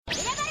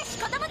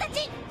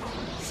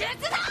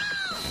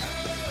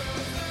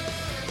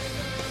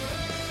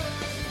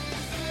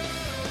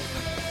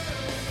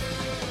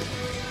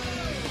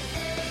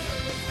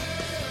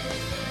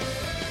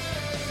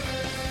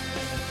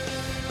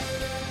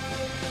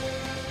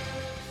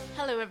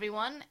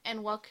everyone,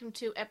 and welcome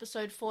to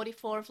episode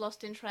 44 of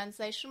Lost in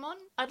Translation Mon.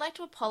 I'd like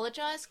to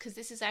apologise because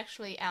this is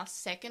actually our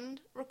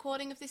second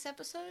recording of this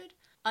episode.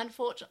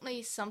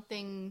 Unfortunately,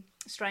 something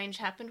strange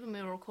happened when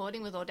we were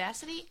recording with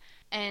Audacity,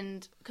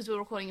 and because we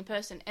were recording in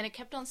person, and it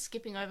kept on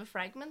skipping over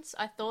fragments.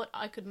 I thought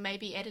I could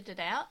maybe edit it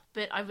out,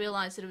 but I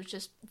realised that it was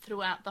just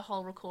throughout the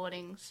whole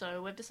recording,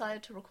 so we've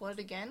decided to record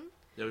it again.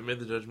 Yeah, we made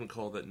the judgment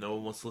call that no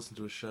one wants to listen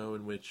to a show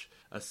in which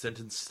a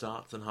sentence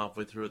starts and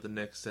halfway through it the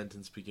next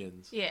sentence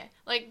begins. Yeah,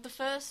 like the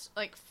first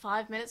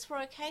 5 minutes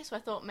were okay, so I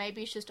thought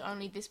maybe it's just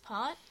only this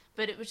part,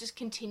 but it was just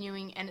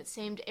continuing, and it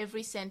seemed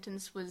every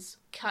sentence was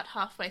cut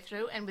halfway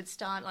through and would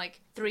start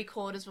like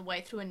 3/4 of the way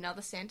through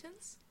another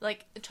sentence.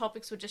 Like the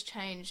topics would just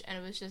change, and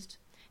it was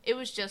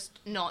just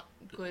not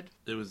good.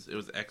 It was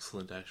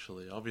excellent,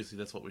 actually. Obviously,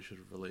 that's what we should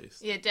have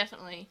released. Yeah,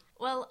 definitely.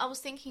 Well, I was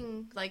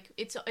thinking,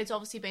 it's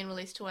obviously been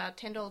released to our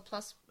 $10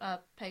 plus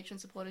patron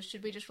supporters.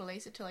 Should we just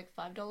release it to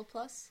 $5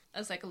 plus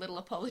as a little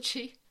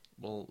apology?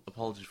 Well,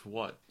 apology for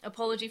what?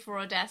 Apology for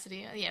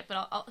Audacity. Yeah,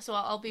 but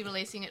I'll be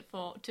releasing it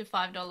to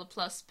 $5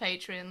 plus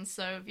patrons.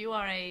 So if you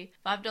are a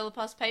 $5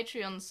 plus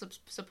Patreon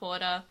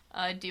supporter,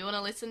 do you want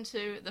to listen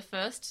to the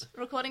first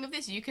recording of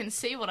this? You can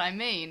see what I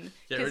mean.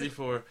 Get ready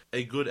for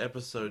a good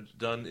episode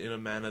done in a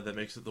manner that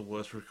makes it the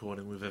worst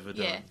recording we've ever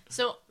done. Yeah.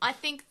 So I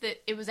think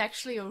that it was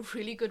actually a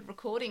really good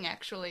recording.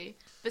 Actually,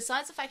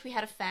 besides the fact we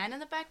had a fan in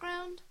the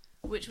background.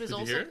 Which was Did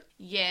also... you hear it?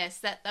 Yes,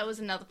 that was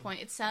another point.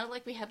 It sounded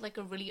like we had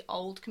a really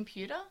old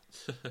computer.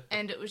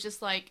 And it was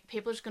just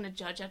people are just going to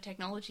judge our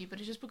technology, but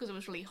it's just because it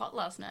was really hot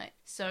last night.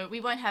 So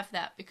we won't have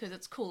that because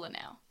it's cooler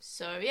now.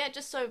 So yeah,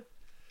 just so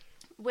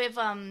we've,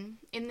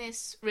 in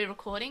this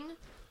re-recording,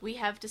 we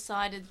have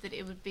decided that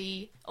it would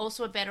be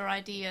also a better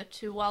idea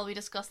to, while we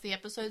discuss the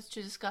episodes,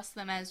 to discuss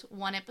them as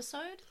one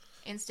episode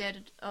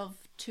instead of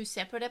two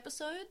separate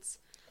episodes.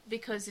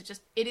 Because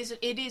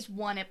it is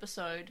one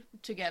episode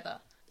together.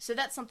 So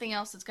that's something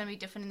else that's going to be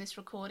different in this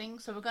recording.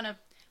 So we're going to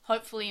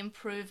hopefully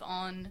improve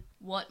on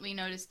what we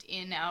noticed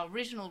in our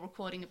original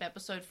recording of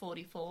episode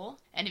 44.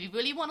 And if you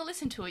really want to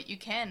listen to it, you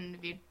can.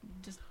 If you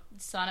just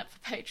sign up for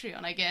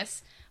Patreon, I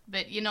guess.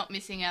 But you're not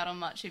missing out on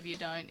much if you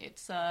don't.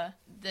 It's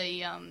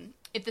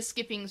if the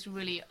skipping's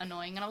really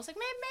annoying. And I was like,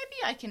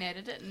 maybe I can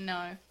edit it.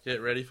 No.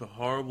 Get ready for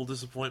horrible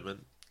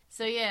disappointment.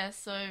 So yeah,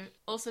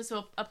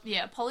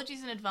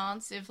 apologies in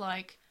advance if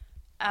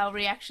our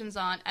reactions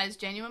aren't as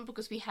genuine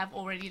because we have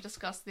already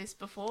discussed this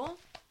before.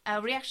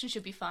 Our reaction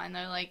should be fine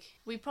though.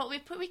 We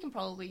can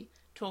probably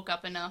talk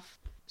up enough.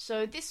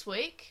 So this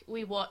week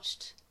we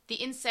watched The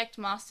Insect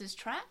Master's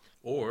Trap.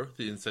 Or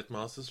The Insect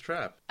Master's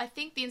Trap. I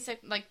think the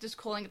insect, just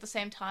calling it the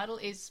same title,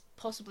 is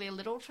possibly a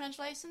literal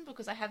translation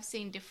because I have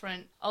seen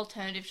different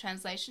alternative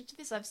translations to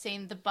this. I've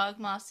seen The Bug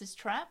Master's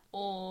Trap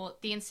or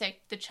The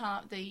Insect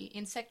Charmer. The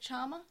Insect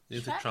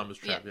Charmer's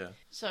Trap, yeah.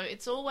 So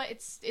it's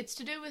always it's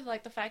to do with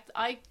the fact that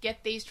I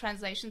get these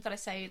translations that I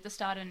say at the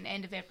start and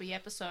end of every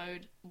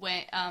episode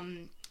where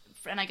and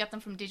I get them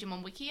from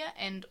Digimon Wikia,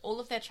 and all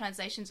of their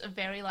translations are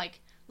very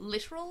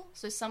literal.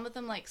 So some of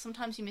them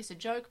sometimes you miss a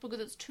joke because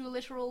it's too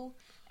literal.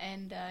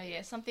 And,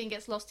 something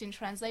gets lost in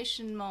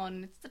translation,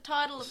 Mon. It's the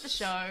title of the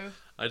show.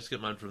 I just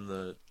get mine from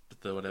the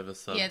whatever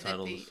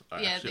subtitles are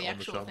actually on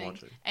the show I'm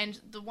watching. And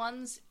the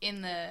ones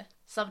in the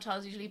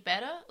subtitles are usually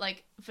better.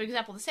 For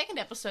example, the second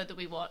episode that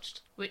we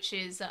watched, which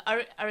is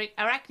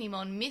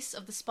Arachnimon, Miss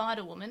of the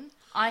Spider-Woman.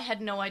 I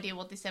had no idea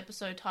what this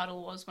episode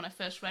title was when I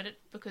first read it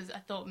because I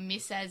thought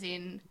Miss as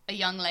in a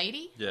young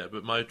lady. Yeah,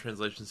 but my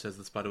translation says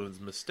the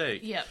Spider-Woman's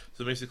mistake. Yeah.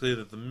 So it makes it clear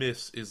that the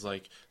miss is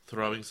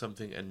throwing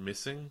something and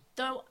missing.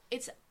 Though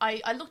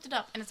I looked it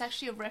up and it's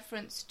actually a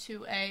reference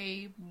to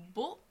a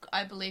book,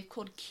 I believe,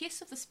 called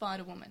Kiss of the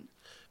Spider-Woman.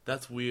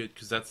 That's weird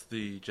because that's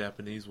the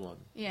Japanese one.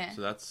 Yeah.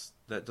 So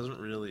that doesn't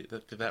really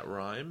that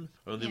rhyme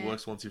only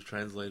works once you've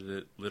translated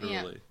it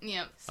literally.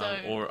 Yeah. So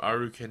or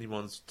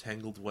Arukenimon's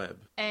Tangled Web.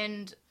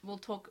 And we'll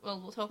talk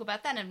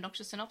about that in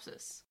Obnoxious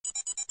Synopsis.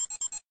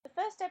 The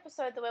first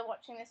episode that we're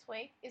watching this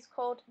week is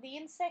called The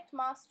Insect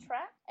Master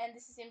Trap, and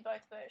this is in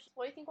both versions.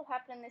 What do you think will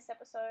happen in this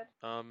episode?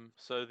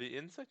 So the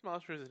Insect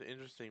Master is an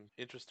interesting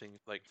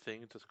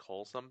thing to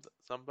call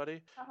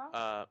somebody.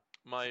 Uh-huh.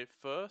 My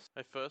first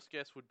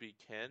guess would be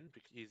Ken,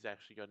 because he's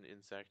actually got an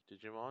insect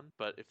Digimon.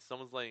 But if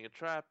someone's laying a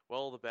trap,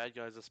 well, the bad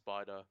guy's a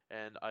spider,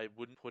 and I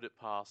wouldn't put it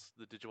past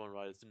the Digimon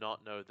writers to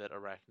not know that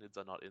arachnids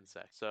are not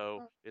insects.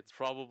 So it's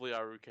probably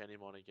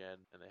Arukenimon again,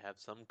 and they have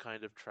some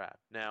kind of trap.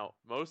 Now,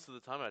 most of the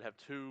time I'd have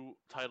two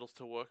titles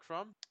to work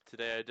from.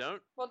 Today I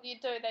don't. What do you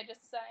do? They're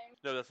just the same.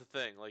 No, that's the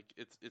thing.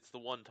 It's the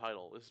one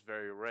title. This is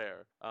very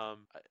rare.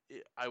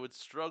 I would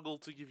struggle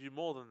to give you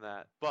more than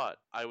that, but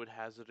I would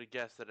hazard a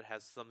guess that it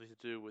has something to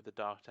do with the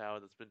the Dark Tower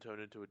that's been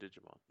turned into a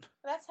Digimon.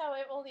 That's how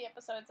all the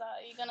episodes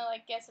are. You're gonna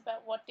like guess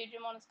about what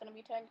Digimon is gonna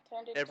be turned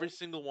into. Every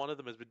single one of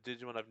them has been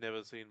Digimon I've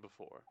never seen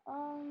before.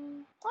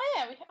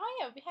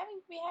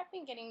 We have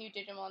been getting new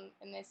Digimon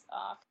in this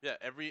arc. Yeah,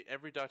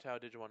 every Dark Tower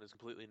Digimon is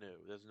completely new.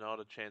 There's not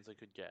a chance I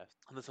could guess.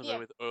 Unless I'm Yeah.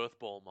 going with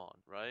Earthballmon,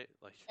 right?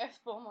 Like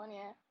Earthborn,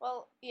 yeah.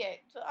 Well, yeah.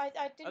 So I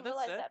didn't that's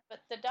realize it. that, but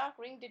the Dark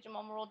Ring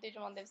Digimon were all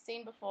Digimon they've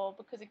seen before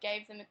because it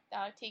gave them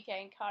TK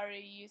and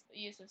Kari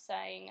use of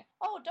saying,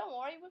 "Oh, don't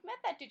worry, we've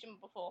met that Digimon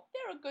before.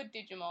 They're a good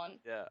Digimon."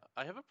 Yeah,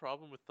 I have a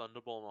problem with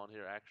Thunderballmon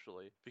here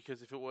actually,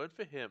 because if it weren't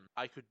for him,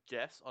 I could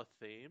guess a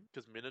theme.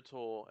 Because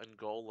Minotaur and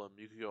Golem,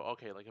 you could go,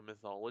 okay, like a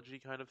mythology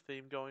kind of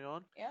theme going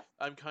on. Yeah.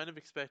 I'm kind of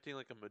expecting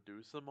like a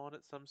Medusamon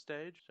at some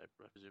stage, which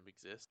I presume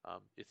exists.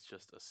 It's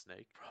just a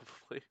snake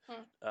probably.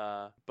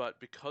 But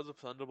because of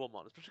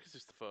Thunderballmon, especially because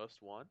it's the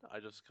first one,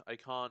 I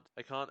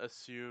can't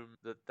assume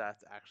that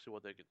that's actually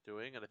what they're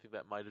doing, and I think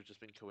that might have just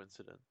been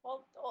coincidence.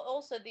 Well,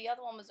 also the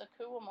other one was a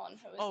Kuwamon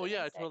who was. Oh an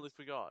yeah, insect. I totally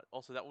forgot.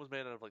 Also, that one was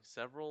made out of like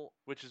several,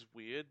 which is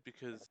weird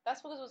because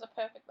That's because it was a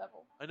perfect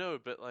level. I know,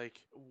 but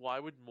like, why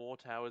would more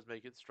towers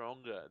make it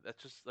stronger?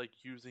 That's just like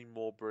using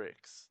more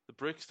bricks. The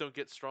bricks don't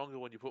get stronger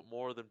when you put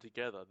more of them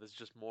together. There's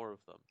just more of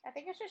them. I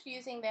think it's just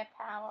using their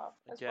power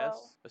I as guess,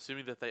 well.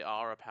 assuming that they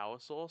are a power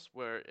source,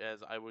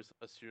 whereas I was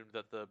assumed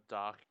that the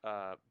Dark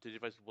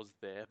Digivice was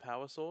their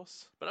power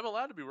source. But I'm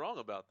allowed to be wrong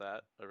about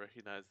that. I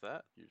recognize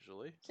that,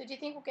 usually. So do you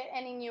think we'll get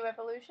any new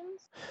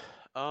evolutions?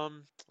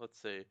 Let's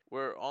see.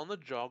 We're on the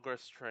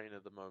Jogress train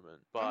at the moment,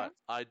 but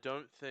I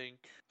don't think.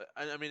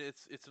 I mean,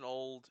 it's an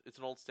old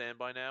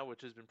standby now,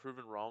 which has been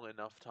proven wrong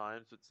enough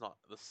times. It's not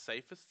the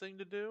safest thing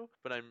to do,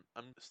 but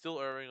I'm still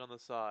erring on the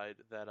side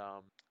that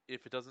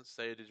if it doesn't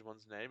say a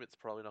Digimon's name, it's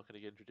probably not going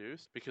to get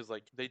introduced because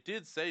like they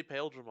did say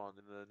Paildramon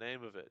in the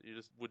name of it. You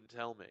just wouldn't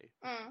tell me.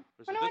 Well,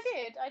 no, I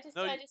did. I just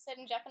said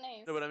in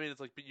Japanese. No, but I mean, it's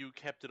like, but you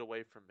kept it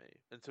away from me,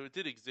 and so it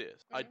did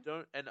exist. I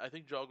don't, and I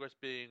think Jogress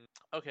being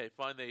okay,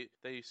 fine.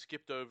 They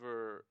skipped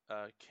over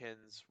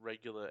Ken's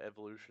regular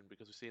evolution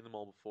because we've seen them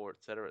all before,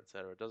 etc.,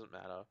 etc. It doesn't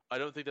matter. I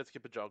don't think that's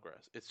skip a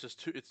Jogress. It's just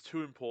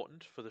too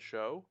important for the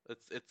show.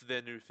 It's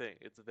their new thing.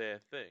 It's their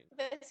thing.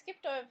 They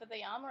skipped over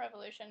the armor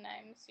evolution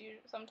names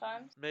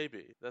sometimes.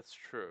 Maybe that's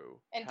true.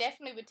 And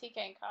definitely with TK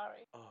and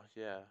Kari. Oh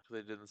yeah, because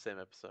they did in the same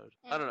episode.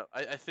 I don't know.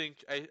 I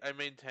think I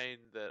maintain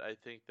that I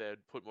think they'd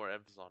put more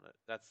emphasis on it.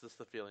 That's just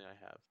the feeling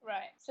I have.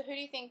 Right. So who do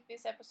you think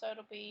this episode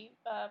will be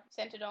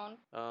centered on?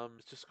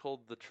 It's just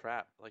called The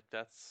Trap. Like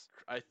that's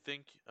I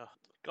think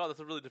God,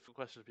 that's a really difficult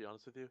question to be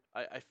honest with you.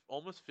 I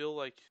almost feel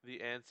like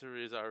the answer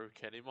is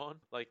Arukenimon.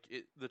 Like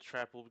the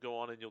trap will go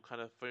on and you'll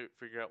kind of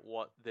figure out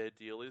what their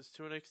deal is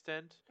to an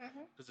extent.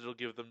 Because it'll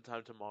give them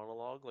time to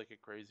monologue like a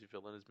crazy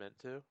villain is meant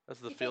to. That's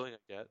the feeling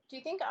I get. Do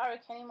you think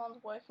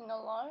Arukenimon's working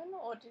alone,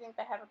 or do you think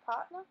they have a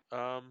partner?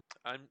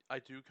 I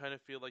do kind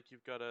of feel like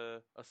you've got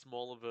a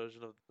smaller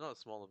version of, not a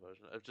smaller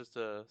version, of just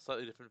a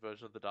slightly different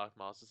version of the Dark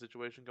Master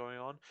situation going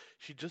on.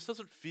 She just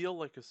doesn't feel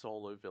like a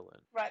solo villain.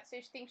 Right, so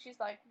you think she's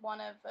like one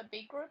of a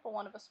big group or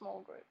one of a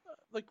small group?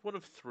 Like one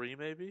of three,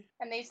 maybe.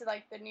 And these are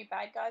like the new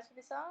bad guys for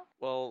this arc?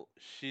 Well,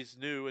 she's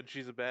new and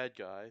she's a bad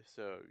guy,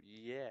 so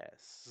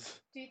yes.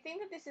 Do you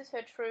think that this is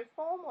her true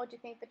form, or do you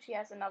think that she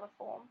has another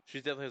form? She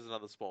definitely has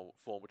another small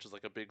form, which is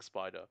like a big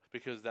spider,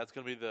 because that's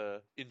going to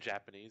be in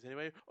Japanese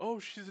anyway, oh,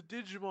 she's a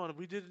Digimon,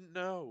 we didn't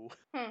know.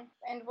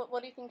 And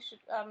what do you think do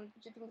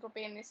you think it'll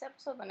be in this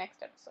episode or the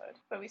next episode,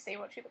 where we see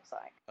what she looks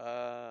like?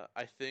 I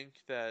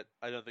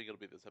don't think it'll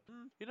be this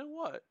episode. You know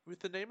what? With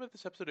the name of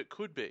this episode, it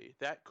could be.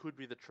 That could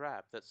be the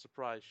trap that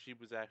surprised she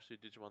was actually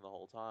Digimon the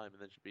whole time,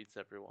 and then she beats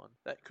everyone.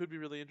 That could be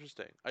really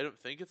interesting. I don't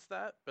think it's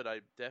that, but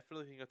I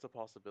definitely think it's a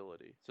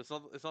possibility. So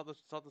it's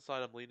not the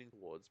side I'm leaning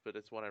towards, but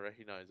it's one I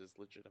recognize as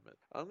legitimate.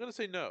 I'm gonna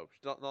say no,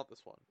 not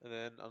this one, and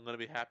then I'm gonna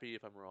be happy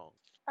if I'm wrong.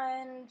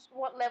 And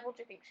what level do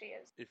you think she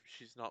is? If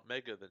she's not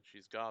Mega, then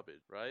she's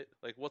garbage, right?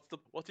 Like,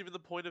 what's even the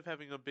point of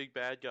having a big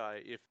bad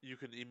guy if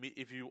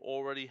you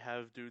already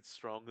have dudes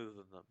stronger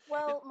than them?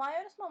 Well,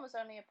 Myotismon was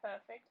only a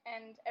perfect,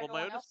 and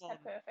everyone else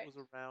had perfect.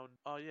 Was around.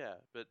 Oh yeah,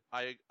 but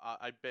I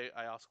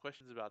asked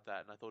questions about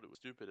that, and I thought it was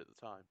stupid at the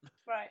time.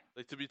 Right.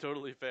 Like, to be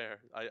totally fair,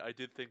 I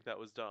did think that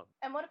was dumb.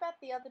 And what about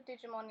the other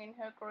Digimon in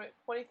her group?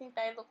 What do you think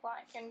they look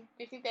like? And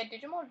do you think they're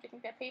Digimon, or do you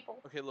think they're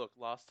people? Okay, look,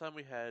 last time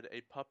we had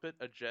a puppet,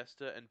 a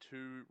jester, and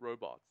 2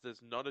 robots.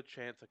 There's not a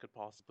chance I could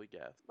possibly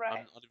guess. Right.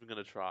 I'm not even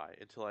going to try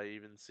until I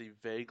even see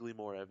vaguely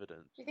more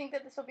evidence. Do you think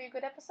that this will be a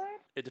good episode?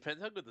 It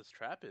depends how good this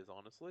trap is,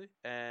 honestly.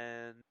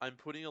 And I'm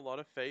putting a lot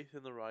of faith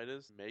in the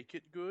writers to make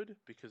it good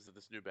because of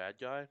this new bad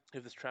guy.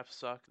 If this trap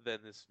sucks, then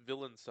this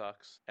villain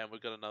sucks, and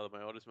we've got another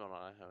Myotismon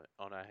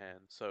on our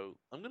hands. So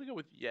I'm going to go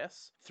with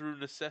yes, through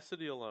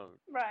necessity alone.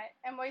 Right.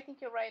 And what do you think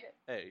you'll rate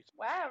it? 8.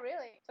 Wow,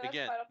 really? So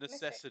Again,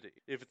 necessity.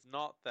 If it's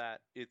not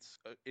that it's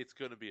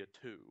going to be a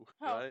 2,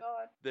 Oh right?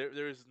 god.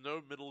 There is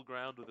no middle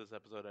ground with this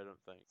episode, I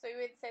don't think. So you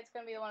would say it's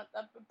going to be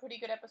a pretty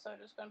good episode,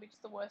 or it's going to be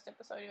just the worst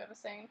episode you've ever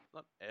seen?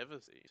 Not ever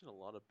seen. There's a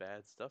lot of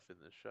bad stuff in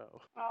this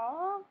show.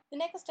 Aww. The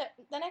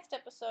next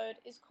episode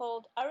is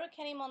called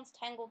Arukenimon's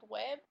Tangled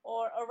Web,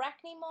 or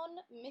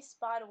Arachnimon Miss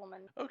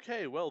Spider-Woman.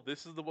 Okay, well,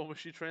 this is the one where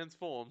she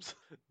transforms.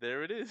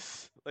 There it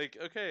is. Like,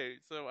 okay,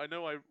 so I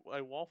know I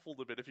waffled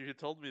a bit. If you had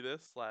told me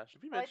this,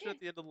 did we Oh, I mention it at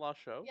did. the end of the last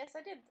show? Yes,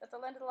 I did. At the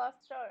end of the last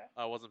show.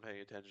 I wasn't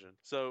paying attention.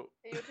 So,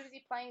 You were too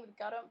busy playing with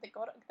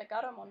the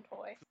Gatomon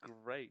toy.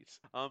 great.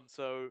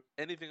 So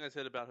anything I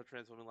said about her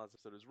transforming last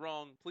episode is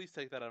wrong. Please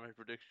take that out of my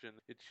prediction.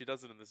 She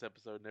does it in this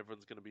episode, and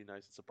everyone's going to be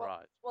nice and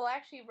surprised. Well, I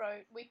actually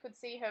wrote we could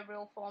see her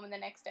real form in the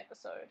next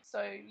episode.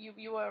 So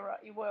you were right.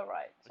 You were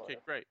right. Okay,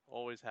 great.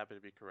 Always happy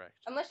to be correct.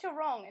 Unless you're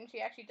wrong, and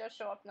she actually does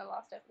show up in the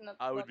last episode.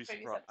 I would be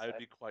surprised. I would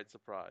be quite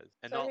surprised,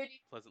 and So not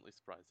pleasantly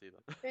surprised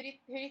either. Who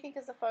do you think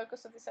is the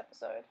focus of this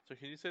episode? So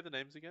can you say the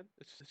names again?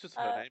 It's just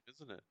her name,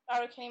 isn't it?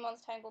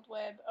 Arukenimon's Tangled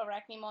Web,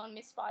 Arachnimon,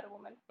 Miss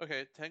Spider-Woman.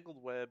 Okay,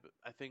 Tangled Web,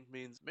 I think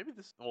means maybe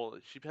this. Well,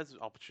 she has an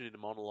opportunity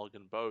to monologue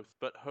in both,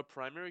 but her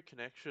primary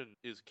connection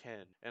is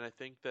Ken, and I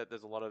think that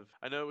there's a lot of.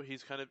 I know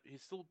he's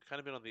still kind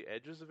of been on the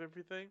edges of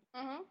everything,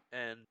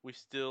 and we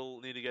still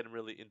need to get him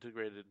really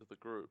integrated into the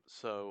group.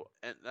 So,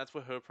 and that's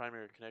where her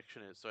primary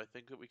connection is. So I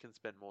think that we can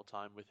spend more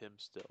time with him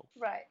still.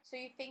 Right. So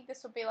you think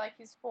this will be like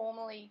his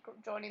formally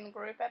joining the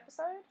group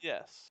episode?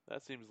 Yes,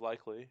 that seems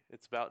likely.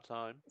 It's about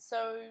time.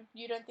 So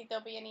you don't think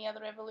there'll be any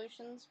other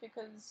evolutions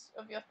because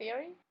of your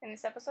theory in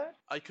this episode?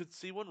 I could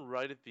see one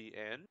right at the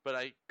end, but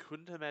I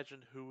couldn't imagine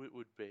who it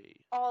would be.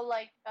 Or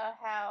like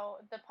how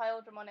the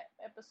Paildramon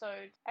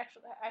episode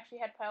actually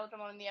had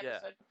Paildramon in the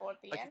episode before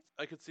at the end?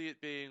 I could see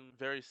it being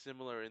very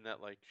similar in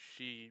that, like,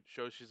 she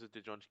shows she's a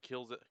Digimon, she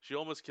kills it, she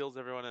almost kills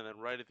everyone, and then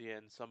right at the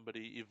end,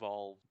 somebody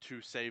evolved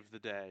to save the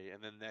day,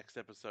 and then next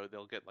episode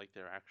they'll get like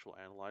their actual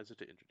analyzer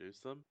to introduce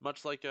them,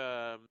 much like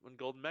when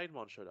Golden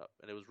Magnmon showed up,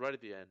 and it was right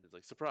at the end. It's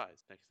like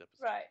surprise, next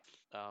episode. Right.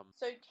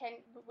 So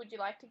would you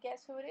like to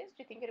guess who it is?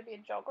 Do you think it'd be a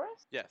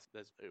Jogress? Yes,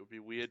 it would be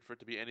weird for it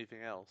to be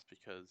anything else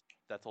because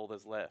that's all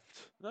there's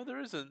left. No, there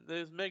isn't.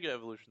 There's Mega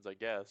Evolutions, I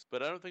guess,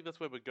 but I don't think that's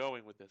where we're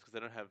going with this because they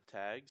don't have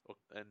tags.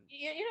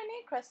 You don't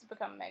need Crest to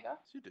become Mega.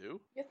 Yes, you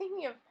do. You're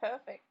thinking of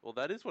Perfect. Well,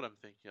 that is what I'm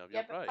thinking of.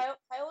 Yeah, You're but right.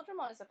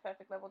 Paildramon is a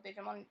perfect level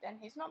Digimon, and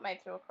he's not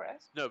made through a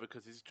Crest. No,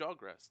 because he's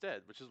Jogress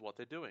dead, which is what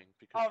they're doing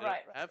because they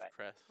don't have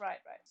Crest. Right.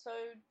 So,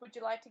 would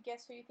you like to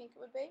guess who you think it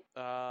would be?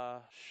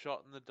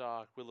 Shot in the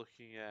dark. We're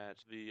looking at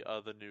the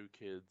other new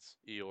kids,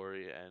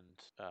 Iori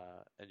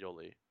and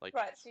Yoli. Like,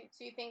 right. So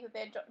you think that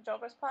they're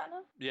Jogress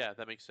partner? Yeah,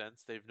 that makes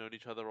sense. They've known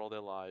each other all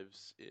their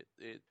lives.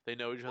 They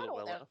know each other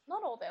well enough.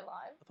 Not all their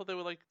lives. I thought they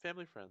were like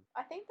family friends.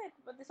 I think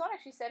but this one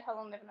actually said how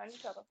long they've known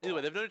each other for.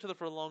 Anyway, they've known each other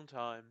for a long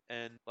time,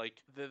 and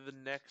like they're the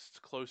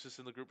next closest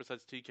in the group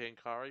besides TK and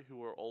Kari,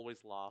 who are always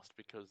last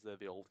because they're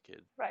the old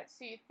kids. Right.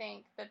 So you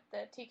think that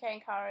the TK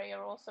and Kari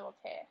are also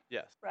a pair?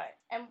 Yes. Right.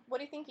 And what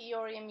do you think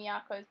Iori and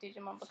Miyako's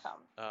Digimon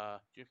become?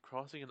 You're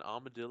crossing an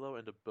armadillo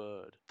and a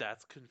bird.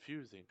 That's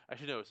confusing.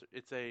 Actually, no.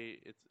 It's a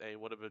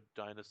whatever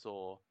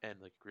dinosaur and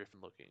like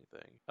griffin-looking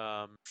thing.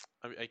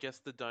 I guess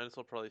the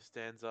dinosaur probably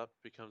stands up,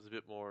 becomes a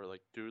bit more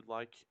like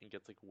dude-like, and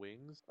gets like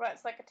wings. Right.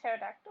 It's like a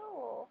pterodactyl,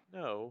 or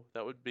no,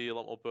 that would be a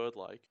lot more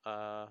bird-like.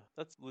 I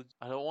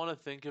don't want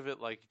to think of it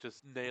like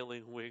just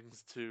nailing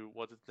wings to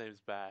what's its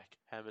name's back,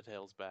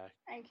 Hammertail's back.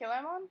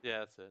 Ankylomon? Yeah,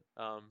 that's it.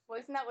 Well,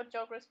 isn't that what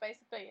Jogress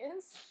basically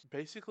is?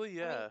 Basically,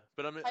 yeah.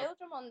 But I mean,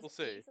 Paildramon's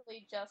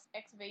easily just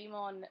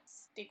XVmon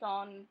stick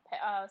on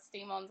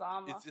Steamon's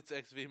armor. It's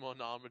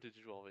XVmon armor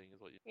digivolving is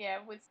what you. Yeah,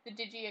 with the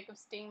Digi-Egg of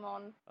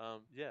Steamon.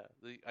 Yeah.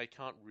 I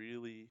can't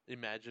really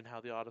imagine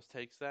how the artist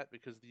takes that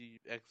because the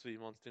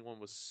XVmon Steamon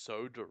was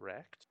so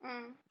direct.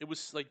 It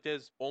was like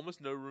there's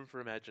almost no room for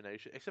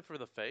imagination except for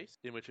the face,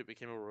 in which it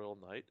became a royal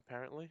knight.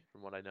 Apparently,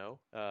 from what I know.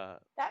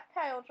 That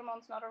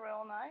Paildramon's not a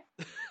royal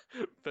knight.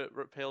 But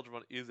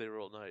Paildramon is a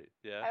royal knight.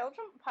 Yeah.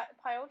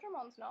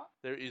 Paildramon's not.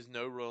 There is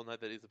no royal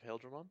knight that is a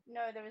Paildramon?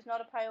 No, there is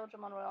not a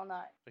Paildramon royal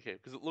knight. Okay,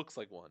 because it looks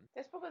like one.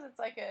 That's because it's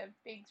like a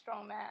big,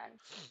 strong man.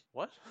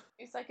 What?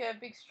 It's like a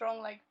big,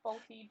 strong, like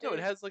bulky dude. No, it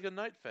has like a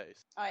knight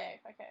face. Oh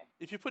yeah, okay.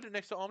 If you put it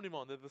next to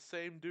Omnimon, they're the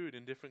same dude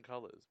in different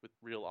colors with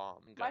real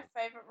arms. My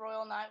favorite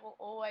royal knight will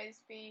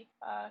always be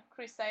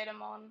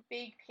Crusadermon,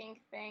 big pink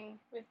thing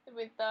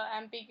with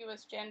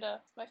ambiguous gender.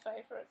 It's my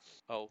favorite.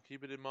 Oh,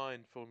 keep it in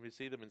mind for when we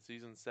see them in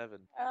season 7.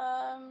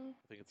 I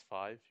think it's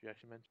 5. You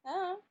actually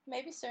mentioned.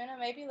 Maybe sooner,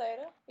 maybe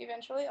later.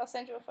 Eventually, I'll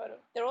send you a photo.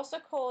 They're also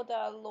called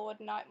Lord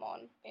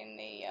Nightmon in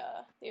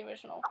the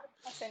original.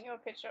 I sent you a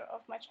picture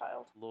of my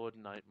child. Lord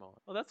Nightmon.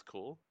 Oh, that's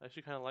cool. I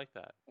actually kind of like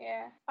that.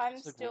 Yeah,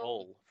 it's like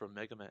Roll from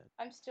Mega Man.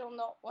 I'm still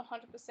not 100%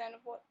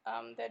 of what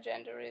their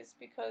gender is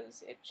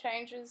because it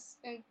changes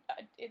in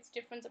its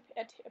different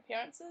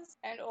appearances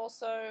and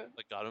also.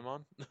 Like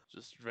Gatomon,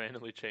 just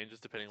randomly changes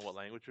depending on what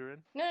language you're in.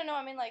 No.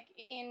 I mean, like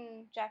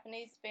in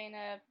Japanese, it's been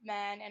a man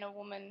man and a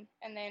woman,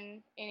 and then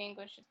in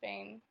English it's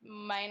been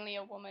mainly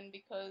a woman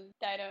because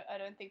I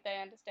don't think they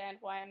understand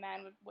why a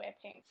man would wear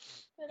pink.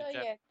 But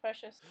Okay. yeah,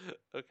 precious.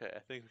 Okay, I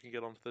think we can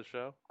get on to the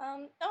show.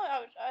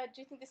 I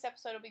do think this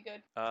episode will be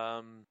good.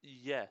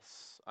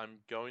 Yes, I'm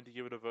going to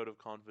give it a vote of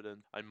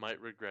confidence. I might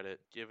regret it.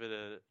 Give it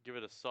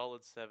a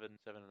solid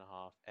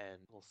 7.5, and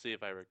we'll see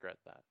if I regret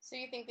that. So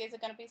you think these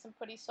are going to be some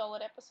pretty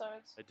solid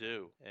episodes? I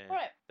do, and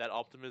Right. that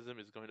optimism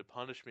is going to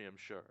punish me, I'm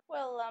sure.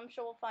 Well, I'm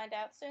sure we'll find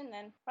out soon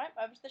then. Right,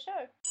 over to the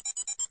show.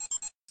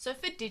 So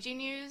for Digi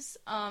News,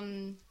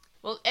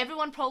 well,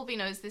 everyone probably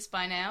knows this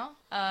by now,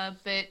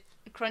 but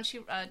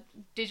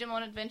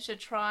Digimon Adventure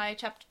Tri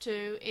Chapter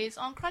 2 is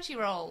on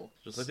Crunchyroll.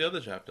 Just like the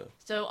other chapter.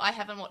 So I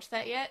haven't watched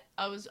that yet.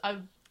 I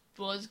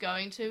was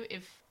going to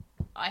if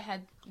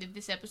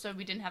this episode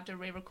we didn't have to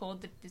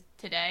re-record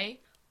today.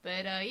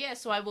 But yeah,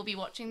 so I will be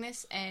watching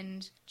this,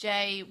 and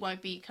Jay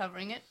won't be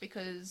covering it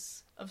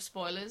because of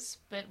spoilers.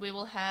 But we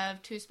will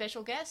have 2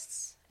 special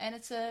guests, and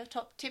it's a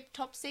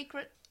top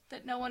secret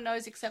that no one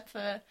knows except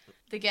for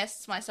the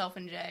guests, myself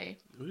and Jay.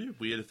 It would be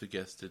weird if the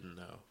guests didn't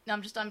know. No,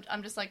 I'm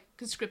just like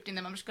conscripting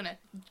them. I'm just gonna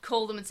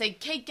call them and say,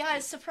 "Hey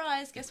guys,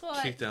 surprise! Guess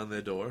what?" Kick down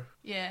their door.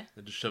 Yeah.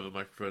 And just shove a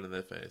microphone in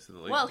their face. And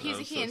like, Well, here's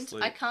a hint.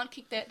 I can't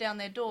kick down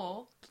their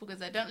door because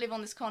they don't live on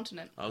this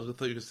continent. I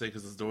thought you could say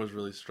because this door is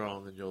really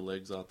strong and your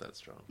legs aren't that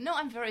strong. No,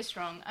 I'm very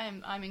strong.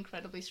 I'm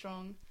incredibly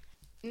strong.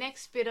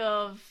 Next bit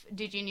of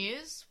Digi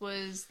News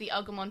was the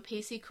Agumon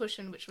PC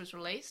cushion, which was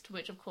released,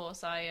 which of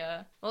course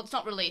well, it's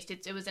not released,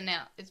 it was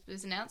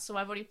announced, so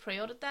I've already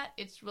pre-ordered that.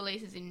 Its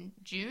releases in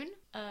June,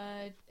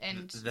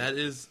 and... That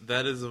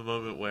is a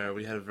moment where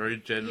we had a very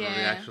genuine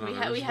reaction on the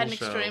original we had an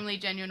show. extremely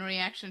genuine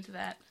reaction to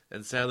that.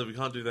 And sadly, we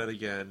can't do that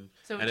again.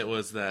 And it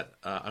was that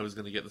I was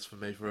going to get this for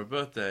May for her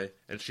birthday,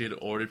 and she had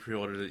already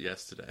pre-ordered it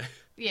yesterday.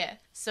 Yeah,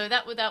 so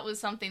that was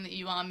something that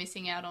you are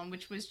missing out on,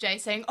 which was Jay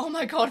saying, "Oh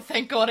my god,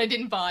 thank God I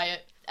didn't buy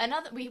it."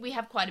 We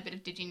have quite a bit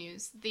of Digi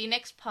News. The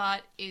next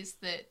part is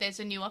that there's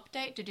a new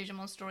update to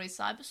Digimon Stories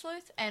Cyber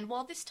Sleuth, and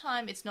while this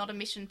time it's not a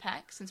mission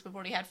pack, since we've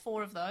already had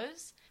 4 of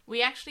those,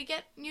 we actually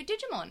get new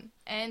Digimon.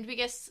 And we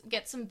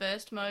get some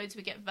burst modes,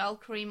 we get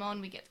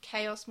Valkyriemon, we get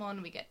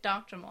Chaosmon, we get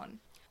Darkdramon.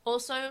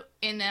 Also,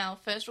 in our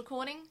first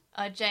recording,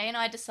 Jay and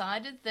I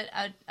decided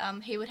that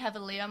he would have a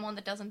Leomon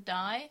that doesn't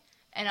die,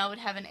 and I would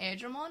have an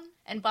Airdramon.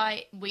 And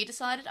by we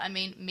decided, I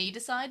mean me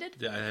decided.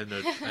 Yeah,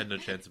 I had no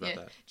chance about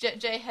that.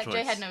 Jay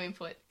had no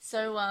input.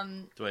 So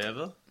do I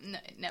ever? No,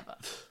 never.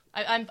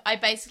 I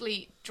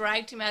basically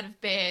dragged him out of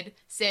bed,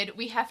 said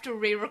we have to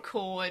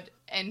re-record,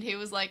 and he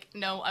was like,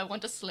 "No, I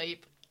want to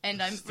sleep." And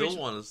I still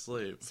want to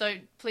sleep. So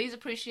please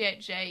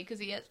appreciate Jay, because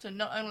he has to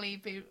not only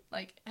be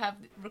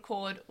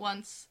record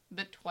once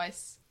but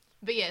twice.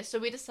 But yeah, so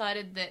we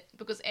decided that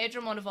because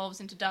Airdramon evolves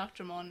into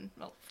Darkdramon,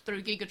 well,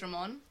 through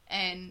Gigadramon,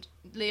 and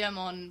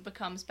Leomon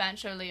becomes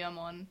Bancho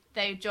Leomon,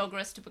 they jogger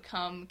us to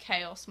become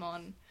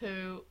Chaosmon,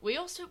 who we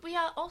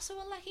are also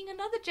lacking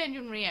another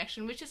genuine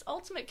reaction, which is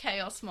Ultimate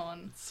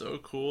Chaosmon. It's so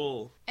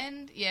cool.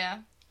 And yeah,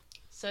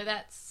 so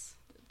that's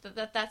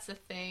the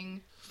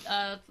thing.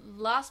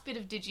 Last bit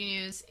of Digi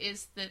News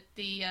is that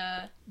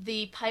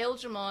the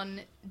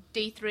Paildramon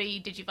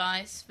D3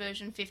 Digivice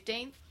version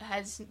 15th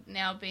has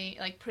now been,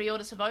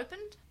 pre-orders have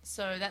opened,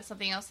 so that's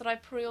something else that I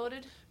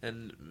pre-ordered.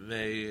 And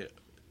May,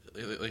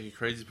 like a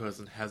crazy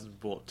person, hasn't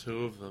bought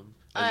 2 of them,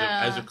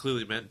 as you're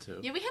clearly meant to.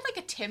 Yeah, we had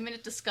a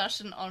 10-minute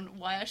discussion on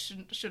why I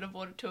should have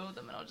ordered 2 of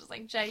them, and I was just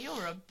like, Jay,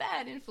 you're a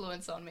bad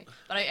influence on me.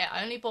 But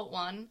I only bought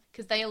 1,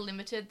 because they are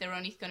limited, they're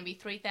only going to be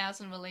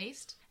 3,000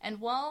 released. And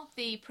while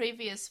the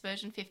previous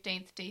version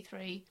 15th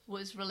D3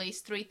 was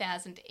released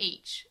 3,000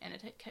 each, and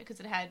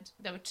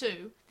there were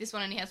 2, this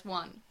one only has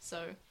 1.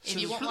 So if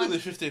you want one,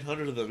 there's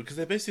 1,500 of them because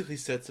they're basically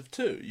sets of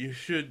 2. You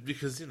should,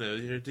 because you're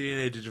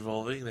DNA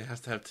digivolving, they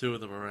have to have 2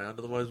 of them around.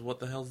 Otherwise, what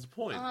the hell's the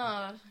point?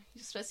 Oh,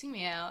 you're stressing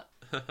me out.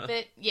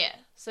 But yeah,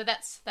 so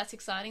that's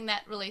exciting.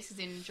 That releases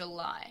in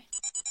July.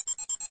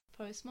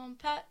 Postmon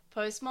Pat,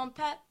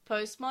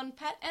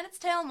 and it's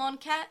Tailmon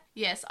Cat.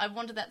 Yes, I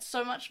wanted that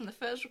so much from the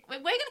first... We're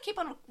going to keep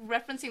on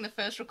referencing the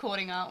first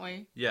recording, aren't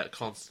we? Yeah,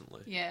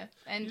 constantly. Yeah.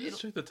 And can you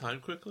just check the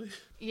time quickly?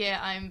 Yeah,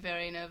 I'm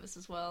very nervous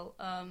as well.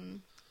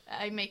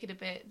 I make it a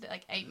bit,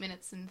 8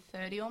 minutes and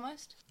 30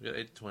 almost. We got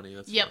 8:20,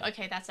 that's Yep, fine.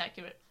 Okay, that's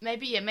accurate.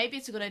 Maybe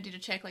it's a good idea to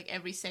check,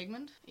 every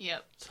segment.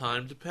 Yep.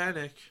 Time to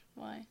panic.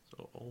 Why?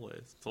 So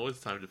always. It's always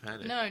time to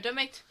panic. No, don't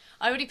make...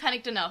 I already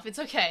panicked enough. It's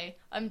okay.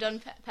 I'm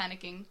done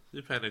panicking.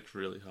 You panicked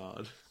really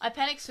hard. I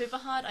panicked super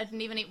hard. I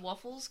didn't even eat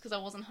waffles because I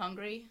wasn't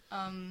hungry.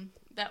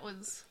 That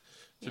was...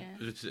 Yeah.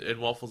 And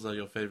waffles are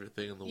your favourite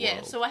thing in the world.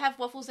 Yeah, so I have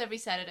waffles every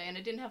Saturday, and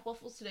I didn't have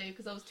waffles today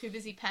because I was too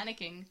busy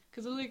panicking.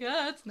 Because I was like,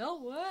 it's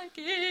not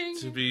working.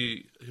 To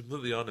be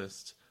completely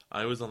honest,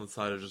 I was on the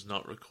side of just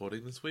not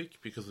recording this week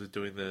because we're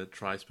doing the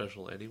Tri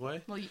special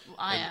anyway. Well,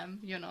 I am.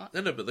 You're not.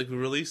 No, but we're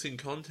releasing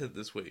content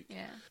this week.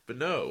 Yeah. But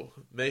no,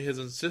 May has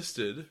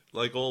insisted,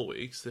 like all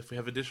weeks, if we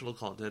have additional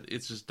content,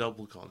 it's just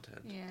double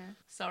content. Yeah.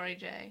 Sorry,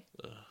 Jay.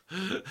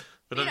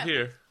 But I'm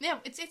here. Yeah,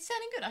 it's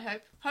sounding good, I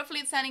hope. Hopefully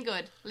it's sounding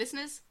good.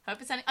 Listeners,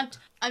 hope it's sounding...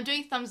 I'm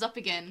doing thumbs up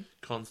again.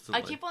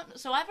 Constantly.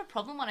 So I have a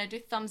problem when I do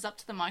thumbs up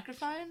to the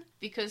microphone,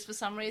 because for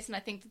some reason I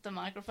think that the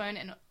microphone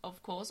and,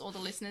 of course, all the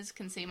listeners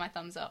can see my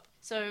thumbs up.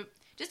 So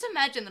just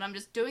imagine that I'm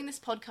just doing this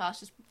podcast,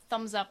 just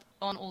thumbs up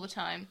on all the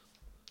time.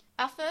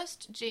 Our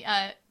first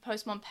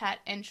Postmon Pat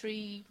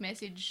entry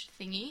message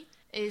thingy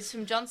is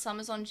from John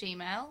Summers on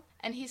Gmail,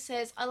 and he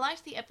says, I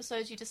liked the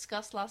episodes you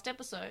discussed last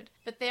episode,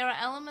 but there are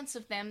elements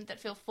of them that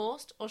feel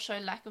forced or show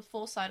lack of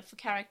foresight for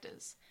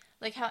characters.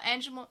 Like how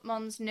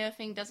Angemon's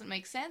nerfing doesn't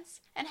make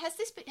sense. And has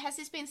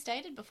this been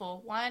stated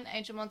before? Why aren't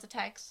Angemon's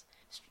attacks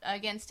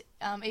against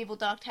evil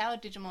Dark Tower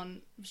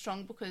Digimon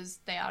strong because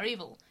they are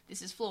evil?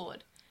 This is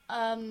flawed.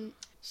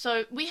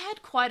 So we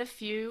had quite a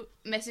few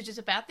messages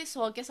about this,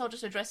 so I guess I'll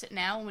just address it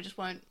now and we just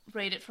won't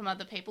read it from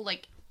other people.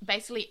 Like,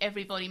 basically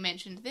everybody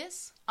mentioned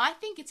this. I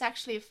think it's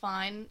actually a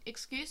fine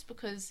excuse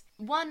because,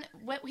 one,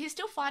 he's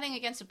still fighting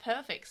against a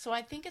perfect, so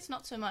I think it's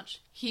not so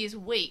much he is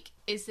weak,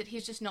 is that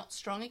he's just not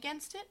strong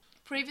against it.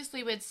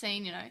 Previously we'd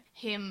seen,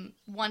 him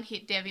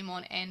one-hit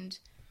Devimon and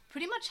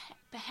pretty much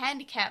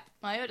handicap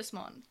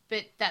Myotismon,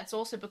 but that's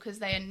also because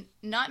they are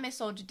Nightmare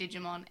Soldier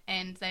Digimon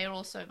and they are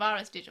also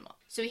Virus Digimon.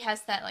 So he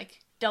has that,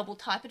 double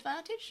type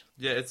advantage.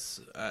 Yeah,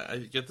 I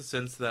get the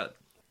sense that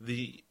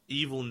the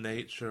evil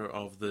nature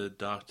of the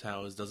Dark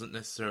Towers doesn't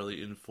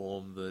necessarily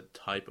inform the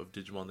type of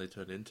Digimon they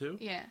turn into.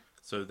 Yeah.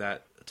 So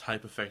that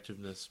type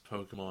effectiveness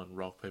Pokemon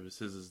Rock, Paper,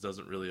 Scissors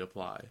doesn't really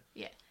apply.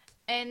 Yeah.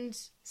 And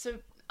so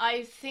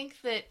I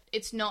think that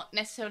it's not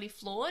necessarily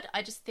flawed.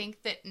 I just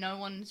think that no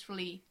one's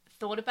really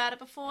thought about it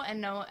before,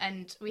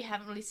 and we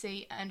haven't really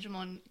seen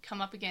Angemon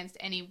come up against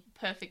any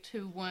perfect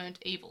who weren't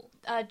evil.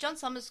 John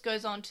Summers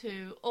goes on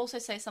to also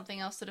say something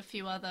else that a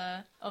few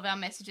other of our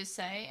messages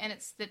say, and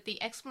it's that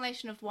the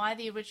explanation of why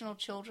the original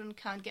children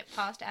can't get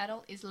past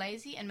adult is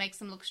lazy and makes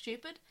them look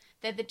stupid.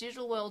 They're the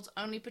digital world's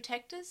only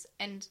protectors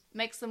and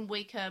makes them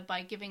weaker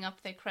by giving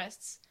up their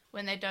crests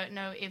when they don't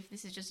know if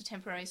this is just a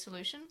temporary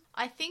solution.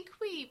 I think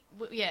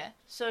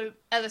so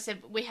as I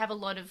said, we have a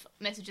lot of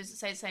messages that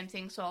say the same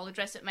thing, so I'll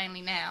address it mainly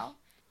now.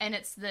 And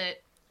it's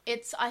that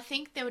I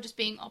think they were just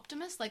being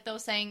optimists, like they were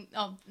saying,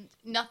 oh,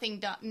 nothing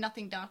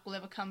dark will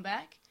ever come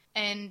back.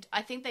 And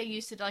I think they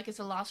used it as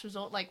a last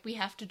resort, like we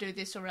have to do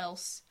this or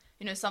else,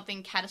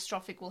 something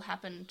catastrophic will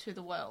happen to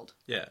the world.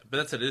 Yeah, but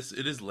that's it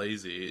is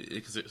lazy,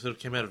 because it sort of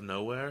came out of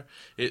nowhere.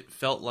 It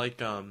felt like,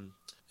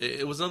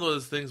 it was one of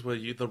those things where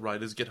the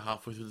writers get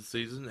halfway through the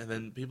season and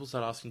then people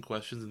start asking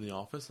questions in the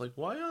office like,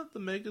 why aren't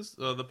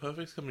the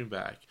perfects coming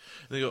back?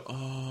 And they go,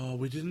 oh,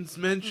 we didn't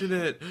mention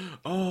it.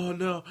 Oh,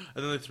 no.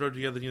 And then they throw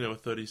together, a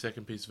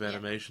 30-second piece of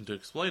animation to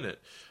explain it.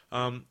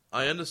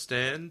 I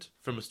understand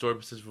from a story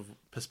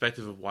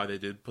perspective of why they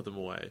did put them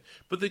away.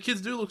 But the kids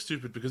do look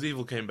stupid because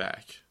evil came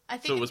back.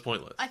 So it was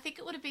pointless. I think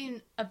it would have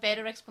been a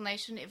better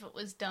explanation if it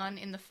was done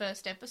in the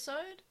first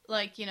episode.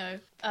 Like,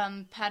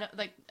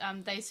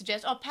 they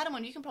suggest,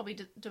 Patamon, you can probably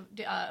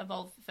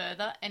evolve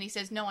further. And he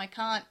says, no, I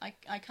can't. I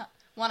can't.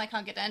 One, I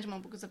can't get to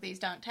Angemon because of these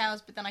Dark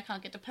Towers, but then I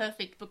can't get to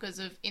Perfect because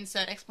of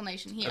insert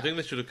explanation here. I think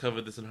they should have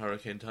covered this in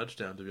Hurricane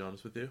Touchdown, to be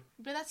honest with you.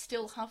 But that's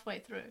still halfway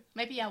through.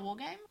 Maybe our war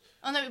game?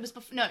 Oh, no, it was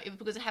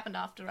because it happened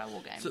after our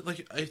war game. So,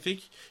 I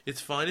think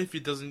it's fine if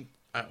it doesn't...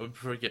 I would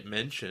prefer it get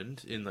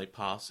mentioned in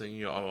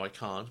passing, I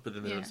can't, but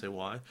then they don't say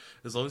why.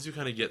 As long as you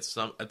kind of get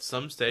at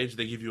some stage,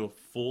 they give you a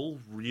full,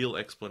 real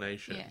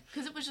explanation. Yeah,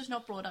 because it was just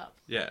not brought up.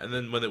 Yeah, and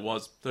then when it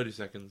was 30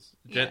 seconds,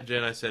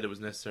 Jen, I said it was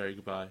necessary,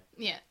 goodbye.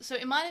 Yeah, so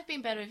it might have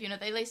been better if, they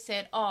at least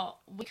said, oh,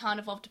 we can't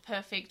evolve to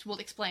perfect, we'll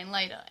explain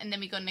later, and then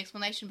we got an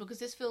explanation, because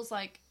this feels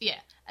like,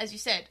 as you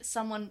said,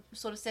 someone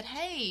sort of said,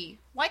 hey,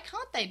 why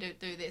can't they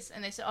do this?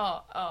 And they said,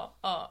 oh,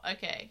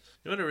 okay.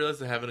 You want to realize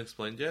they haven't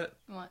explained yet?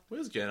 What?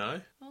 Where's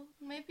Genai? Well,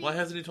 maybe. Why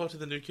hasn't he talked to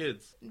the new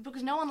kids?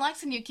 Because no one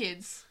likes the new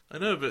kids. I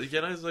know, but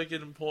Genai's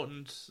an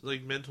important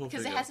mentor figure.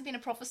 Because there hasn't been a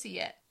prophecy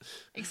yet.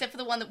 Except for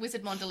the one that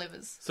Wizardmon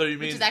delivers. So you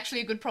mean... Which is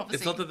actually a good prophecy.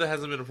 It's not that there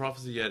hasn't been a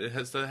prophecy yet.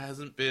 There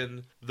hasn't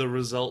been the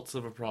results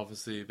of a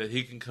prophecy that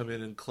he can come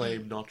in and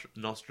claim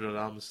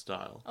Nostradamus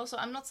style. Also,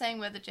 I'm not saying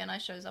whether Genai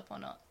shows up or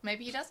not.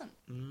 Maybe he doesn't.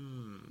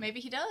 Maybe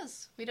he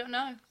does. We don't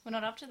know. We're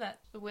not up to that.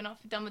 But we're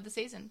not done with the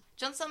season.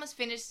 John Summers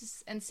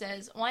finishes and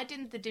says, why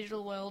didn't the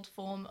digital world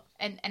form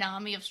an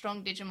army of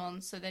strong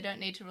Digimon so they don't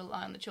need to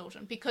rely on the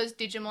children? Because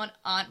Digimon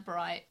aren't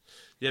bright.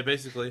 Yeah,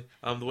 basically,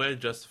 the way I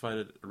justified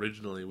it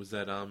originally was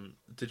that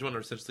Digimon are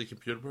essentially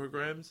computer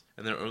programs,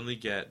 and they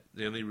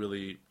only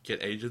really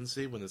get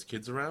agency when there's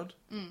kids around,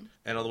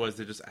 and otherwise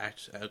they just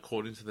act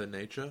according to their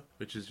nature,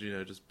 which is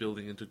just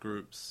building into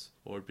groups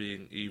or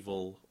being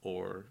evil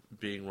or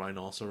being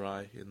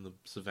rhinoceri in the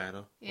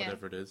savannah,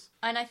 whatever it is.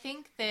 And I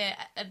think they're,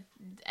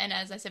 and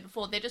as I said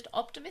before, they're just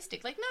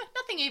optimistic. Like, no,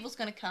 nothing evil's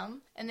going to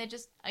come, and they're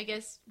just, I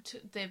guess,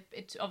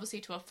 it's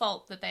obviously to a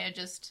fault that they are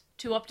just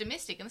too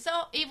optimistic. And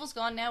so, evil's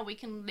gone now, we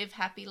can live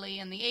happily,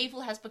 and the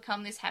evil has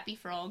become this happy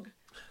frog.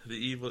 The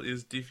evil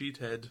is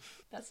defeated.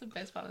 That's the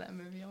best part of that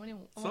movie.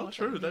 It's not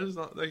true. That is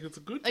not, it's a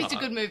good part. It's a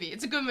good movie.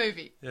 It's a good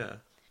movie. Yeah.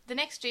 The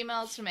next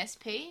Gmail is from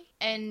SP,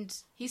 and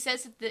he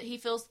says that he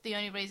feels that the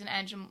only reason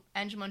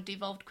Angemon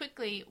devolved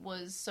quickly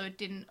was so it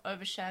didn't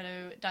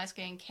overshadow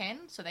Daisuke and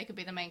Ken, so they could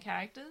be the main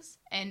characters.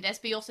 And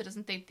SP also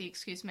doesn't think the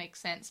excuse makes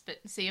sense, but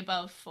see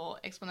above for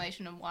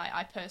explanation of why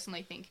I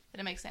personally think that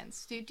it makes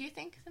sense. Do you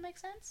think that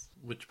makes sense?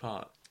 Which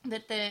part?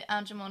 That the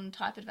Angemon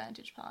type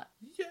advantage part.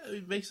 Yeah,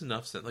 it makes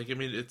enough sense. Like, I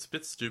mean, it's a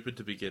bit stupid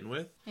to begin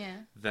with. Yeah.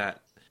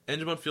 That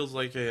Angemon feels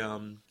like a,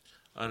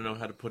 I don't know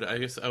how to put it. I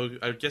guess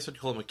I'd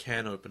call him a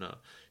can opener.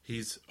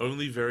 He's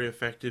only very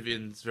effective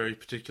in very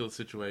particular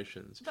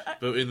situations.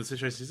 But in the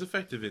situations he's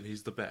effective in,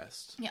 he's the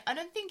best. Yeah, I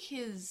don't think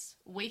he's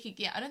weak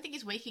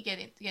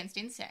against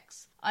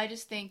insects. I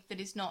just think that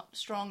he's not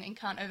strong and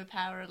can't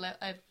overpower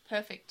a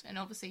perfect, and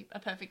obviously a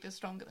perfect is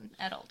stronger than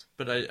adult.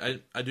 But I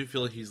do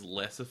feel like he's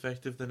less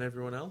effective than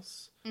everyone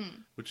else.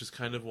 Which is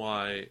kind of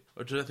why,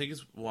 which I think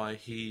is why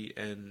he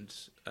and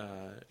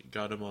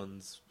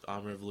Gardemon's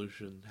Armor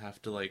Evolution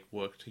have to like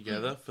work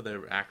together for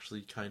their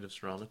actually kind of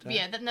strong attack.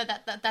 Yeah,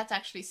 that's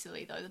actually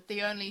silly though. That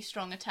the only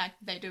strong attack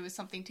that they do is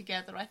something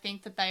together. I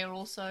think that they are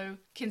also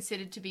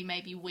considered to be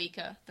maybe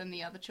weaker than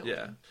the other children,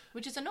 Yeah.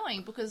 which is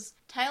annoying because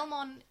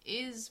Tailmon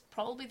is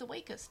probably the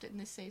weakest in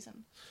this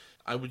season.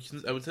 I would say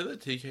that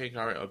TK and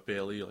Kari are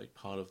barely like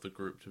part of the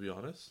group, to be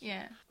honest.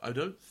 Yeah. I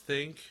can't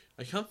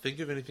think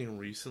of anything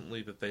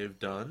recently that they've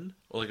done,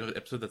 or like an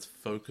episode that's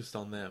focused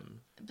on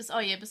them.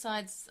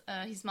 Besides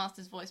his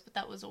master's voice, but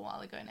that was a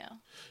while ago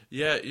now.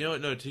 Yeah, you know what?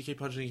 No, TK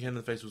punching Ken in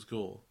the face was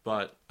cool,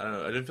 but I don't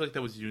know. I don't feel like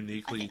that was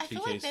uniquely I TK's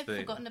feel like they've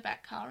thing. forgotten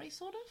about Kari,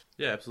 sort of.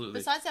 Yeah, absolutely.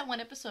 Besides that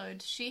one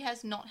episode, she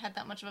has not had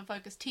that much of a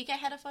focus. TK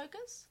had a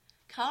focus.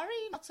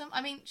 Kari, not so.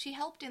 I mean, she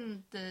helped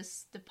in the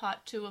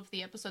part 2 of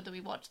the episode that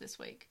we watched this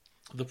week.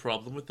 The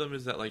problem with them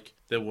is that like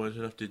there weren't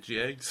enough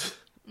Digi-Eggs.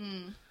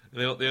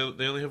 They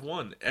only have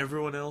one.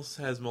 Everyone else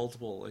has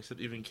multiple, except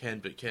even Ken.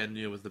 But Ken,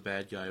 was the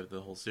bad guy of the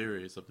whole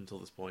series up until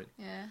this point.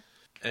 Yeah.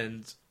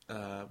 And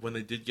when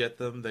they did get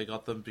them, they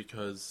got them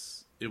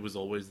because it was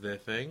always their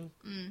thing.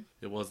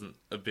 It wasn't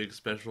a big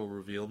special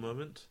reveal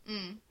moment.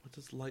 What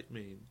does light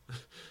mean?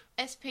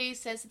 SP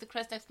says that the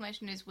crest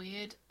explanation is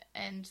weird,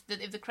 and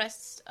that if the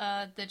crests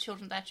are the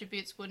children's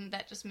attributes, wouldn't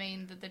that just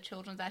mean that the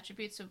children's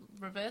attributes are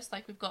reversed?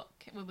 Like we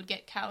would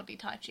get cowardly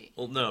Taichi.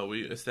 Well, no,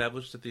 we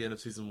established at the end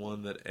of season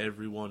 1 that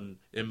everyone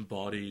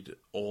embodied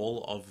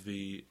all of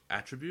the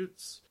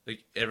attributes.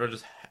 Like, everyone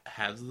just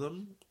has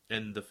them,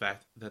 and the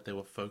fact that they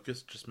were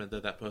focused just meant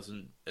that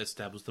person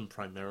established them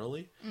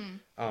primarily.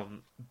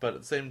 But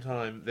at the same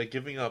time, they're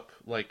giving up,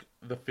 like,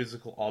 the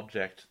physical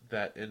object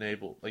that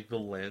like, the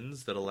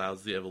lens that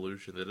allows the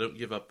evolution. They don't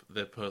give up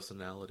their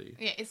personality.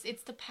 Yeah,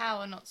 it's the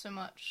power, not so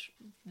much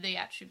the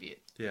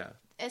attribute. Yeah.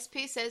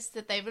 SP says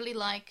that they really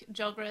like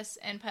Jogress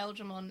and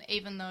Paildramon,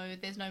 even though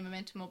there's no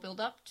momentum or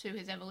build-up to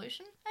his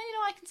evolution. And,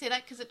 I can see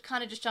that, because it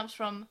kind of just jumps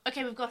from,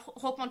 okay, we've got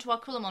Hawkmon to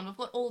Aquilomon, we've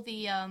got all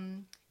the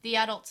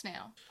adults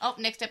now. Oh,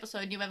 next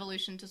episode, new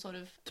evolution to sort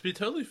of... To be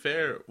totally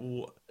fair,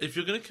 if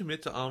you're going to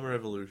commit to Armor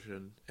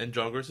Evolution, and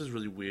Jogress is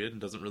really weird and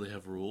doesn't really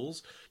have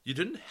rules, you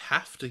didn't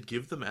have to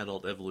give them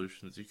adult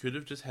evolutions. You could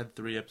have just had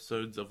 3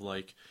 episodes of,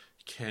 like,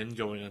 Ken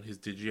going on his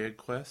Digi-Egg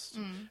quest,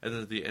 and then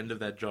at the end of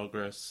that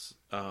Jogress,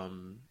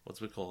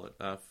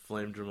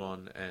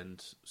 Flamedramon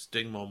and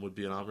Stingmon would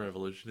be an Armor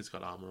Evolution. He's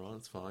got armor on,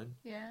 it's fine.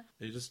 Yeah.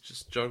 You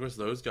just Jogress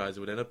those guys, it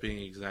would end up being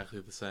exactly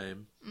the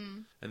same.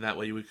 And that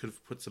way you could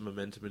have put some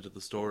momentum into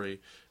the story,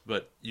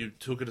 but you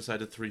took and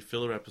decided 3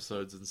 filler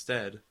episodes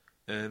instead.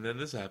 And then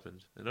this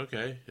happened. And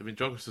okay, I mean,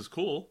 Jogress is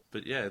cool,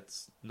 but yeah,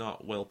 it's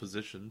not well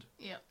positioned.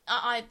 Yeah.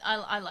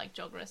 I like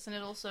Jogress, and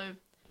it also...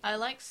 I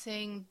like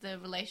seeing the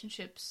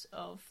relationships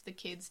of the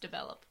kids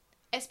develop.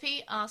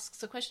 SP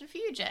asks a question for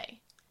you, Jay.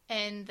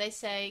 And they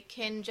say,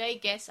 can Jay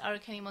guess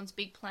Aracanimon's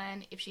big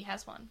plan if she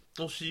has one?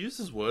 Well, she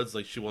uses words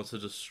like she wants to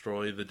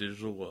destroy the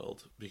digital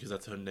world because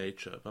that's her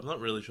nature. But I'm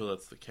not really sure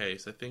that's the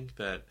case. I think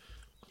that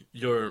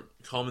your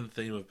common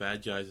theme of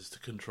bad guys is to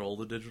control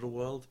the digital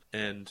world.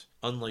 And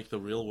unlike the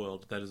real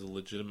world, that is a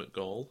legitimate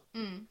goal.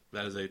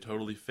 That is a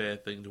totally fair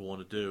thing to want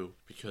to do.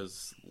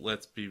 Because,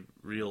 let's be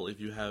real, if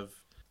you have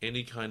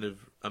any kind of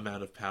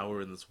amount of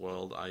power in this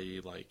world,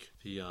 i.e. like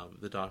the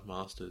Dark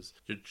Masters,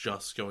 you're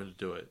just going to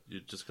do it.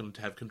 You're just going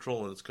to have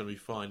control and it's going to be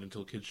fine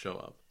until kids show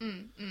up.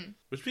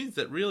 Which means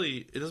that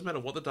really, it doesn't matter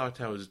what the Dark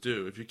Towers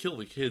do. If you kill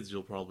the kids,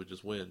 you'll probably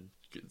just win.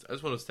 I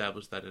just want to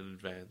establish that in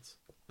advance.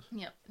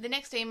 Yep. The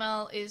next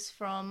email is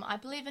from, I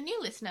believe, a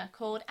new listener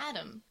called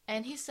Adam.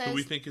 And he says... Who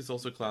we think is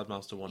also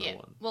Cloudmaster 101. Yeah,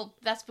 well,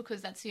 that's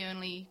because that's the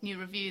only new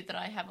review that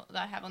I have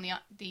on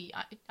the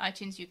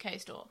iTunes UK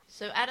store.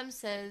 So Adam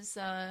says,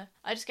 I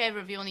just gave a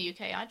review on the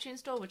UK iTunes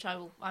store, which I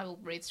will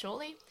read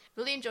shortly.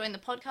 Really enjoying the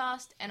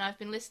podcast, and I've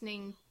been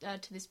listening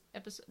to this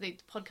episode, the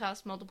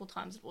podcast multiple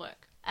times at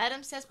work.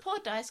 Adam says, poor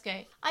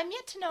Daisuke. I'm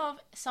yet to know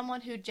of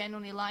someone who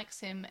genuinely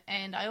likes him,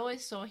 and I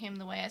always saw him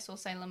the way I saw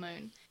Sailor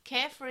Moon.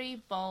 Carefree,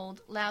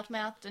 bold,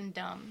 loudmouthed, and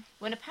dumb.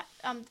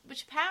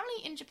 Which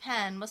apparently in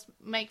Japan must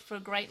make for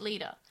a great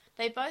leader.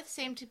 They both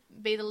seem to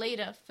be the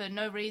leader for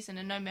no reason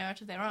and no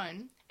merit of their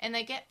own, and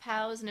they get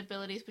powers and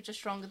abilities which are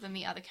stronger than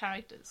the other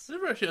characters. I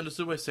never actually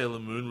understood why Sailor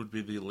Moon would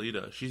be the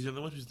leader. She's the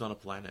only one who's not a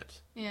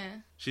planet. Yeah.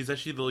 She's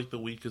actually the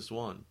weakest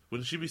one.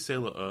 Wouldn't she be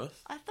Sailor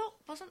Earth? I thought,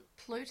 wasn't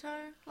Pluto,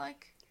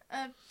 like,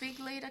 a big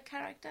leader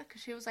character?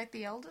 Because she was, like,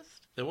 the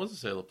eldest? There was a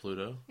Sailor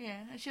Pluto.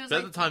 Yeah, and she was, But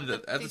like, at the time, the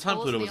Pluto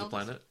tallest and was the a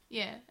planet.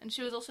 Yeah, and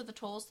she was also the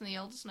tallest and the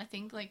eldest, and I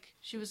think, like,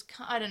 she was...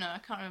 I don't know, I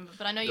can't remember,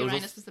 but I know There was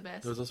Uranus also- was the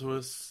best. There was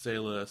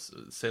also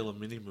a Sailor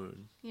Mini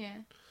Moon. Yeah.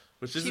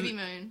 Which Chibi isn't,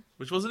 Moon.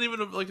 which wasn't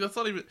even that's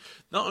not even.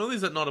 Not only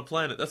is that not a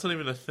planet, that's not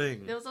even a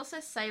thing. There was also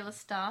Sailor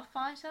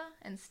Starfighter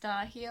and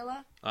Star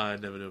Healer. I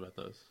never knew about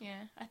those.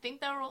 Yeah, I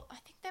think they were all. I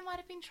think they might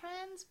have been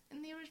trans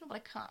in the original,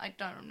 but I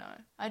don't know.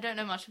 I don't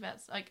know much about.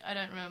 Like, I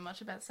don't remember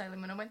much about Sailor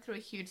Moon. I went through a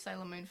huge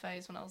Sailor Moon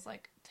phase when I was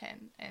like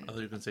 10, and I thought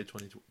you were going to say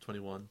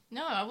 2021.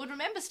 No, I would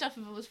remember stuff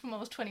if it was from when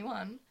I was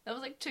 21. That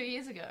was like 2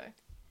 years ago.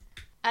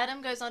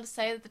 Adam goes on to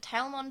say that the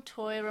Tailmon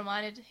toy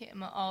reminded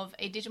him of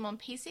a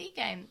Digimon PC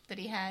game that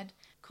he had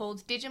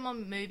called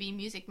Digimon Movie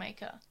Music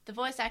Maker. The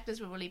voice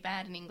actors were really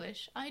bad in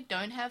English. I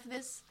don't have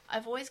this.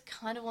 I've always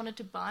kind of wanted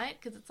to buy it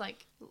because it's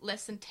like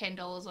less than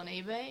 $10 on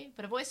eBay,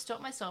 but I've always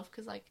stopped myself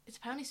because like it's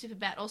apparently super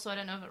bad. Also, I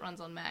don't know if it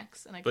runs on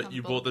Macs. And But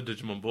you bought the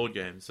Digimon board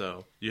game,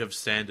 so you have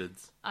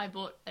standards. I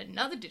bought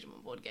another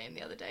Digimon board game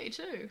the other day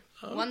too.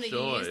 Oh, One that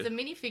joy. you use the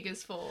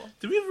minifigures for.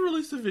 Did we ever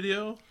release a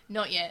video?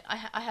 Not yet.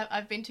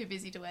 I've been too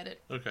busy to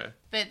edit. Okay.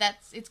 But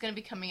it's going to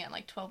be coming out in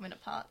like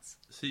 12-minute parts.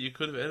 See, you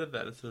could have edited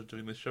that instead of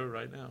doing the show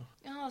right now.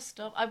 Oh,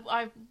 stop.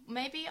 I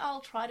maybe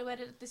I'll try to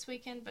edit it this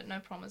weekend, but no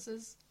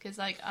promises. Because,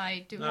 like,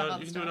 I do have No, other you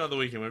can stuff. do another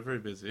weekend. We're very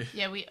busy.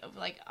 Yeah,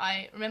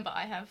 I remember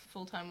I have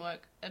full-time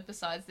work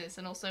besides this,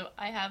 and also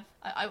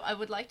I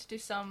would like to do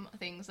some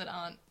things that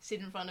aren't sit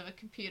in front of a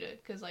computer,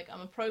 because, like,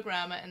 I'm a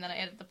programmer, and then I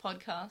edit the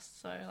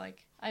podcast, so,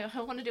 like, I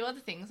want to do other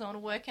things. I want to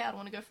work out, I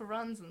want to go for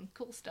runs and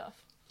cool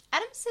stuff.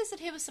 Adam says that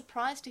he was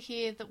surprised to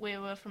hear that we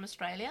were from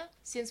Australia,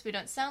 since we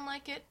don't sound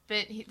like it,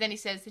 but then he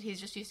says that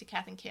he's just used to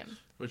Kath and Kim.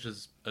 Which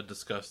is a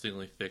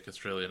disgustingly thick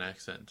Australian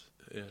accent.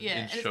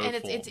 Yeah, in show and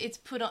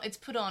form. it's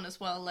put on as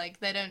well. Like,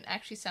 they don't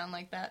actually sound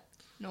like that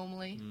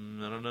normally.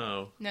 I don't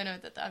know. No,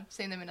 that I've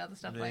seen them in other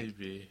stuff.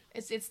 Maybe.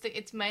 Like,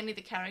 it's mainly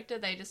the character.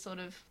 They just sort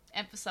of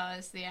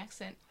emphasize the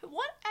accent.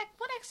 What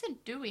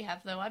accent do we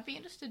have though? I'd be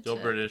interested. You're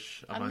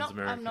British. Mine's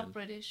American. I'm not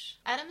British.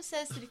 Adam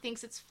says that he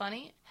thinks it's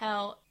funny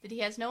how that he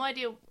has no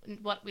idea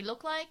what we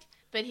look like,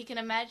 but he can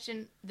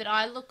imagine that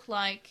I look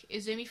like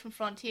Izumi from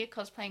Frontier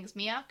cosplaying as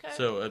Miyako.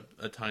 So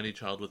a tiny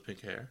child with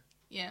pink hair.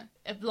 Yeah,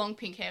 a long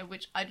pink hair,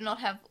 which I do not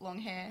have long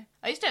hair.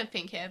 I used to have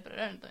pink hair, but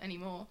I don't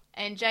anymore.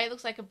 And Jay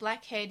looks like a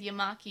black-haired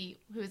Yamaki,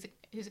 who's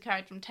a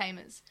character from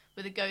Tamers,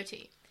 with a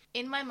goatee.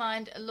 In my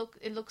mind,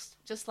 it looks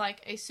just like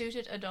a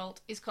suited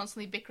adult is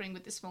constantly bickering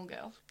with this small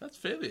girl. That's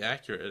fairly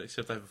accurate,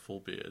 except I have a full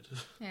beard.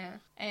 Yeah,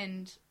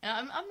 and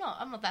I'm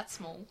not that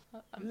small.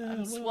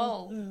 I'm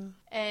swole. Yeah.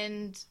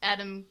 And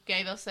Adam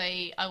gave us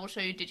I will show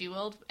you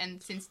DigiWorld,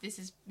 and since this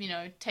is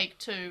take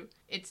 2,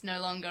 it's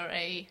no longer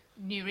a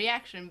new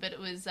reaction, but it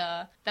was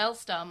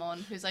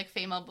Bellstarmon, who's like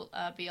female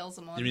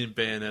Beelzemon. You mean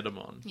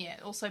Bayonetamon? Yeah,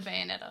 also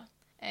Bayonetta.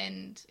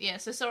 And yeah,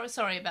 so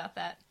sorry about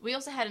that. We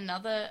also had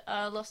another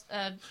lost.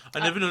 I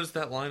never noticed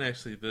that line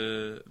actually.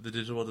 The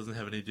Digiworld doesn't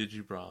have any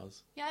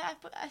Digibras. Yeah,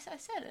 I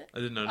said it. I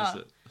didn't notice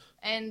it.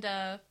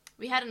 And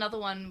we had another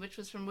one which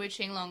was from Wu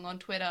Qinglong on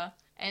Twitter,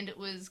 and it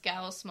was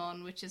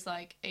Gaussmon, which is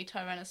like a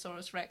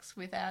Tyrannosaurus Rex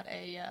without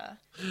a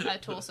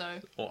torso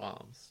Or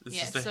arms. It's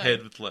Yeah, just a so-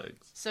 head with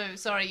legs. So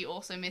sorry you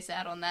also miss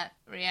out on that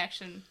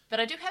reaction.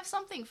 But I do have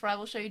something for I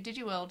will show you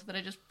DigiWorld that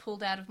I just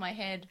pulled out of my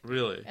head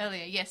Really?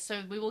 earlier. Yes,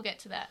 so we will get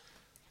to that.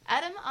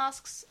 Adam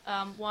asks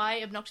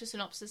why Obnoxious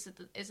Synopsis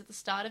is at the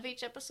start of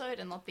each episode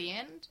and not the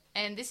end.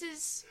 And this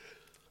is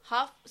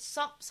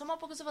somewhat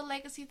because of a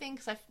legacy thing,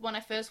 because when I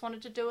first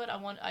wanted to do it,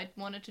 I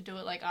wanted to do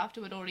it like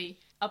after we'd already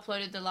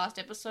uploaded the last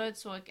episode,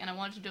 and I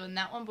wanted to do it in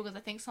that one because I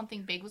think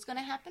something big was going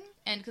to happen,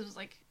 and because it was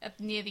like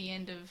near the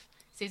end of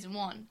season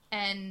 1,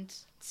 and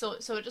so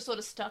it just sort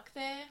of stuck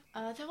there.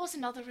 There was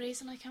another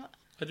reason I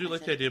do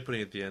like the idea of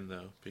putting it at the end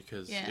though,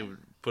 because Yeah. it would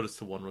put us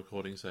to 1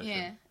 recording session.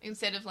 Yeah,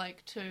 instead of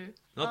like 2.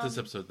 Not this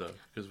episode though,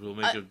 because we'll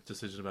make a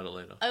decision about it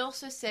later. I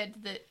also said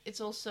that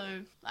it's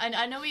also...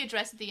 I know we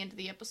addressed at the end of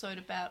the episode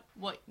about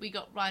what we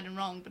got right and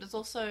wrong, but it's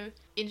also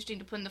interesting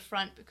to put in the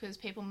front because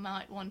people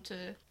might want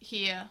to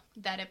hear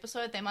that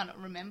episode. They might not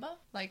remember,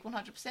 like,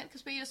 100%,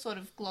 because we just sort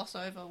of gloss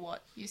over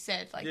what you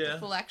said. Like, Yeah. the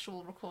full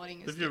actual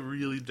recording is... If you're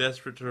really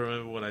desperate to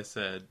remember what I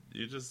said,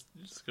 you just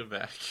go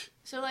back.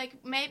 So,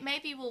 like,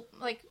 maybe we'll...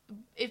 Like,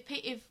 if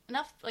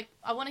enough... Like,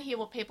 I want to hear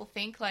what people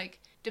think. Like,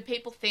 do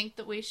people think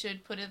that we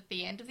should put it at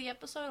the end of the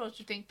episode, or do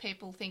you think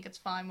people think it's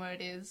fine where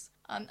it is?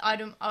 I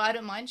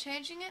don't mind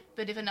changing it,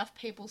 but if enough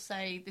people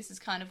say this is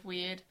kind of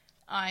weird,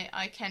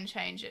 I can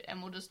change it,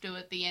 and we'll just do it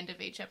at the end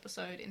of each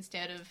episode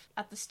instead of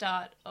at the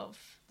start of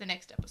the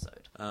next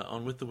episode.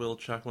 On With the Will,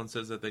 Chuck one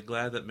says that they're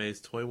glad that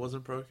May's toy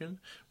wasn't broken,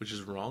 which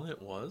is wrong,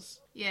 it was.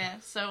 Yeah,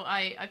 so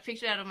I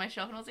picked it out of my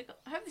shelf, and I was like,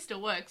 I hope this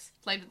still works.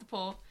 Played with the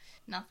paw.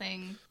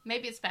 Nothing.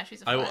 Maybe its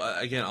batteries are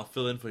flat. Again, I'll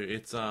fill in for you.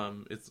 It's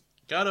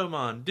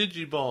Gatomon,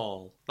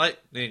 Digiball,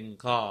 Lightning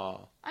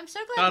Claw. I'm so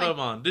glad.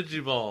 Gatomon,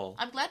 Digiball.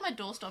 I'm glad my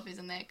doorstop is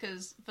in there,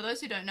 because for those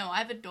who don't know, I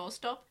have a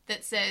doorstop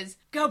that says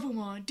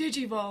Gabumon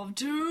Digivolve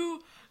to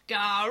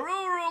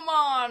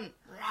Garurumon.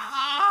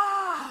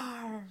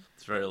 Rawr!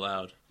 It's very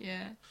loud.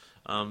 Yeah.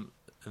 And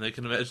they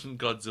can imagine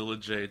Godzilla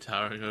J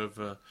towering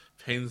over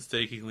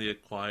painstakingly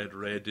acquired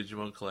rare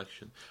Digimon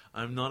collection.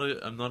 I'm not a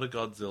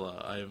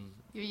Godzilla.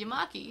 You're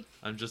Yamaki.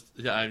 I'm just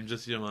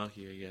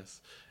Yamaki, I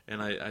guess.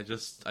 And I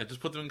just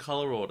put them in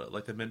color order,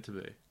 like they're meant to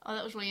be. Oh,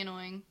 that was really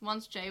annoying.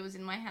 Once Jay was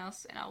in my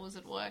house and I was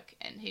at work,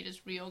 and he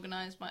just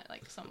reorganized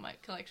some of my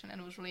collection, and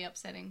it was really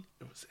upsetting.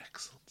 It was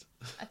excellent.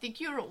 I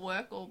think you were at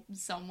work or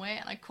somewhere,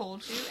 and I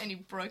called you, and you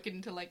broke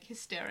into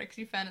hysterics.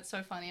 You found it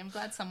so funny. I'm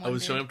glad someone. I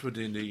was did. showing up to a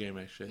D&D game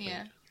actually.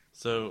 Yeah.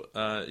 So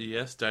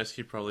yes,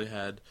 Daisuke probably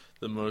had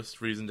the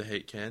most reason to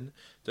hate Ken.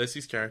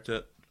 Daisuke's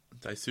character,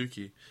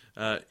 Daisuke,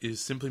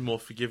 is simply more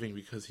forgiving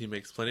because he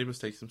makes plenty of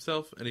mistakes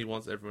himself, and he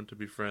wants everyone to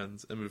be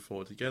friends and move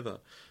forward together.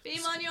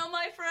 Beamon, you're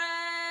my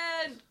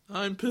friend!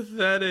 I'm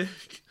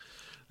pathetic.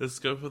 The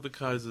scope of the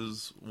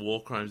Kaiser's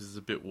war crimes is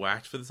a bit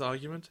whacked for this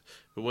argument,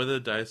 but whether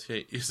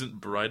Daisuke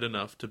isn't bright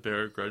enough to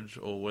bear a grudge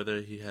or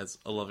whether he has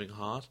a loving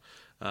heart,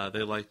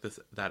 they like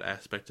that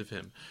aspect of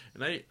him.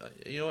 And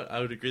you know what, I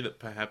would agree that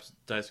perhaps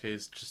Daisuke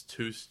is just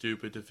too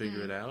stupid to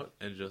figure it out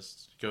and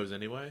just goes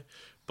anyway,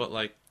 but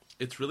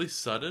it's really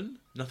sudden.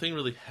 Nothing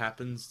really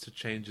happens to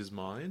change his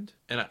mind.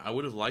 And I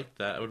would have liked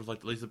that. I would have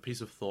liked at least a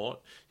piece of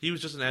thought. He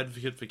was just an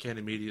advocate for Ken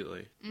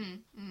immediately.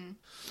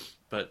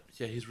 But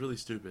yeah, he's really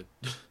stupid.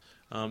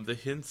 The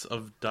hints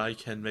of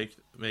Daiken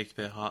make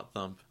their heart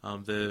thump.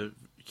 They're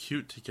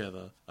cute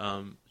together.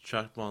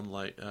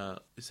 Chuckmon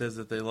says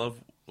that they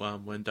love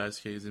when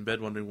Daisuke is in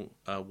bed wondering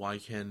why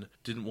Ken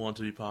didn't want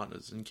to be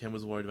partners, and Ken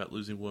was worried about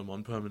losing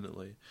Wormmon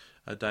permanently.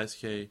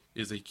 Daisuke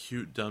is a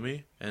cute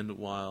dummy, and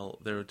while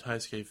they're a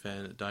Daisuke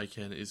fan,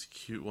 Daiken is a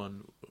cute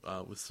one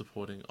with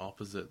supporting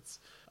opposites.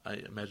 I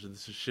imagine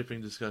this is a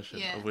shipping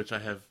discussion, of which I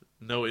have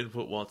no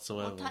input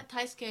whatsoever. Well,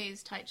 Taisuke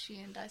is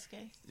Taichi and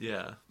Daisuke.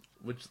 Yeah,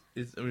 which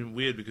is,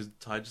 weird because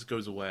Tai just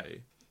goes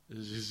away.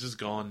 He's just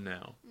gone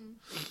now.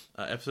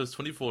 Episodes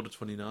 24 to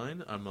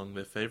 29 are among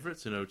their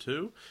favourites in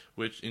 02,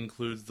 which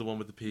includes the one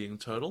with the peeing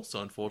turtle,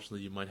 so unfortunately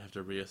you might have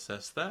to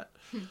reassess that.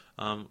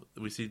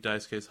 We see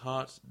Daisuke's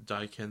heart,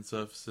 Daiken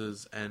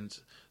surfaces, and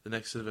the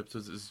next set of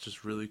episodes is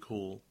just really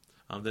cool.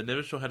 They're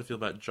never sure how to feel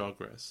about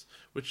Jogress,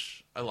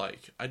 which I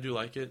like. I do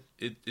like it.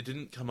 It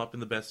didn't come up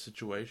in the best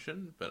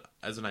situation, but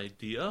as an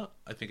idea,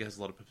 I think it has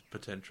a lot of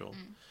potential.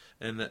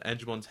 And that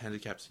Angemon's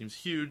handicap seems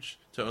huge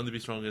to only be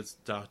strong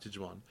against Dark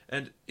Digimon.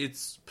 And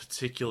it's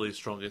particularly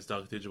strong against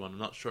Dark Digimon. I'm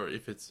not sure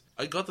if it's...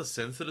 I got the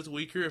sense that it's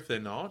weaker if they're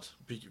not,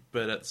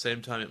 but at the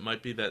same time it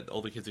might be that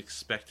all the kids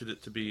expected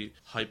it to be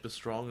hyper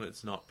strong, and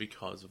it's not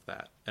because of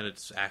that. And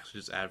it's actually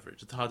just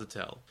average. It's hard to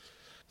tell.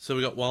 So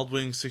we got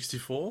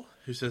WildWing64,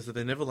 who says that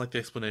they never liked the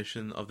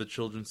explanation of the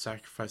children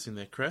sacrificing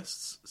their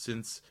crests,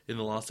 since in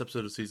the last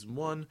episode of Season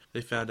 1, they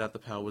found out the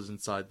power was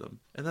inside them.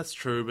 And that's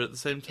true, but at the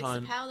same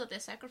time... It's the power that they're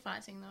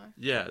sacrificing, though.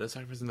 Yeah, they're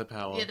sacrificing the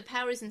power. Yeah, the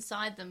power is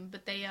inside them,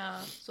 but they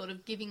are sort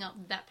of giving up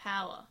that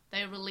power.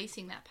 They are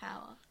releasing that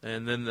power.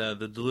 And then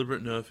the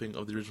deliberate nerfing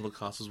of the original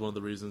cast was one of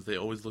the reasons they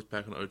always look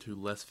back on O2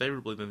 less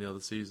favourably than the other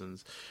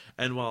seasons.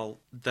 And while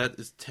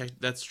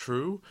that's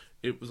true...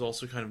 it was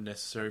also kind of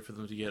necessary for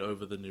them to get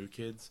over the new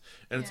kids.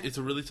 And it's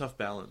a really tough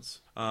balance.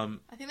 I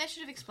think they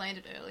should have explained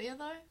it earlier,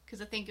 though,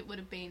 because I think it would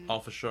have been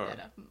for sure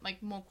better.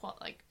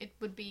 It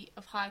would be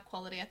of higher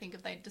quality, I think,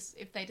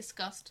 if they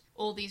discussed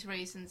all these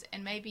reasons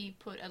and maybe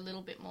put a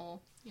little bit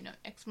more,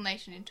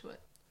 explanation into it.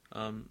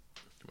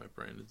 My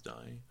brain is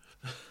dying.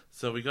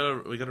 So this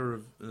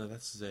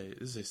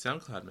is a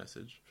SoundCloud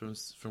message from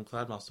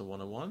Cloudmaster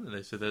 101, and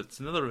they said that it's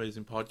another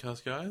amazing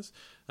podcast, guys.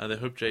 They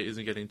hope Jay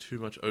isn't getting too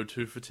much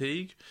O2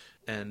 fatigue,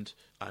 and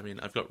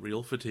I've got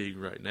real fatigue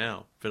right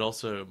now, but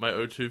also my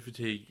O2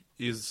 fatigue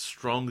is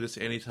strongest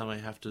anytime I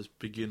have to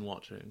begin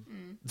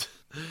watching.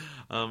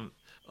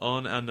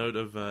 On our note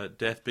of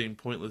death being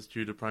pointless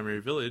due to Primary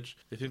Village,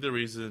 they think the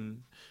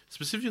reason...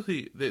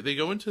 Specifically, they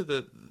go into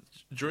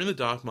during the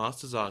Dark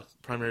Masters arc,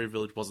 Primary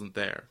Village wasn't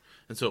there.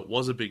 And so it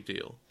was a big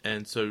deal.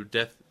 And so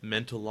death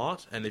meant a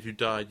lot, and if you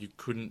died, you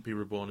couldn't be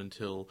reborn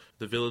until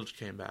the village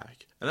came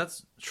back. And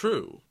that's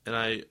true. And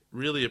I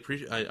really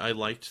I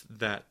liked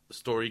that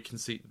story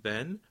conceit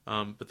then.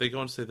 But they go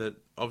on to say that,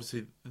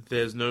 obviously,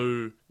 there's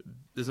no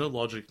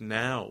logic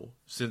now,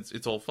 since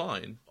it's all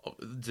fine.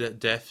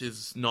 Death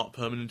is not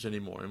permanent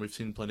anymore, and we've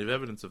seen plenty of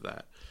evidence of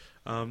that.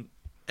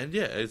 And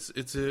yeah,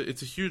 it's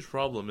a huge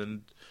problem,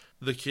 and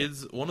the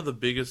kids, one of the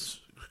biggest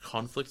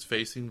conflicts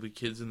facing the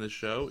kids in the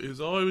show is,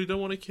 we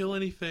don't want to kill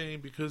anything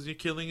because your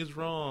killing is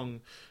wrong.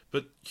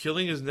 But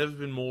killing has never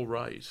been more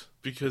right,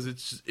 because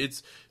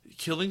it's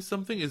killing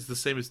something is the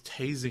same as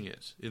tasing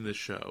it in this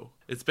show.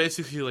 It's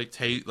basically like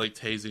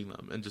tasing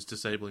them and just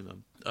disabling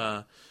them.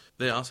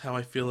 They ask how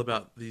I feel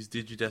about these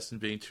Digidestined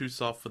being too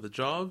soft for the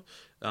job,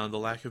 the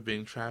lack of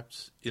being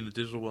trapped in the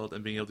digital world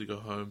and being able to go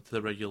home to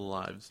their regular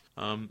lives.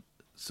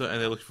 So,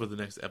 and they're looking for the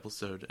next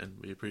episode, and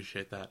we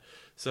appreciate that.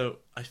 So,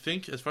 I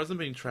think as far as them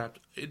being trapped,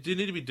 it did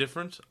need to be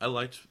different. I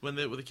liked when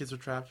the kids were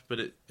trapped, but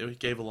it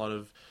gave a lot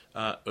of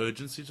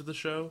urgency to the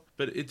show.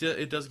 But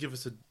it does give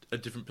us a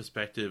different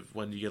perspective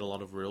when you get a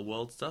lot of real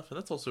world stuff, and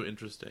that's also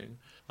interesting.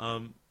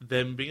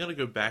 Them being able to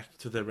go back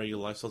to their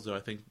regular lifestyles, though, I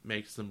think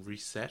makes them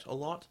reset a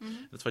lot.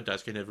 Mm-hmm. That's why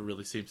Daisuke never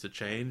really seems to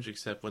change,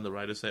 except when the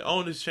writers say, "Oh,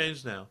 and he's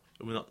changed now."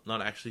 And we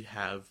not actually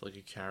have like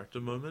a character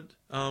moment.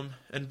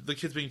 And the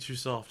kids being too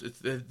soft,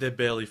 they're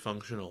barely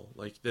functional.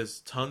 Like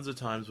there's tons of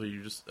times where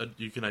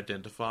you can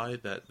identify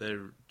that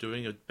they're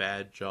doing a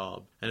bad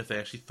job, and if they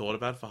actually thought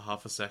about it for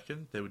half a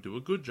second, they would do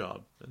a good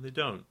job, and they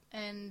don't.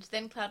 And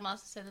then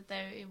Cloudmaster said that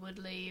they would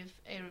leave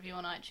a review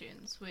on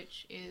iTunes,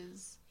 which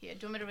is here. Do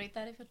you want me to read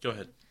that? Go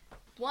ahead.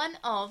 One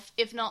of,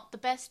 if not the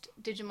best,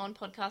 Digimon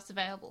podcasts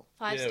available.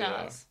 5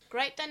 stars.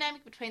 Great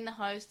dynamic between the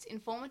hosts,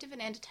 informative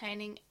and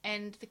entertaining,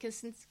 and the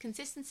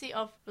consistency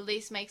of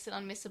release makes it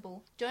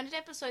unmissable. Joined at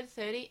episode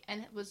 30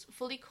 and was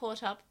fully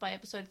caught up by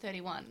episode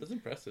 31. That's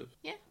impressive.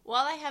 Yeah.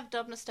 While I have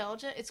dub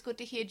nostalgia, it's good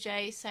to hear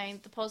Jay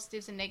saying the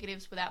positives and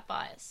negatives without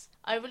bias.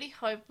 I really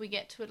hope we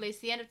get to at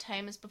least the end of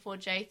Tamers before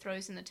Jay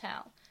throws in the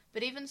towel.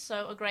 But even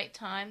so, a great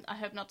time. I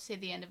hope not to see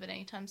the end of it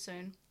anytime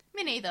soon.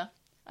 Me neither.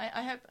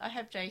 I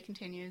hope Jay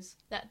continues.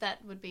 That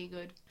would be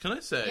good. Can I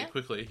say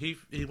quickly? He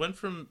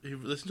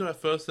listened to our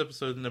first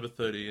episode number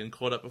 30 and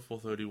caught up before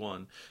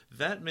 31.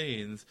 That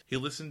means he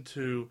listened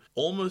to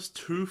almost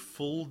 2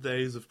 full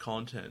days of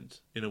content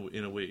in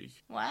a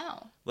week.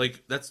 Wow.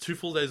 Like that's 2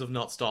 full days of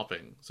not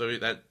stopping. So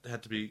that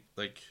had to be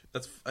like I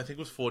think it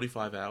was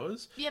 45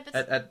 hours. Yeah, but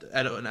at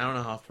an hour and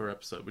a half per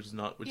episode, which is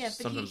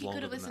sometimes he longer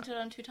could have than listened that. to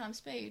it on 2 times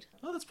speed.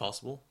 Oh, that's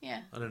possible.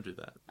 Yeah. I don't do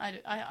that.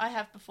 I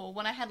have before.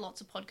 When I had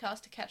lots of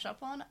podcasts to catch up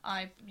on,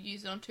 I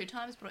use it on 2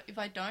 times, but if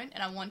I don't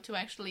and I want to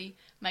actually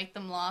make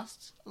them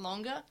last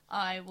longer,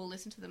 I will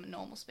listen to them at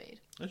normal speed.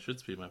 I should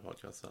speed my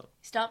podcast up.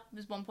 Start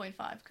with 1.5,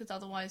 because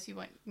otherwise you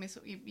won't miss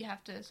it. You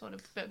have to sort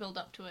of build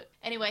up to it.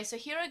 Anyway, so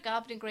Hero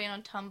Garbed in Green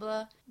on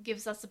Tumblr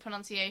gives us the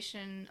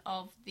pronunciation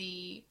of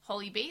the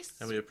Holy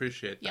Beasts. And we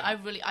appreciate that. Yeah,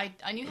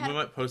 I knew how we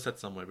might post that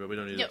somewhere, but we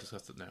don't need to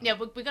discuss it now. Yeah,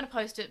 we're going to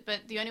post it,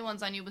 but the only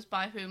ones I knew was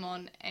Bai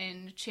Humon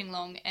and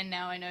Qinglong, and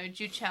now I know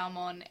Ju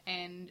Chaomon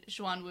and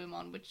Zhuan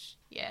Wumon, which,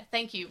 yeah,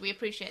 thank you. We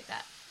appreciate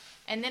that.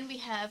 And then we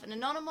have an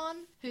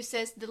Anonymon who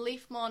says the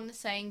Leafmon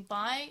saying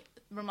bye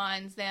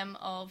reminds them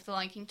of The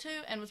Lion King 2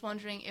 and was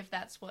wondering if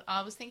that's what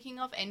I was thinking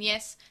of. And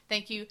yes,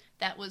 thank you,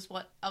 that was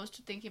what I was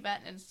thinking about,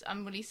 and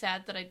I'm really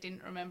sad that I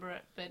didn't remember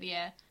it, but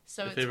yeah.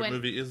 So My favourite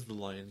movie is The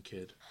Lion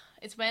Kid.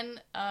 It's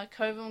when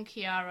Kovu and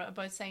Kiara are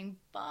both saying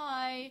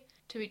bye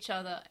to each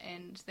other,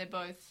 and they're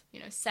both,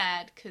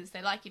 sad because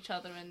they like each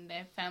other, and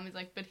their family's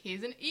like, but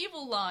here's an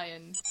evil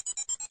lion.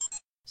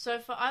 So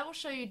for I Will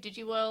Show You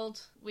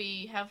Digiworld,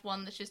 we have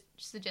one that's just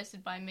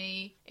suggested by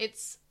me.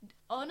 It's,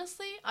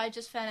 honestly, I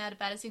just found out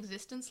about its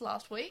existence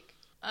last week,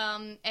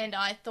 and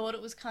I thought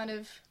it was kind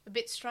of a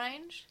bit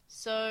strange.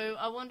 So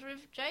I wonder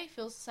if Jay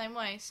feels the same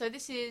way. So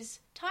this is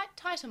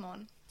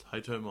Titamon.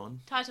 Titomon.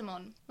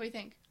 Titamon. What do you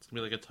think? It's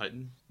going to be like a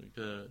titan. Like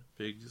a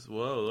big...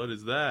 Whoa, what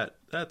is that?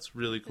 That's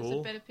really cool.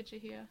 There's a better picture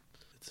here.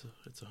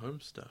 It's a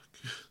Homestuck.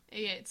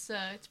 Yeah, it's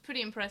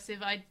pretty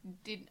impressive.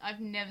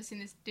 I've never seen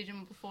this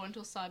Digimon before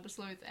until Cyber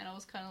Sleuth, and I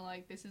was kind of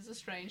like, this is a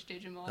strange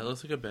Digimon. That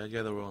looks like a bad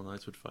guy the Royal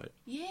Knights would fight.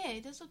 Yeah,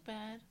 it does look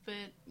bad, but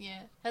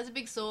yeah, has a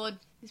big sword.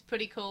 He's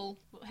pretty cool.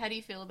 How do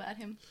you feel about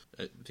him?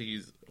 I think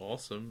he's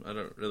awesome. I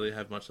don't really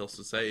have much else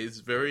to say. He's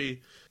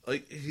very,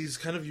 he's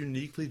kind of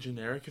uniquely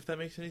generic, if that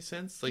makes any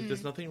sense.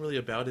 There's nothing really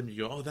about him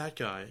you go, oh, that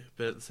guy.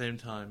 But at the same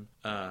time,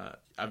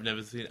 I've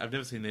never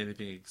seen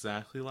anything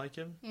exactly like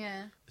him.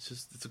 Yeah.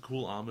 It's a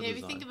cool armor design. Yeah,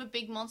 if you think of a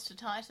big monster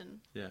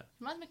titan. Yeah.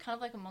 Reminds me kind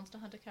of like a Monster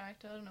Hunter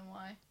character. I don't know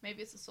why.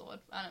 Maybe it's a sword.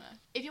 I don't know.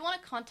 If you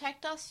want to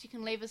contact us, you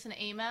can leave us an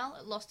email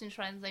at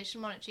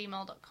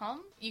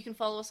lostintranslationmon@gmail.com. You can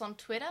follow us on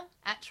Twitter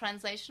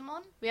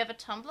 @translationmon. We have a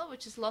Tumblr,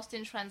 which is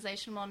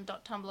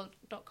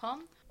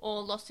lostintranslationmon.tumblr.com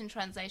or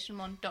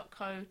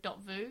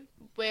lostintranslationmon.co.vu.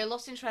 We're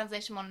Lost in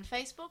Translation Mon on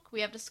Facebook.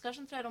 We have a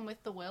discussion thread on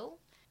With the Will.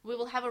 We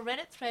will have a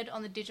Reddit thread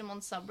on the Digimon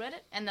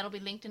subreddit, and that'll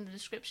be linked in the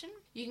description.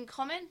 You can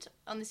comment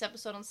on this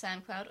episode on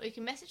SoundCloud, or you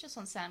can message us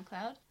on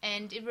SoundCloud,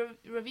 and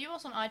review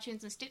us on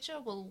iTunes and Stitcher.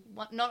 We'll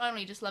not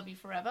only just love you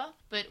forever,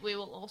 but we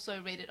will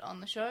also read it on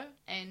the show,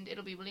 and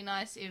it'll be really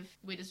nice if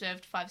we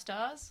deserved 5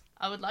 stars.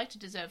 I would like to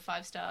deserve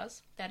 5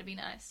 stars. That'd be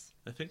nice.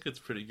 I think it's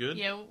pretty good.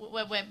 Yeah,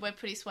 we're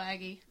pretty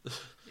swaggy.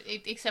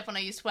 Except when I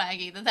use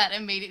swaggy, that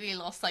immediately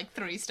lost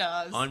 3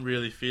 stars. I'm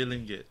really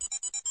feeling it.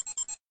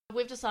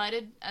 We've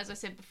decided, as I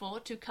said before,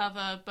 to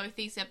cover both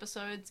these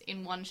episodes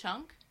in one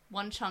chunk.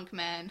 One chunk,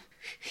 man.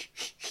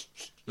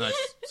 Nice.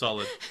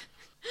 Solid.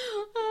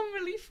 I'm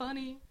really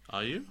funny.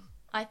 Are you?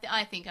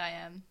 I think I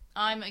am.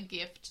 I'm a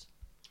gift.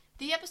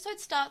 The episode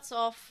starts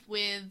off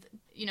with,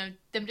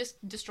 them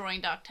just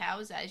destroying Dark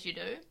Towers, as you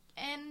do.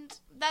 and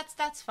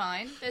that's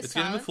fine. There's It's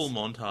getting the silence. full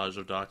montage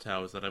of Dark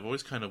Towers that I've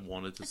always kind of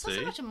wanted to It's see.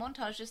 not so much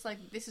a montage, just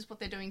like this is what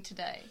they're doing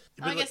today.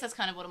 But, I like- guess that's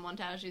kind of what a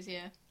montage is,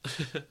 yeah.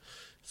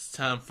 It's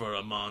time for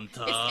a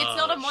montage. It's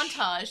not a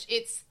montage.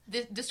 It's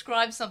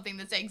describes something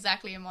that's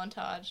exactly a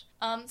montage.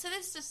 So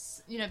there's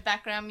just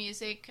background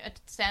music,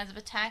 sounds of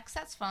attacks.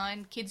 That's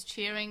fine. Kids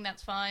cheering.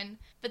 That's fine.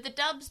 But the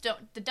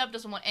dub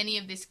doesn't want any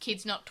of this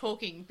kids not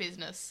talking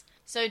business.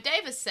 So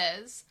Davis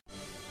says,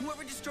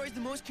 Whoever destroys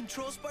the most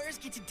control spires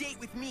gets a date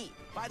with me.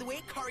 By the way,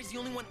 Kari's the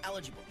only one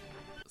eligible.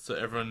 So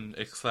everyone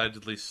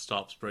excitedly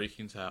stops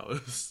breaking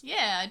towers.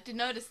 "Yeah, I did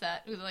notice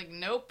that." We were like,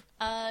 "Nope."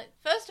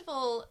 First of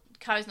all,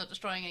 Kari's not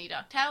destroying any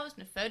Dark Towers.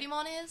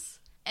 Nefertimon is.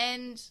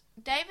 And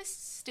Davis is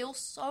still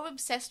so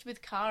obsessed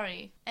with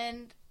Kari.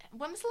 And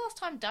when was the last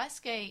time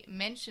Daisuke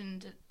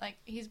mentioned, like,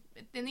 he's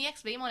in the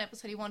XVmon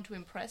episode, he wanted to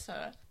impress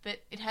her,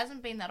 but it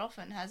hasn't been that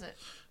often, has it?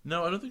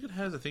 No, I don't think it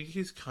has. I think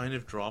he's kind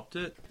of dropped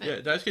it. But- Yeah,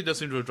 Daisuke does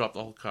seem to have dropped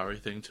the whole Kari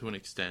thing to an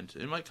extent.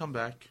 It might come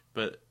back,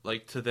 but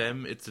like to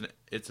them, it's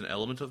an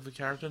element of the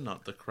character,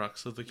 not the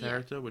crux of the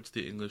character, which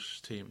the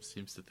English team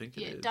seems to think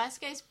it is.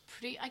 Daisuke's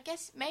pretty, I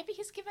guess, maybe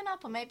he's given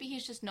up, or maybe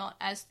he's just not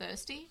as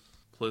thirsty.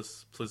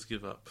 Please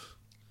give up.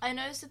 I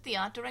noticed that the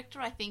art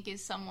director, I think,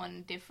 is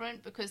someone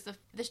different because the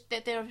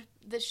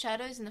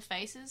shadows and the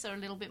faces are a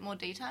little bit more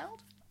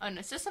detailed. Oh no,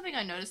 it's just something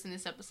I noticed in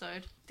this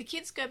episode. The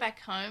kids go back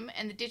home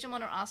and the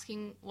Digimon are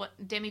asking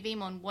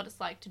Demivemon what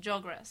it's like to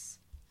Jogress.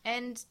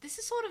 And this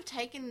is sort of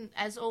taken,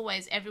 as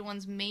always,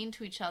 everyone's mean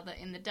to each other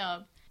in the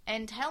dub.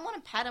 And Tailmon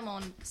and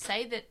Patamon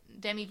say that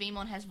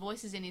Demivemon has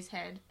voices in his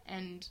head,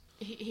 and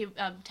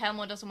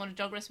Tailmon doesn't want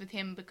to Jogress with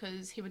him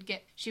because she would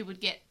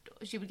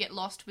get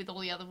lost with all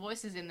the other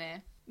voices in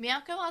there.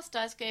 Miyako asked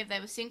Daisuke if they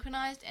were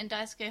synchronized, and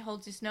Daisuke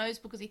holds his nose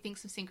because he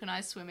thinks of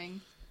synchronized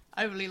swimming.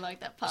 I really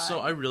like that part.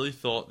 So I really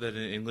thought that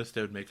in English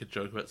they would make a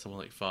joke about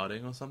someone like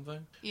farting or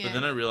something. Yeah. But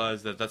then I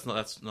realized that that's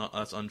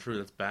untrue.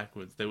 That's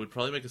backwards. They would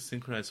probably make a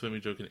synchronized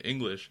swimming joke in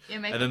English,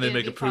 and then they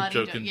make a poop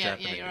joke in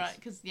Japanese. Yeah, you're right.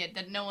 Because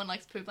that no one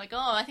likes poop. Like,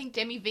 I think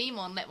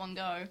Demivemon let one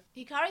go.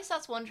 Hikari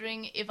starts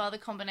wondering if other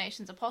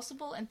combinations are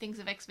possible, and thinks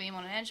of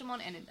XVmon and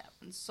Angemon, and that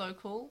one's so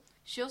cool.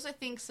 She also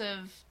thinks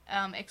of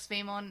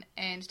XVmon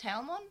and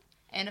Tailmon.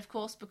 And of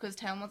course, because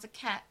Tailmon's a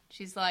cat,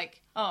 she's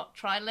like,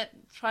 try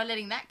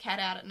letting that cat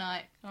out at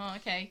night. Oh,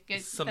 okay.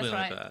 Good. Something That's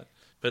like right. that.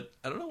 But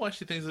I don't know why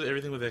she thinks of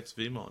everything with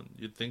XVmon.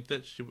 You'd think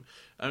that she...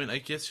 I mean, I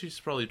guess she's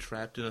probably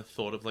trapped in a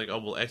thought of like,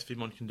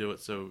 XVmon can do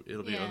it, so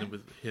it'll be only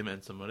with him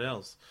and someone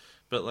else.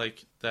 But,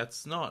 like,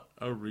 that's not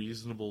a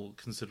reasonable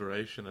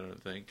consideration, I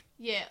don't think.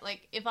 Yeah,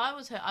 like, if I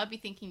was her, I'd be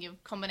thinking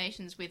of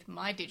combinations with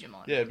my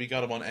Digimon. Yeah, it'd be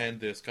Gatomon and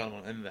this,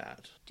 Gatomon and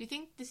that. Do you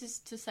think this is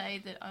to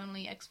say that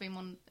only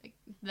XVmon,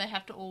 they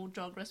have to all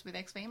Jogress with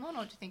XVmon,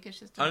 or do you think it's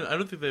just... I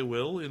don't think they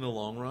will in the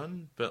long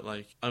run, but,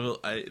 like,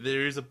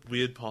 there is a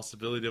weird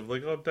possibility of,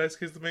 like,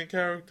 Daisuke's the main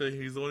character,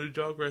 he's the one who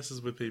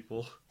Jogresses with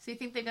people. So you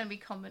think they're going to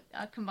be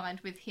combined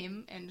with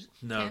him and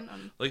No,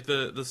 Ken? like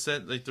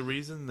the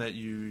reason that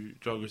you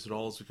Jogress at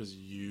all is because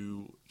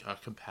you are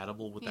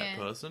compatible with that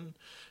person.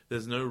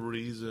 There's no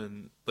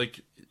reason,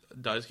 like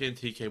Daisuke and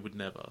TK would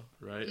never,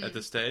 right? At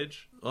this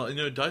stage, well,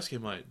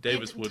 Daisuke might,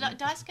 Davis wouldn't.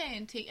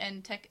 Daisuke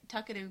and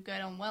Takeru go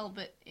on well,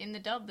 but in the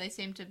dub they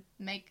seem to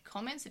make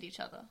comments at each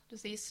other.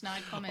 Just these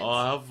snide comments. Oh,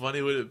 how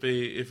funny would it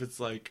be if it's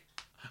like,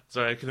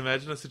 sorry, I can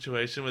imagine a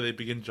situation where they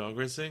begin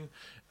Jogressing.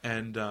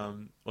 And,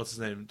 what's his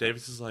name?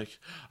 Davis is like,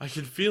 I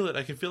can feel it.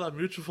 I can feel our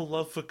mutual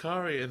love for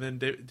Kari. And then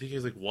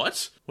DK's like,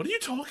 what? What are you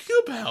talking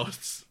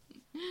about?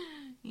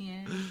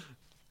 Yeah.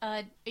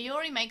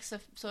 Iori makes a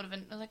sort of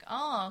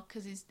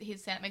because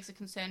his sound makes a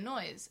concerned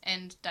noise,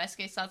 and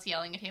Daisuke starts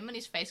yelling at him, and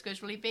his face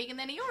goes really big, and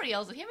then Iori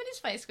yells at him, and his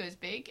face goes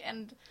big,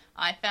 and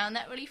I found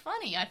that really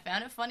funny. I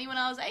found it funny when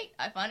I was 8.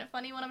 I find it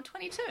funny when I'm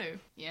 22.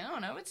 Yeah, I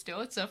don't know.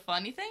 It's a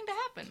funny thing to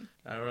happen.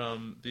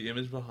 The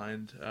image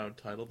behind our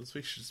title this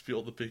week should just be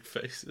all the big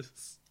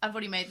faces. I've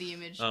already made the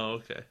image. Oh,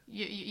 okay.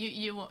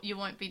 You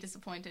won't be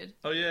disappointed.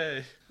 Oh,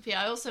 yay.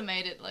 Yeah, I also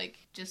made it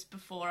just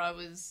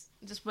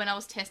when I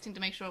was testing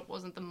to make sure it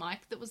wasn't the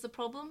mic that was the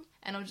problem,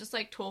 and I was just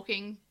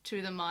talking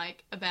to the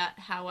mic about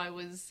how I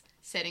was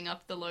setting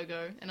up the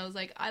logo, and I was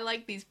like, I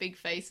like these big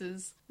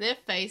faces. They're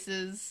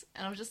faces,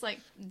 and I was just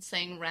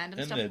saying random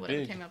And stuff, they're whatever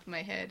big. came up in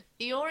my head.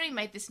 Iori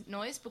made this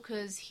noise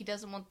because he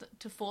doesn't want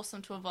to force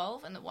them to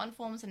evolve, and that one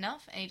form is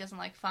enough, and he doesn't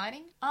like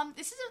fighting. I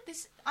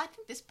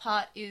think this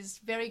part is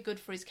very good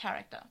for his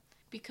character.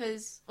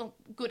 Because,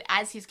 good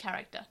as his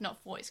character, not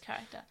for his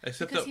character.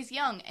 Because he's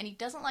young and he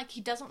doesn't like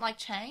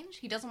change.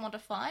 He doesn't want to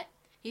fight.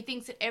 He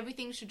thinks that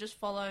everything should just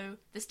follow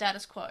the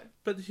status quo.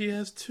 But he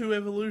has 2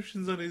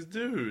 evolutions on his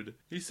dude.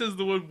 He says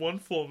the word one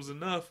form's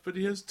enough, but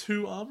he has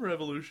 2 armor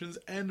evolutions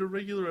and a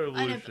regular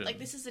evolution. I know, but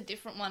this is a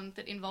different one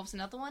that involves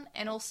another one.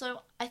 And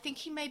also, I think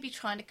he may be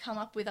trying to come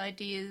up with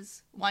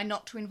ideas why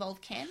not to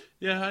involve Ken.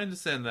 Yeah, I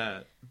understand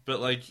that.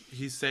 But,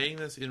 he's saying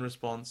this in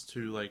response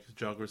to,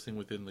 Jogressing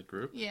within the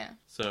group. Yeah.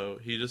 So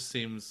he just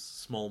seems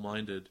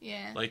small-minded.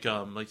 Yeah. Like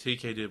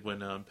TK did when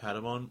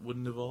Patamon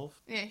wouldn't evolve.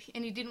 Yeah,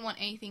 and he didn't want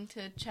anything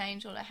to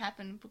change sure to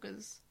happen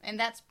and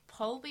that's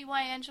probably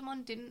why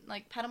Patamon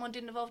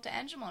didn't evolve to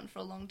Angemon for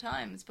a long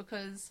time. It's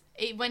because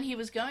when he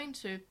was going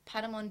to,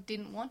 Patamon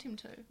didn't want him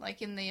to,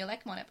 like in the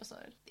Elecmon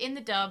episode. In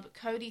the dub,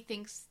 Cody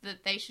thinks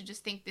that they should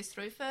just think this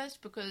through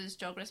first because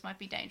Jogress might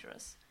be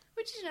dangerous.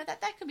 Which,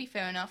 that could be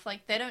fair enough.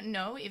 Like, they don't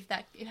know if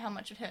how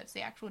much it hurts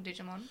the actual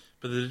Digimon.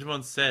 But the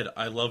Digimon said,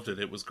 I loved it,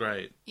 it was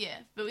great. Yeah,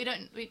 but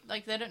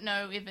they don't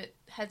know if it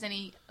has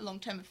any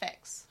long-term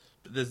effects.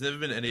 But there's never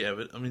been any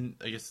evidence. I mean,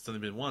 I guess it's only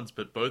been once,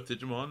 but both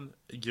Digimon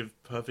give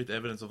perfect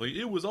evidence of, like,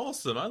 it was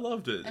awesome, I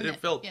loved it. And it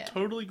felt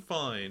totally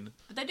fine.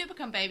 But they do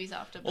become babies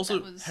after. But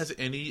also, has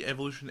any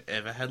evolution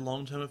ever had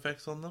long-term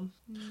effects on them?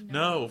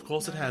 No, of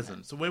course it hasn't.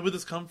 No. So where would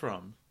this come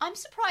from? I'm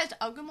surprised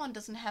Agumon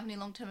doesn't have any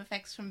long-term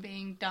effects from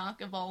being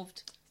Dark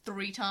evolved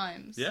 3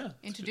 times. Yeah.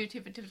 Into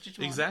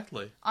Digimon.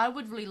 Exactly. I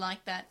would really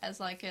like that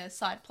as, like, a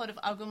side plot if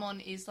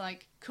Agumon is,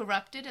 like,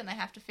 corrupted and they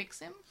have to fix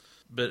him.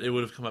 But it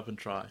would have come up and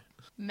try.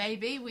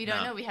 Maybe. We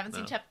don't know. We haven't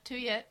seen Chapter 2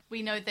 yet.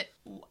 We know that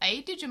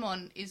a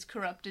Digimon is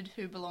corrupted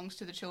who belongs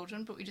to the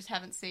children, but we just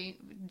haven't seen...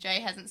 Jay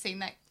hasn't seen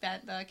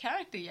that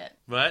character yet.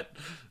 Right?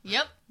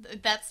 Yep.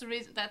 That's the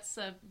reason. That's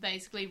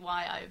basically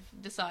why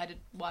I've decided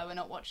why we're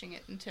not watching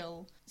it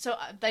until... So,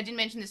 I didn't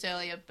mention this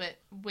earlier, but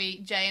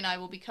Jay and I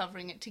will be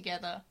covering it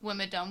together when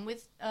we're done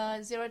with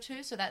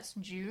 02, so that's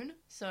June.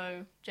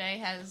 So, Jay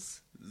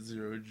has...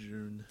 0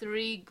 June.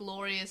 3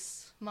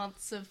 glorious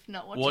months of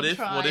not watching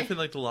What if in,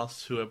 like, the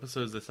last 2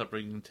 episodes they start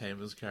bringing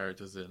Tama's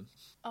characters in?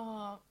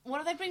 Oh, what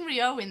do they bring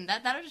Ryo in?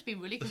 That'll just be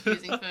really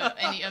confusing for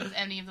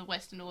any of the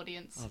Western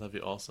audience. Oh, that'd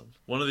be awesome.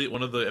 One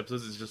of the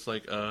episodes is just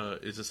like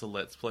is just a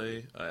let's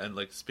play and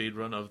like speed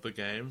run of the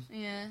game.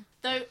 Yeah.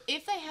 Though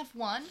if they have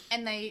one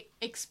and they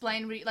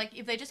explain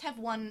if they just have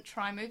one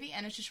try movie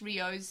and it's just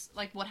Ryo's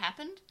like what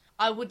happened,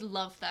 I would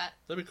love that.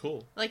 That'd be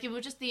cool. Like it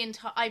would just the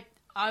entire.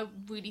 I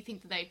really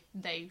think that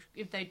they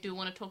if they do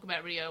want to talk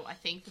about Ryo, I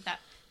think that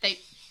they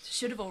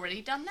should have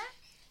already done that,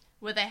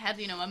 where they had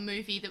a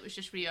movie that was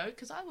just Ryo.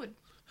 Because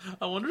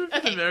I wonder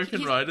if the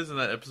American writers in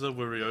that episode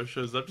where Ryo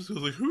shows up just goes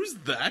like, who's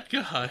that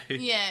guy?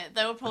 Yeah,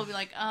 they were probably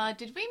like,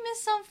 did we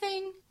miss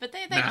something? But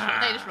they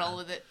just roll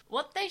with it.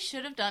 What they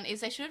should have done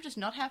is they should have just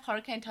not have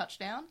Hurricane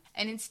Touchdown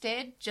and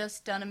instead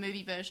just done a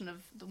movie version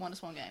of the Wonder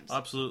Swan games.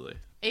 Absolutely.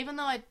 Even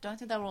though I don't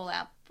think they were all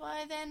out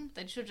by then,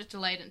 they should have just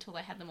delayed it until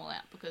they had them all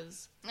out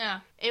because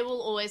it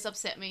will always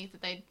upset me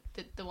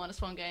that the Wonder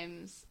Swan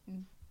games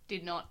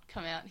did not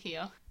come out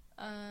here.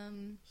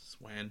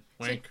 Swan.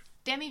 Wank. So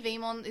Demi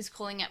Vemon is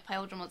calling out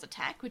Paildremon's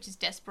attack, which is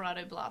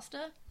Desperado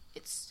Blaster.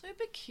 It's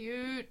super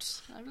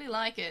cute. I really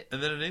like it.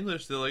 And then in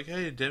English, they're like,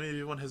 hey, Demi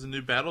Vemon has a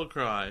new battle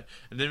cry.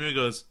 And Demi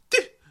goes,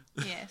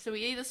 yeah, so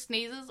he either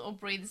sneezes or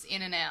breathes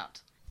in and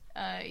out.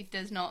 It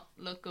does not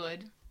look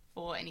good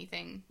for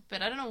anything.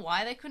 But I don't know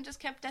why they couldn't just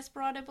kept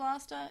Desperado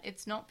Blaster.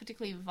 It's not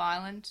particularly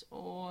violent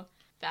or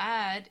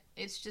bad.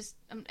 It's just...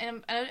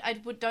 I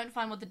don't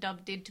find what the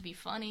dub did to be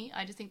funny.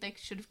 I just think they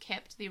should have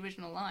kept the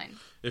original line.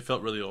 It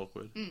felt really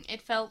awkward.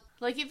 It felt...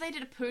 Like, if they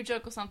did a poo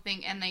joke or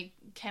something and they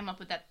came up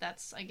with that,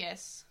 that's, I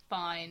guess,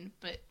 fine.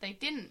 But they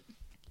didn't.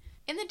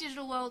 In the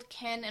digital world,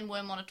 Ken and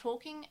Wormmon are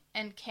talking,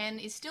 and Ken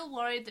is still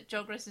worried that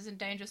Jogress isn't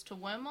dangerous to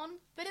Wormmon,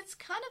 but it's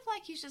kind of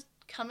like he's just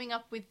coming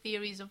up with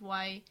theories of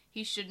why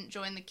he shouldn't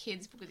join the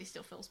kids because he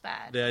still feels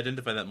bad. They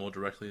identify that more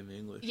directly in the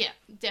English. Yeah,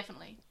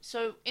 definitely.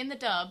 So in the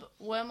dub,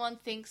 Wormmon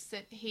thinks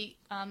that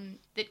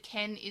that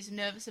Ken is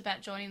nervous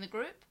about joining the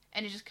group,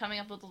 and is just coming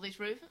up with all these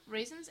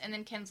reasons, and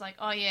then Ken's like,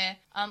 oh yeah,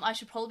 I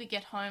should probably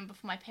get home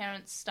before my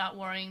parents start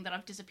worrying that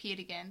I've disappeared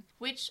again,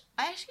 which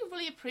I actually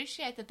really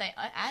appreciate that they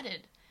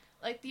added.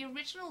 Like, the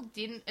original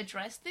didn't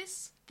address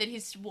this, that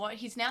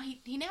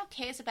he now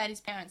cares about his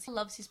parents. He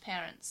loves his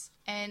parents.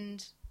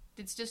 And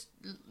it's just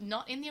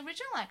not in the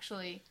original,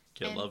 actually.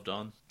 Get loved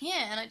on.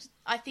 Yeah, and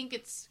I think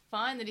it's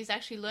fine that he's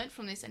actually learnt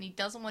from this and he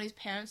doesn't want his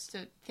parents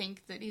to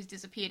think that he's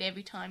disappeared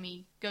every time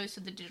he goes to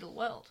the digital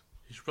world.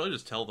 He should probably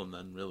just tell them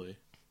then, really.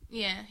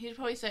 Yeah, he'd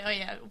probably say, oh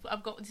yeah,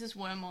 this is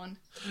Wormmon.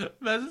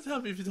 Imagine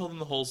how if you told them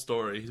the whole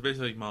story. He's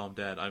basically like, Mom,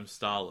 Dad, I'm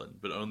Stalin,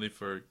 but only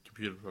for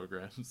computer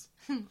programs.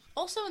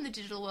 Also in the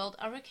digital world,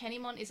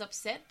 Arukenimon is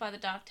upset by the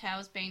Dark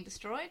Towers being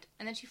destroyed,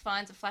 and then she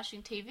finds a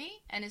flashing TV,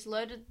 and is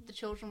alerted the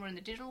children were in the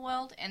digital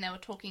world, and they were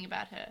talking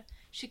about her.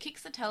 She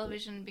kicks the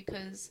television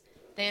because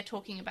they are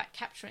talking about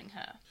capturing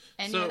her.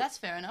 And that's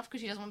fair enough, because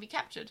she doesn't want to be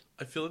captured.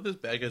 I feel like this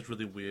bad guy's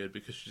really weird,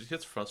 because she just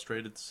gets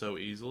frustrated so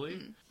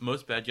easily.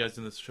 Most bad guys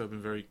in this show have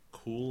been very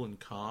cool and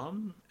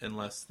calm,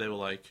 unless they were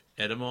like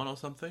Edamon or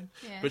something.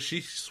 Yeah. But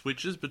she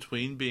switches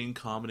between being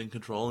calm and in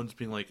control and just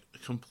being like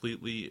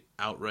completely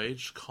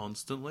outraged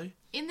constantly.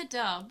 In the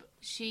dub,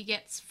 she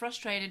gets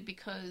frustrated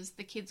because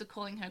the kids are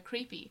calling her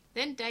creepy.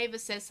 Then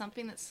Davis says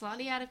something that's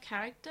slightly out of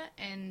character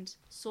and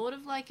sort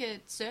of like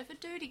a surfer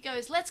dude. He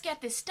goes, let's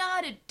get this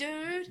started,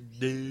 dude!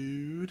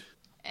 Dude!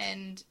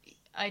 And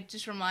it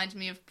just reminds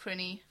me of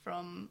Prinny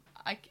from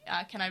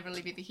Can I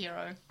Really Be the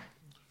Hero?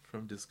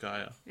 From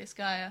Disgaea.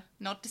 Disgaea.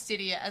 Not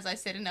Dissidia, as I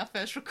said in our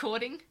first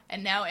recording.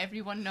 And now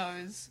everyone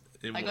knows.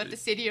 I got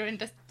Dissidia and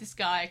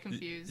Disgaea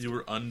confused. You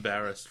were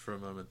unbarrassed for a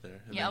moment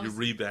there, and Yeah, then you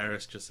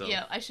re-barrassed yourself.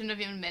 Yeah, I shouldn't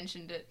have even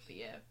mentioned it, but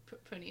yeah,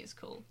 Puni is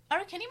cool.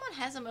 Arukenimon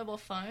has a mobile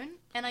phone,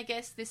 and I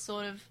guess this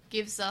sort of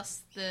gives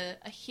us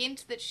a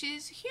hint that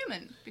she's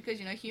human, because,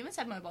 you know, humans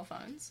have mobile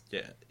phones.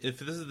 Yeah, if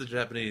this is the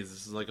Japanese,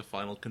 this is like a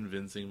final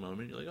convincing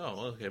moment. You're like, oh,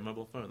 well, okay,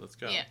 mobile phone, let's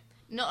go. Yeah.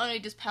 Not only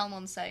does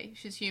Palmon say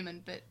she's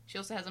human, but she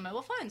also has a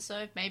mobile phone,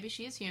 so maybe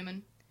she is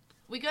human.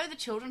 We go to the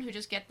children who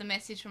just get the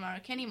message from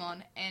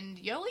Arukenimon, and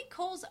Yoli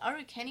calls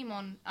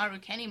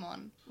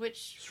Arukenimon,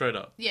 which... Straight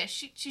up. Yeah,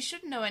 she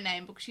should know her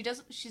name,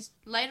 because she's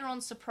later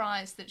on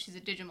surprised that she's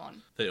a Digimon.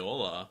 They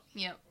all are.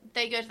 Yeah.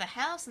 They go to the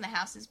house, and the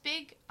house is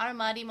big.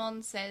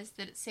 Arumadimon says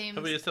that it seems...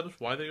 Have we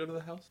established why they go to the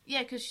house?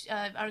 Yeah, because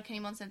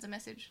Arukenimon sends a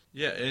message.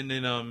 Yeah, and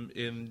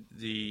in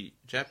the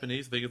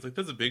Japanese thing, it's like,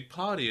 there's a big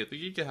party at the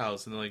Giga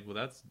house, and they're like, well,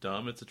 that's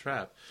dumb, it's a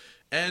trap.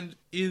 And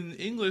in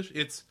English,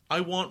 it's,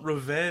 I want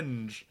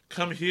revenge.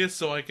 Come here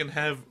so I can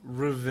have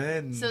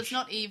revenge. So it's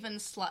not even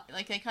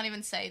like, they can't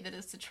even say that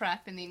it's a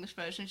trap in the English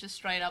version. It's just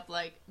straight up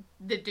like,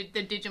 the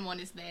Digimon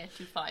is there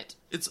to fight.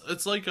 It's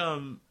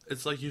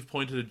like you've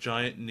pointed a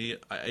giant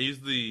I use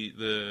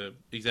the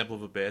example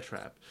of a bear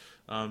trap.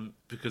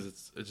 Because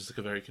it's just like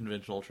a very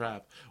conventional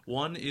trap.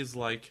 One is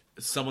like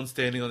someone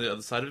standing on the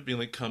other side of it being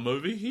like, come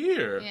over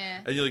here. Yeah.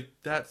 And you're like,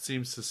 that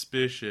seems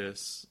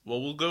suspicious.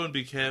 Well, we'll go and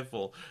be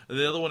careful. And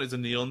the other one is a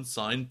neon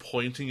sign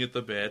pointing at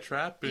the bear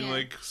trap being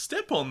like,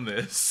 step on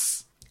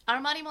this.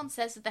 Arumadimon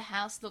says that the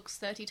house looks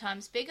 30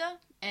 times bigger,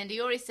 and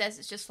Iori says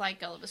it's just like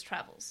Gulliver's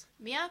Travels.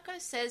 Miyako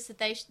says that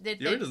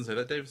Iori doesn't say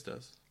that, Davis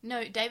does.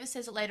 No, Davis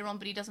says it later on,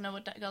 but he doesn't know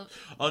what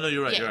Oh, no,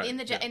 you're right, yeah, you're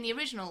right. In the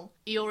original,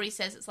 Iori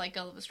says it's like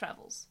Gulliver's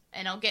Travels,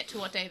 and I'll get to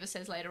what Davis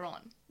says later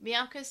on.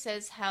 Miyako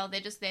says how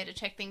they're just there to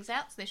check things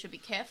out, so they should be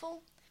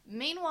careful.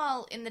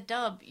 Meanwhile, in the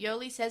dub,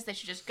 Yoli says they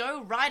should just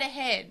go right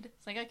ahead.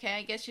 It's like, okay,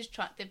 I guess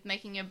they're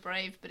making her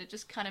brave, but it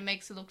just kind of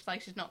makes it look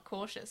like she's not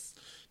cautious.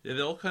 Yeah,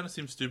 they all kind of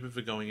seem stupid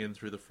for going in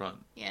through the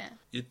front. Yeah.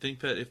 You'd think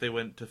that if they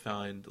went to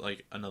find,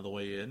 like, another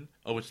way in,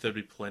 of which there'd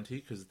be plenty,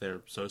 because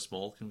they're so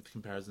small in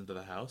comparison to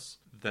the house,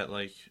 that,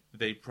 like,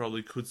 they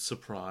probably could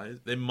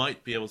they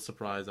might be able to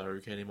surprise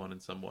Arukenimon in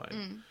some way.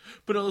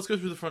 But no, let's go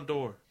through the front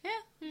door. Yeah.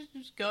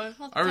 Just go.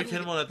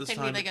 Arukenimon at this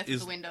time they go through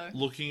is the window.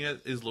 looking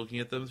at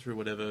them through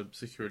whatever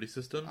security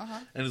system,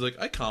 and is like,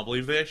 I can't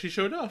believe they actually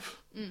showed up.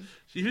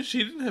 Even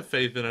she didn't have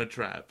faith in her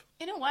trap.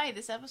 In a way,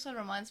 this episode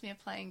reminds me of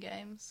playing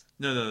games.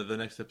 No, the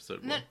next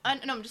episode. No,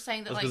 I'm just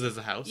saying that, like, because there's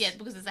a house. Yeah,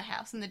 because there's a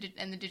house, and the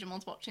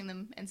Digimon's watching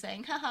them and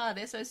saying, "Haha,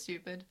 they're so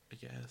stupid." I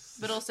guess.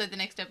 But also the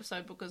next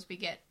episode, because we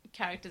get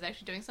characters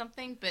actually doing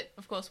something. But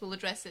of course, we'll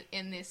address it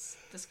in this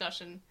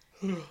discussion.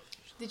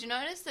 Did you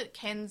notice that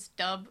Ken's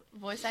dub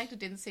voice actor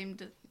didn't seem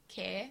to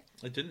care?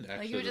 I didn't actually.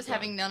 Like, he was just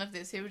having none of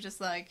this. He was just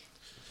like,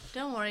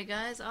 "Don't worry,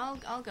 guys.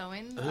 I'll go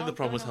in." I think the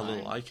problem was how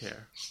little I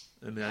care.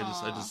 I mean, I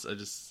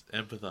just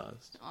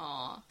empathized.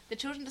 Aww. The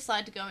children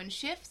decide to go in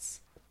shifts,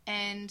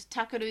 and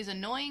Takeru's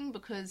annoying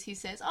because he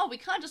says, "Oh, we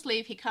can't just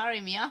leave Hikari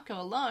and Miyako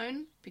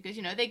alone because,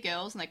 you know, they're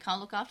girls and they can't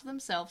look after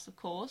themselves, of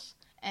course."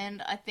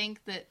 And I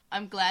think that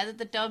I'm glad that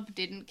the dub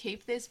didn't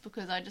keep this,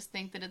 because I just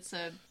think that it's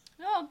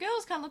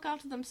girls can't look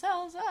after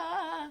themselves,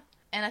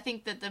 And I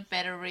think that the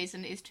better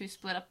reason is to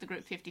split up the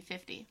group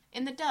 50-50.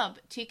 In the dub,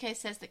 TK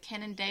says that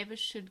Ken and Davis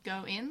should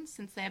go in,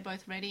 since they're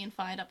both ready and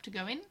fired up to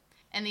go in,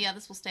 and the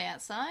others will stay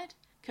outside.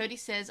 Cody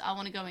says, I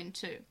want to go in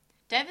too.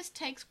 Davis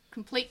takes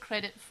complete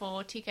credit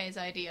for TK's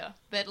idea,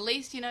 but at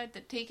least, you know,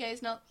 that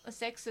TK's not a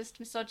sexist,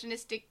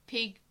 misogynistic,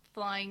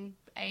 pig-flying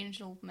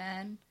angel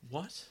man.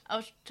 What? I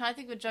was trying to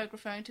think of a joke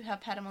referring to how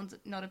Patamon's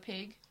not a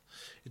pig.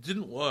 It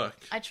didn't work.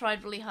 I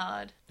tried really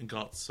hard. And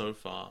got so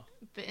far.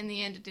 But in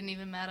the end, it didn't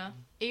even matter.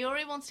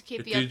 Iori wants to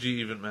keep Did you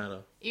even matter?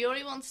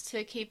 Iori wants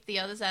to keep the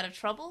others out of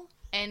trouble,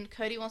 and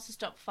Cody wants to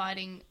stop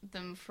fighting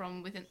them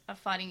from within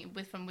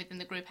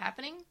the group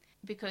happening,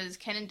 because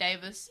Ken and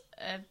Davis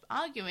are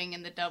arguing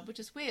in the dub, which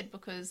is weird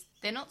because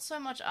they're not so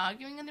much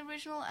arguing in the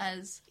original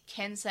as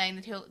Ken saying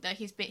that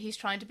he's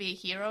trying to be a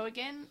hero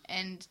again,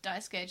 and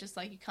Daisuke is just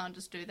like, you can't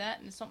just do that,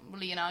 and it's not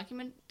really an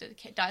argument.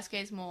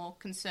 Daisuke is more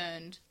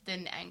concerned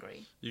than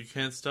angry. You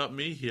can't stop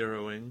me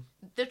heroing.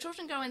 The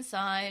children go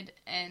inside,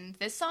 and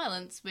there's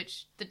silence,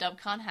 which the dub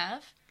can't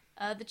have.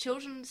 The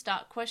children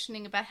start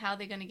questioning about how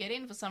they're going to get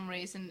in for some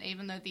reason,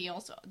 even though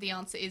the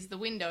answer is the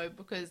window,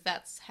 because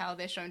that's how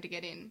they're shown to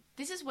get in.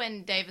 This is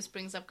when Davis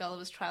brings up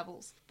Gulliver's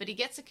Travels, but he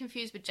gets it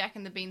confused with Jack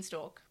and the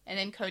Beanstalk, and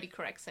then Cody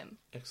corrects him.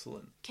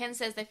 Excellent. Ken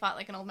says they fight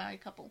like an old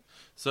married couple.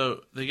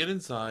 So they get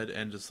inside,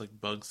 and just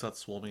like bugs start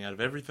swarming out of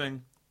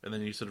everything, and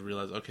then you sort of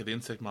realize, okay, the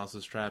insect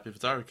master's trap, if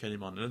it's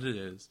Arukenimon, and it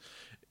is,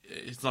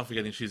 it's not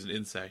forgetting she's an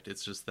insect,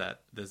 it's just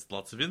that there's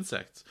lots of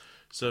insects.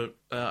 So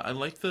I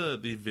like the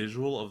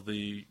visual of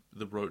the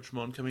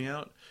Roachmon coming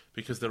out,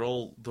 because they're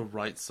all the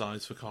right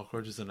size for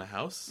cockroaches in a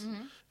house,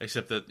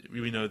 except that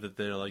we know that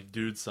they're like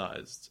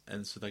dude-sized,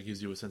 and so that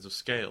gives you a sense of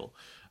scale.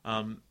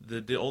 All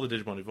the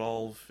Digimon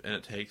evolve, and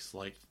it takes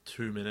like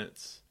 2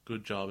 minutes.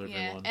 Good job, everyone.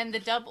 Yeah, and the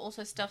dub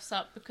also stuffs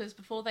up because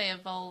before they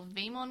evolve,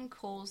 Vmon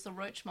calls the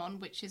Roachmon,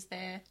 which is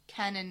their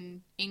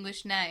canon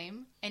English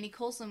name, and he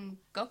calls them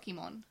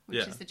Gokimon, which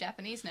Yeah. is the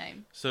Japanese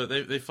name. So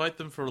they fight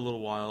them for a little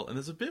while, and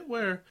there's a bit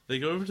where they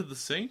go over to the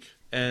sink,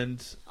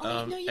 and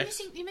Oh no, you're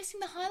missing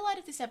the highlight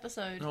of this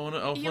episode.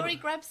 Iori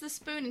grabs the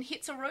spoon and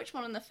hits a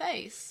Roachmon in the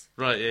face.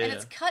 Right, yeah, And yeah.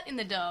 it's cut in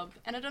the dub,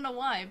 and I don't know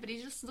why, but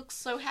he just looks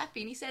so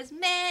happy, and he says,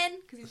 "Man,"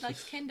 because he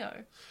likes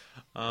kendo.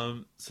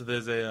 So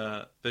there's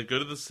they go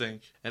to the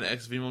sink, and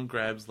Vmon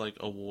grabs like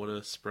a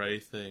water spray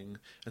thing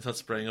and starts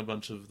spraying a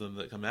bunch of them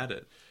that come at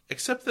it.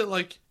 Except that,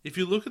 like, if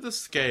you look at the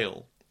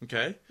scale,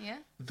 okay, Yeah,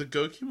 the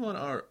Gokimon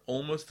are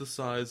almost the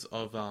size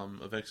of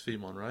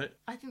Vmon, right?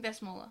 I think they're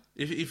smaller.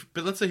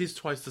 But let's say he's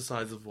twice the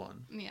size of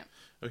one. Yeah.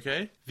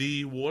 Okay?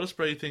 The water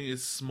spray thing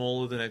is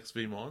smaller than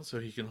Vmon, so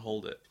he can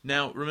hold it.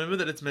 Now, remember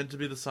that it's meant to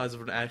be the size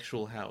of an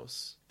actual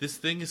house. This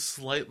thing is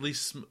slightly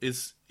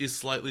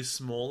slightly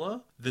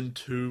smaller than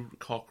 2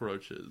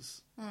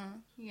 cockroaches.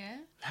 Yeah.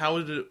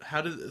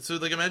 So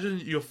like imagine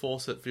your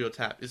faucet for your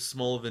tap is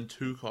smaller than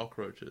 2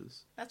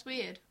 cockroaches. That's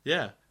weird.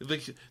 Yeah.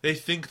 Like they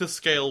think the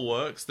scale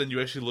works, then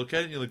you actually look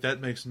at it and you're like, that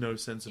makes no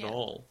sense Yeah. at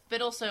all.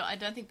 But also, I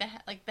don't think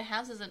the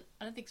house isn't.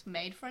 I don't think it's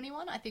made for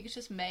anyone. I think it's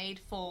just made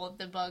for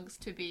the bugs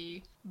to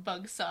be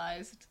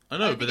bug-sized. I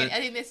know, I but don't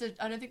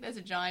think there's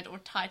a giant or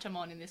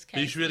Titamon in this case.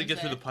 But you should be able to is get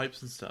through there? the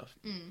pipes and stuff.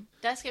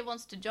 Daisuke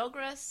wants to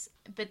Jogras,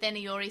 but then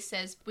Iori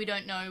says we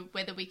don't know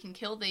whether we can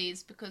kill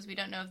these because we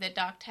don't know if they're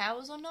dark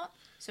towers or not.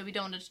 So we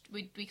don't.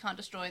 We can't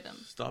destroy them.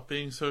 Stop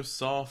being so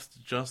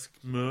soft. Just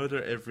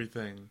murder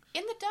everything.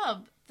 In the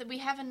dub, that we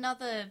have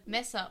another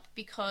mess up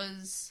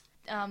because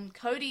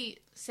Cody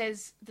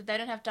says that they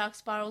don't have dark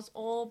spirals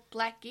or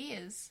black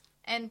gears,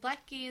 and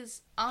black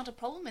gears aren't a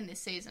problem in this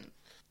season.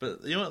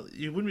 But you know what?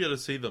 You wouldn't be able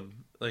to see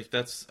them. Like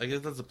I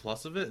guess that's a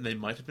plus of it, and they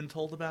might have been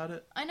told about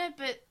it. I know,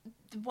 but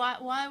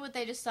why would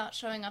they just start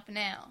showing up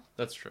now?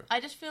 That's true. I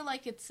just feel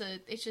like it's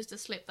just a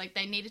slip. Like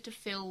they needed to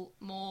fill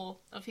more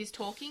of his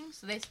talking,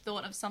 so they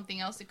thought of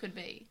something else it could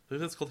be. I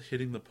think that's called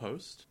hitting the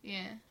post.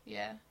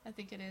 Yeah, I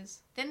think it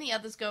is. Then the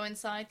others go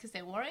inside because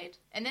they're worried,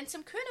 and then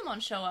some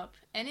Kunimon show up.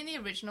 And in the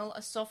original,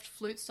 a soft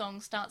flute song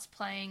starts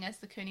playing as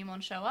the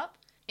Kunimon show up.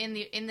 In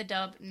the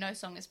dub, no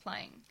song is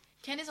playing.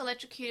 Ken is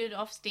electrocuted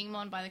off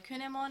Stingmon by the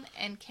Kunemon,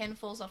 and Ken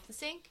falls off the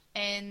sink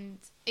and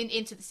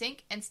into the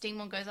sink, and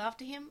Stingmon goes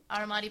after him.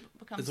 Aramati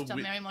becomes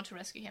Merimon to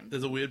rescue him.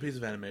 There's a weird piece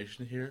of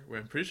animation here where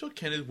I'm pretty sure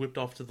Ken is whipped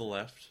off to the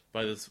left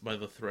by the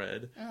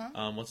thread.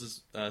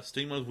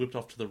 Stingmon is whipped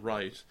off to the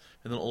right,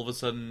 and then all of a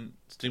sudden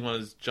Stingmon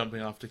is jumping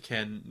after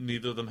Ken.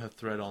 Neither of them have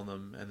thread on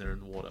them, and they're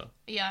in water.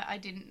 Yeah, I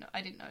didn't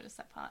notice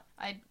that part.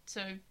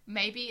 So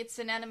maybe it's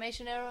an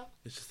animation error.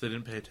 It's just they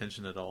didn't pay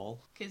attention at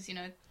all. Because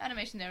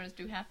animation errors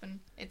do happen.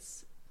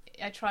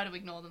 I try to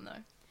ignore them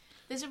though.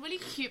 There's a really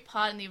cute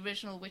part in the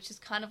original which is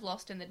kind of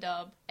lost in the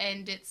dub,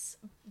 and it's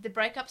the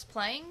breakup's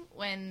playing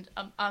when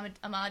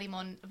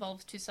Amadimon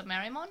evolves to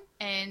Submarimon,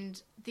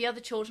 and the other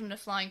children are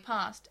flying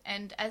past,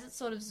 and as it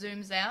sort of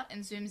zooms out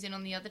and zooms in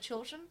on the other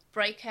children,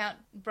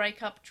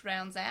 breakup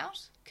drowns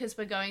out because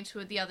we're going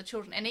to the other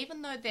children, and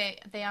even though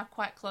they are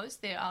quite close,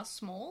 they are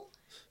small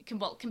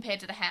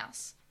compared to the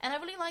house. And I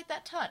really like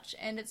that touch,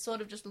 and it's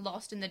sort of just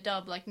lost in the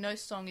dub, like no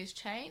song is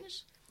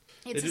changed.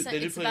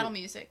 It's battle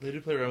music. They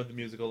do play around with the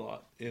music a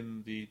lot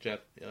in the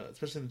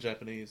especially in the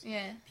Japanese.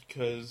 Yeah.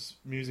 Because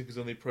music is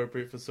only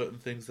appropriate for certain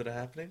things that are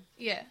happening.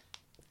 Yeah.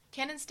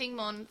 Ken and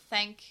Stingmon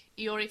thank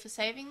Iori for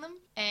saving them,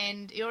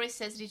 and Iori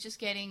says that he's just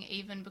getting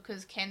even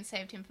because Ken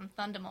saved him from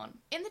Thundermon.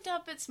 In the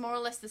dub, it's more or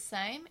less the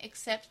same,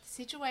 except the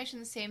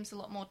situation seems a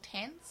lot more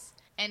tense,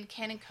 and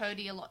Ken and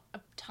Cody a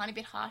tiny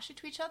bit harsher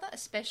to each other,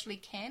 especially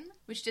Ken,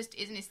 which just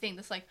isn't his thing.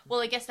 That's like,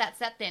 well, I guess that's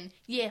that then.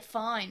 Yeah,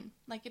 fine.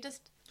 Like, it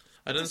just...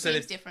 I don't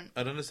seems different.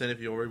 I don't understand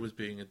if Iori was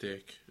being a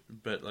dick,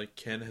 but like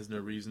Ken has no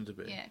reason to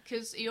be. Yeah,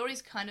 because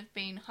Iori's kind of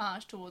been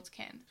harsh towards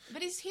Ken,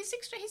 but he's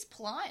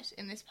polite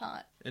in this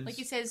part. And like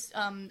he says,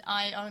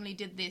 I only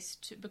did this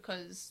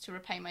to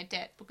repay my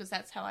debt because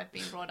that's how I've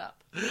been brought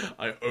up.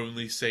 I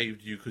only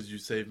saved you because you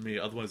saved me.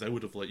 Otherwise, I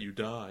would have let you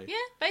die. Yeah,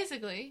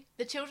 basically.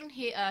 The children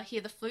hear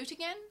the flute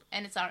again,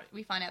 and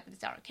we find out that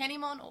it's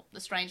Arakenimon, or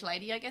the strange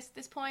lady, I guess, at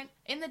this point.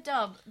 In the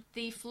dub,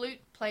 the flute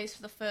plays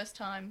for the first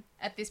time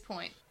at this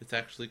point. It's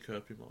actually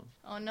Kirpimon.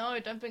 Oh no,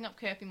 don't bring up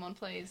Kirpimon,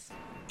 please.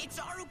 It's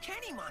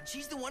Arukenimon.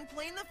 She's the one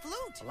playing the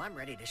flute. Well, I'm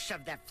ready to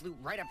shove that flute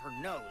right up her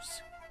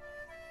nose.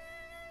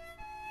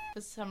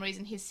 For some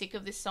reason, he's sick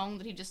of this song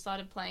that he just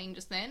started playing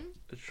just then.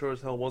 It sure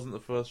as hell wasn't the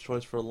first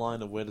choice for a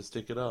line of where to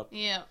stick it up.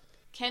 Yeah.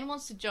 Ken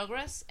wants to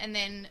Jogras, and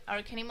then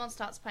Arukenimon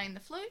starts playing the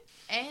flute,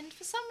 and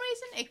for some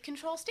reason, it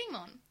controls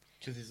Stingmon.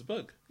 Because he's a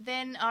bug.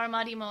 Then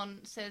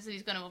Aramadimon says that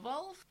he's going to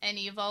evolve, and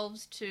he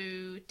evolves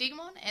to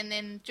Digimon, and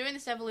then during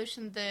this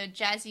evolution, the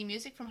jazzy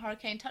music from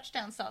Hurricane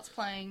Touchdown starts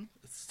playing.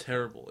 It's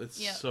terrible.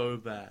 It's so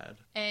bad.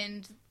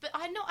 But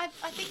I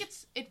think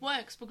it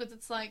works because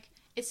it's like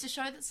It's to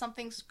show that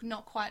something's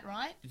not quite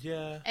right.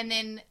 Yeah. And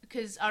then,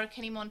 because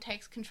Arukenimon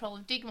takes control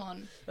of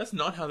Digimon That's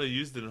not how they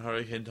used it in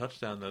Hurricane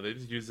Touchdown, though. They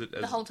just used it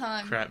as the whole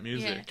time. crap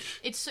music.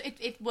 Yeah.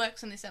 It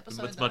works in this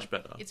episode, It's though. much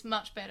better. It's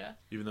much better.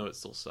 Even though it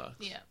still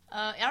sucks. Yeah.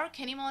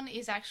 Arukenimon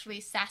is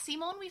actually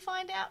Sassymon, we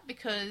find out,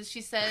 because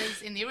she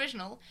says in the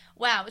original,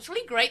 wow, it's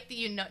really great that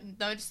you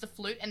noticed the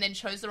flute and then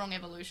chose the wrong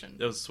evolution.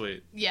 That was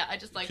sweet. Yeah, I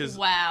just like, 'Cause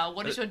wow,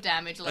 what is your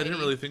damage, lady? I didn't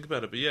really think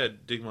about it, but yeah,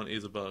 Digimon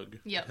is a bug.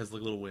 Yep. It has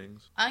like little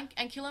wings.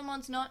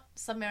 Ankylomon's not,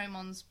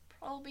 Submarimon's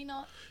probably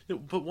not, Yeah,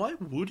 but why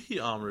would he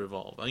armor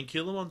evolve? I mean,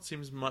 Kilomon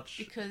seems much...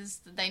 because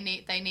they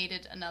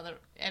needed another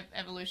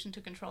evolution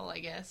to control, I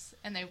guess,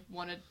 and they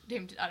wanted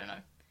him to, I don't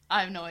know.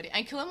 I have no idea.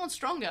 Ankylomon's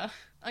stronger.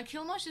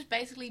 Ankylomon's just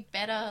basically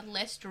better,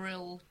 less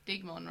drill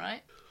Digimon,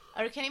 right?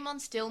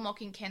 Arukenimon's still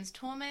mocking Ken's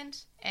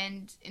torment,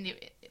 and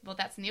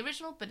that's in the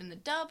original, but in the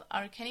dub,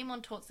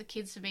 Arukenimon taunts the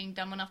kids for being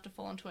dumb enough to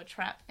fall into a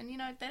trap. And, they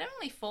don't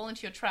really fall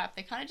into your trap.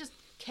 They kind of just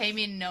came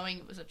in knowing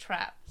it was a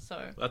trap,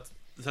 so...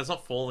 That's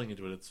not falling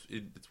into it,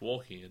 it's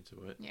walking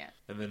into it. Yeah.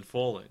 And then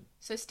falling.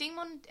 So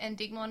Stingmon and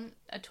Digmon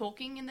are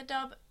talking in the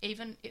dub,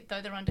 even though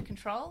they're under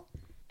control.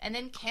 And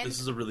then Ken... This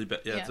is a really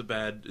bad... Yeah,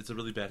 Yeah. it's a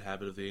really bad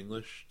habit of the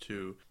English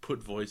to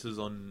put voices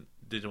on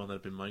Digimon that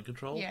have been mind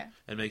controlled. Yeah.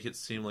 And make it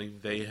seem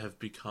like they have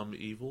become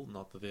evil,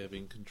 not that they are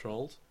being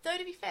controlled. Though,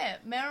 to be fair,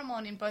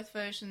 Meramon in both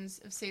versions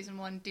of Season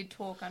 1 did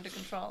talk under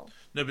control.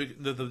 No,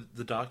 but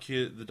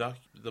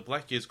the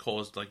Black Gears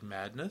caused like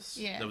madness.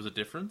 Yeah. There was a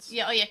difference.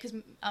 Yeah, because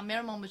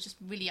Meramon was just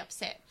really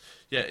upset.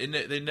 Yeah,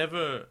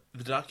 the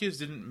Dark Gears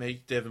didn't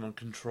make Devimon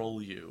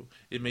control you.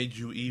 It made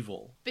you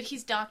evil. But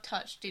his Dark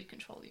Touch did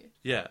control you.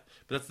 Yeah,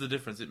 but that's the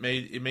difference. It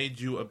made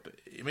you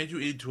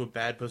into a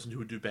bad person who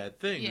would do bad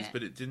things. Yeah.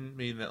 But it didn't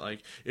mean that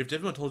like if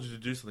Devimon told you to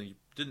do something, you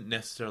didn't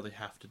necessarily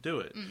have to do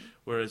it.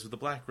 Whereas with the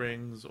Black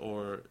Rings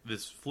or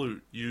this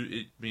flute,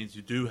 it means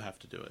you do have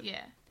to do it.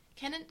 Yeah.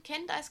 Ken,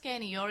 Daisuke,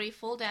 and Iori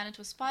fall down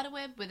into a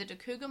spiderweb with a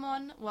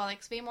Dokugamon, while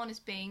XVmon is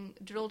being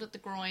drilled at the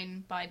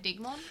groin by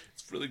Digmon.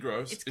 It's really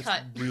gross. It's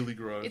cut. Really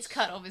gross. It's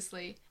cut,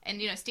 obviously. And,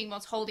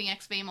 Stingmon's holding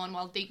XVmon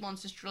while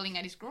Digmon's just drilling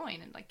at his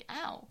groin. And,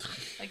 ow.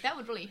 That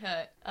would really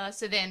hurt.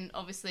 So then,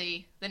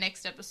 obviously, the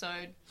next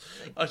episode...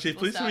 Actually, we'll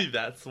please tell start. me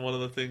that's one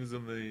of the things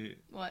in the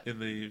What? in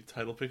the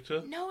title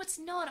picture. No, it's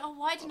not. Oh,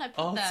 why didn't I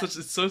put Oh, that?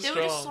 it's so there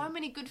were just strong. so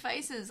many good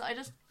faces.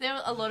 There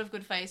were a lot of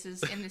good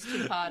faces in this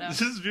two-parter.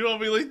 Just view on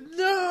me like,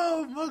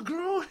 no, my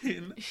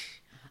groin.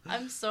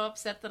 I'm so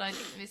upset that I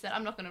didn't miss that.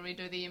 I'm not going to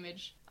redo the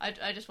image.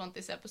 I just want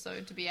this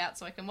episode to be out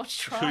so I can watch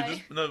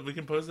Try. We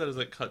can post that as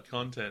like cut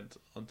content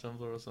on Tumblr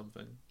or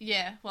something.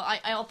 Yeah, well,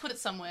 I'll put it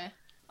somewhere.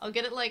 I'll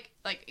get it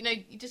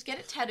you just get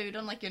it tattooed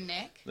on your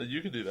neck. No,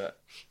 you can do that.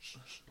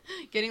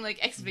 Getting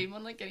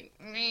XVmon, getting...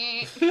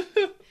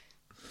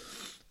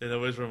 It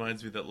always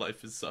reminds me that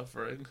life is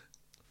suffering.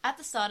 At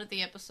the start of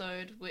the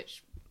episode,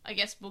 which I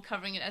guess we're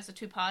covering it as a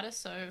two-parter,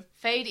 so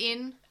fade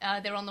in,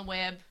 they're on the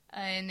web,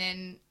 and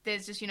then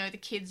there's just, the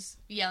kids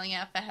yelling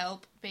out for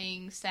help,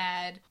 being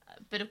sad.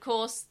 But of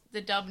course,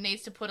 the dub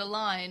needs to put a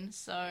line,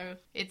 so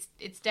it's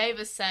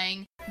Davis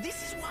saying, This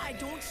is why I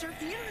don't surf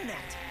the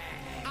internet.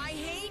 I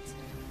hate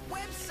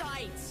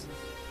websites.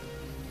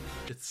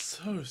 It's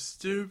so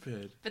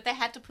stupid. but they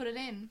had to put it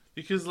in.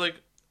 Because,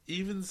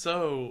 even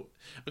so...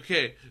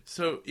 Okay,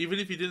 so even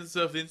if he didn't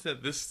surf the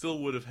internet, this still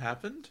would have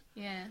happened?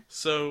 Yeah.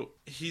 So,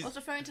 he's... I was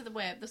referring to the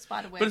web, the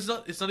spider web. But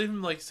it's not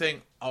even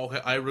saying, oh,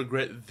 okay, I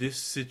regret this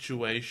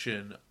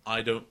situation.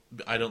 I don't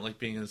like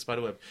being in the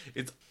spiderweb.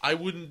 It's I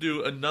wouldn't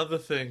do another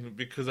thing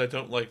because I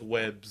don't like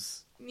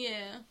webs.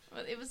 Yeah.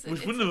 Well, We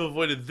wouldn't have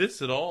avoided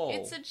this at all.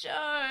 It's a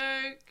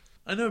joke.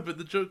 I know, but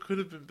the joke could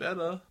have been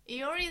better.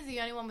 Iori is the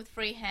only one with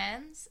free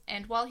hands,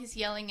 and while he's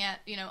yelling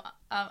at,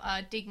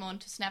 Digmon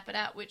to snap it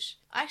out, which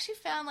I actually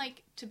found,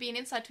 to be an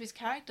insight to his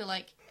character,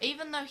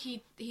 even though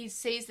he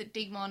sees that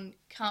Digmon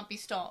can't be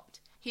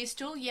stopped, he's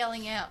still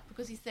yelling out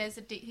because he says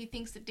that he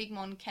thinks that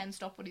Digmon can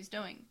stop what he's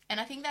doing. And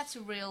I think that's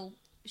a real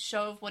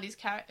show of what his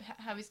character,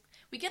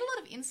 we get a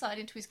lot of insight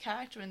into his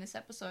character in this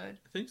episode.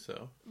 I think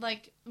so.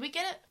 We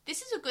get it.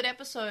 This is a good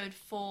episode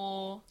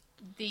for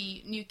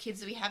the new kids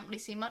that we haven't really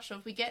seen much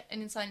of. We get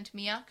an insight into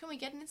Miyako, and we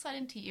get an insight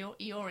into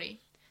Iori.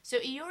 So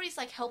Iori's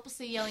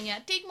helplessly yelling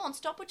out, Digmon,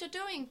 stop what you're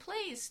doing,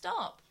 please,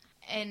 stop.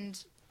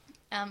 And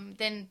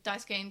then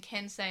Daisuke and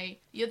Ken say,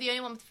 you're the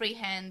only one with free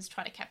hands,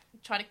 try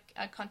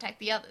to contact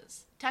the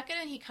others.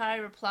 Takeru and Hikari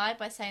reply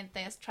by saying that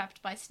they are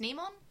trapped by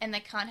Sneemon, and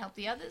they can't help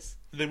the others.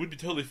 They would be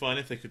totally fine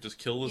if they could just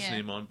kill the Yeah.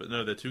 Sneemon, but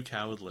no, they're too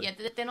cowardly. Yeah,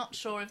 they're not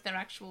sure if they're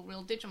actual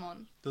real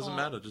Digimon. Doesn't or-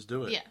 matter, just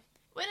do it. Yeah.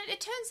 Well, it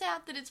turns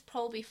out that it's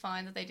probably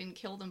fine that they didn't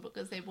kill them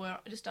because they were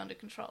just under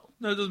control.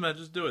 No, it doesn't matter,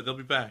 just do it. They'll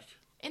be back.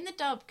 In the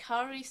dub,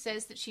 Kaori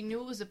says that she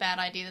knew it was a bad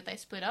idea that they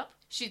split up.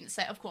 She didn't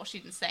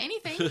say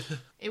anything.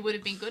 It would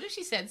have been good if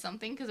she said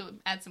something because it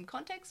would add some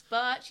context,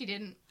 but she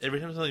didn't. Every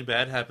time something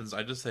bad happens,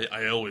 I just say,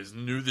 I always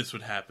knew this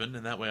would happen,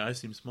 and that way I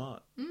seem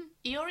smart.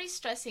 Iori's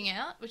stressing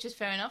out, which is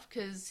fair enough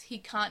because he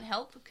can't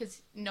help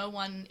because no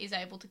one is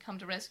able to come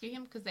to rescue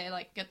him because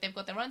they've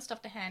got their own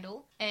stuff to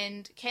handle.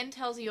 And Ken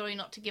tells Iori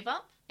not to give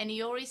up. And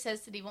Iori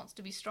says that he wants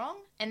to be strong,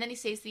 and then he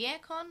sees the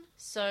aircon,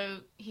 so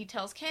he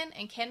tells Ken,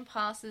 and Ken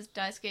passes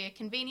Daisuke a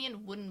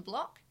convenient wooden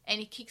block, and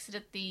he kicks it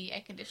at the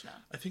air conditioner.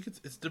 I think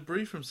it's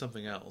debris from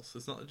something else.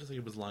 It's not just like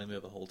it was lying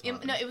there the whole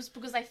time. No, it was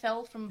because they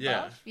fell from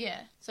above.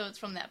 Yeah, so it's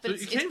from that. But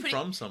So it came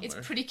from somewhere.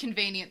 It's pretty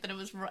convenient that it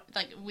was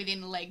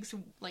within legs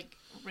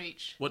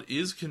reach. What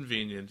is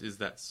convenient is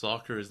that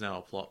soccer is now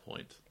a plot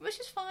point. Which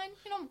is fine.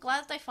 I'm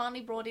glad they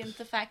finally brought in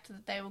the fact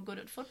that they were good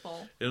at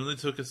football. It only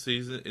took a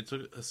season. It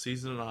took a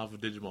season and a half of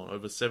Digimon,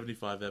 over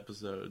 75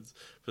 episodes,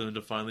 for them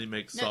to finally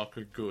make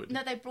soccer good.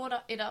 No, they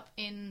brought it up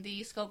in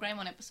the Skull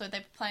Greymon episode. They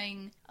were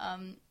playing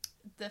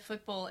the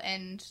football,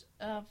 and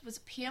was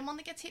it Piamon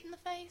that gets hit in the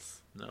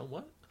face? No,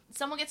 what?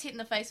 Someone gets hit in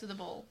the face with a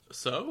ball.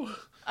 So?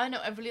 I know,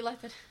 I really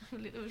like that.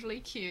 It was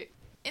really cute.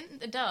 In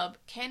the dub,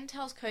 Ken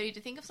tells Cody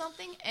to think of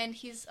something, and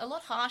he's a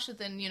lot harsher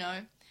than,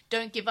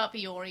 don't give up,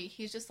 Iori.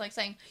 He's just like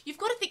saying, you've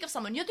got to think of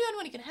someone. You're the only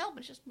one who can help.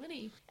 It's just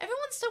really...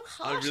 Everyone's so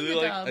harsh in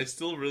the dub. I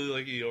still really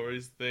like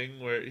Iori's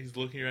thing where he's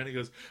looking around and he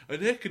goes,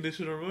 an air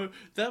conditioner remote?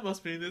 That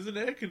must mean there's an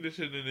air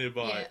conditioner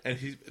nearby. Yeah. And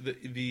he's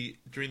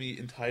during the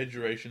entire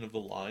duration of the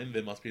line,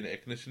 there must be an air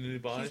conditioner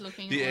nearby. He's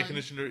looking the at air one.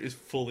 conditioner is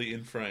fully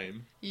in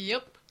frame.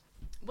 Yep.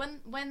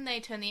 When they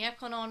turn the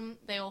aircon on,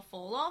 they all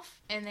fall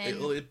off, and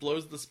then... It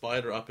blows the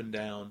spider up and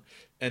down.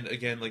 And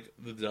again, like,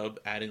 the dub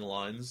adding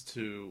lines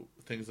to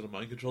things that are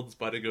mind controlled, the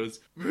spider goes...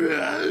 and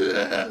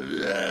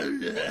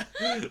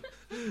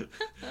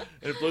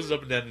it blows it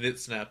up and down, and it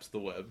snaps the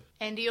web.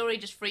 And Iori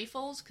just free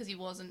falls because he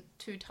wasn't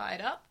too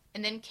tied up.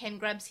 And then Ken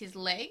grabs his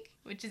leg,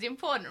 which is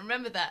important.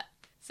 Remember that.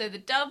 So the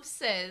dub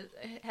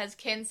has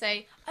Ken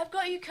say, I've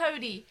got you,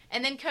 Cody.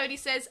 And then Cody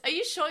says, are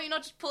you sure you're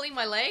not just pulling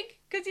my leg?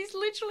 Because he's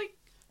literally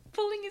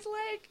pulling his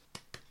leg.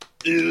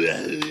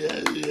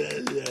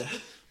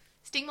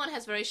 Stingmon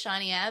has very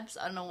shiny abs.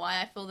 I don't know why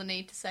I feel the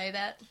need to say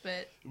that,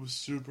 but... It was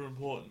super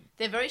important.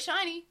 They're very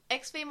shiny.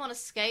 X-Beamon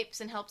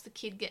escapes and helps the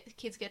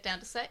kids get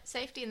down to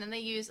safety, and then they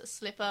use a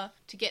slipper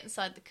to get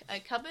inside the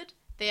cupboard.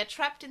 They are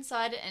trapped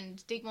inside it, and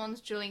Digmon's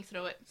drilling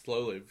through it.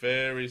 Slowly,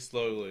 very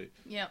slowly.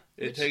 Yep.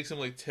 It takes him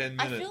like 10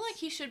 minutes. I feel like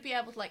he should be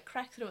able to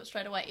crack through it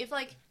straight away. If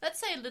let's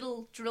say a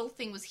little drill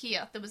thing was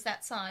here that was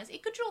that size,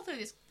 it could drill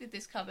through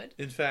this cupboard.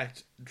 In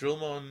fact,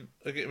 Drillmon.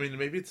 Okay, I mean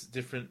maybe it's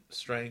different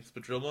strengths,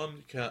 but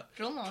Drillmon can't.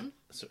 Drillmon.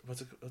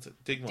 What's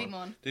it? Digmon.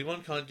 Digmon.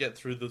 Digmon can't get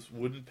through this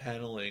wooden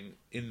paneling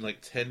in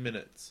 10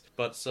 minutes,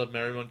 but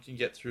Submarimon can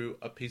get through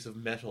a piece of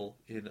metal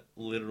in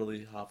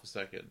literally half a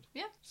second.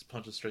 Yeah. Just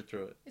punches straight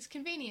through it. It's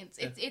convenience.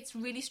 Yeah. It's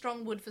really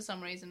strong wood for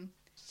some reason.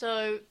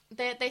 So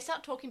they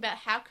start talking about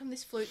how come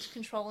this flute's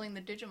controlling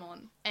the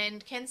Digimon,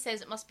 and Ken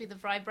says it must be the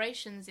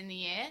vibrations in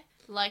the air,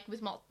 like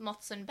with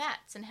moths and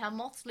bats, and how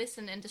moths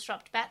listen and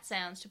disrupt bat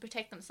sounds to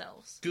protect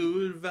themselves.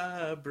 Good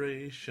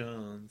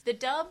vibrations. The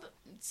dub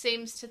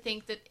seems to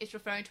think that it's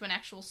referring to an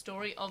actual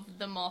story of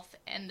the moth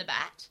and the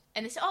bat,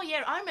 and they say, "Oh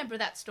yeah, I remember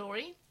that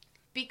story,"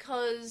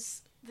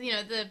 because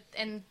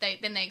then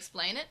they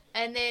explain it,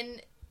 and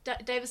then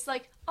Davis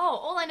like, "Oh,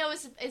 all I know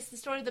is the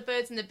story of the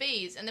birds and the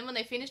bees." And then when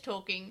they finish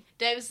talking,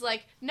 Davis is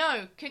like,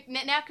 "No,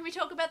 now can we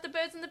talk about the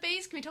birds and the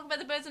bees? Can we talk about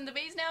the birds and the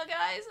bees now,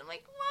 guys?" I'm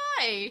like,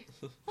 why?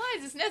 Why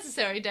is this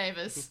necessary,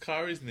 Davis? Because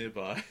Kari's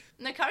nearby.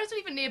 No, Kari's not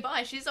even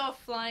nearby. She's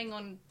off flying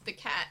on the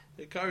cat.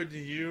 Hey, Kari, do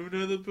you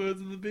know the birds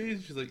and the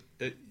bees? She's like,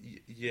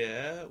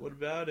 yeah, what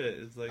about it?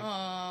 It's like,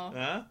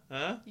 huh?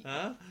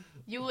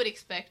 You would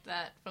expect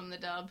that from the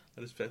dub.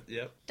 I expect,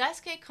 yep.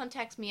 Daisuke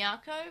contacts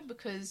Miyako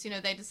because,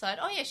 they decide,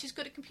 oh yeah, she's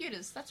good at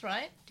computers. That's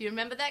right. Do you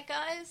remember that,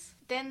 guys?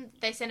 Then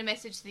they send a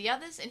message to the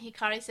others, and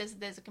Hikari says that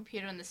there's a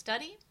computer in the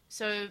study.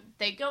 So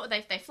they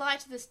fly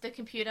to the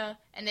computer,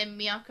 and then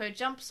Miyako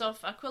jumps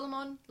off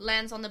Aquilamon,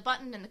 lands on the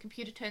button, and the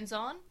computer turns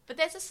on. But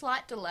there's a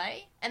slight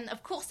delay, and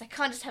of course they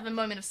can't just have a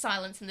moment of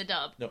silence in the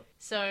dub. No.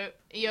 So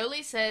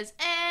Yoli says,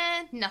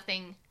 and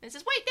nothing. And it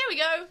says, wait, there we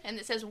go! And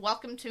it says,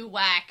 welcome to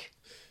Whack.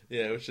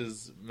 Yeah, which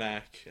is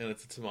Mac, and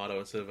it's a tomato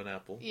instead of an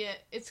apple. Yeah,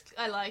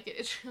 I like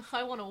it.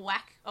 I want a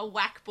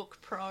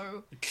Whackbook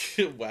Pro.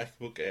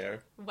 Whackbook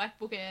Air.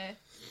 Whackbook Air.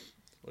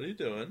 What are you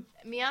doing?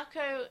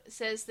 Miyako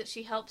says that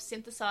she helps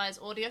synthesize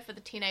audio for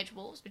the Teenage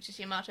Wolves, which is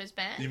Yamato's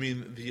band. You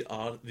mean the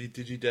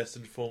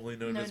Digidestined, formerly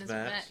known as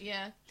Matt?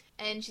 Yeah.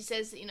 And she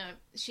says that,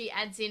 she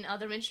adds in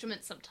other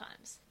instruments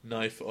sometimes.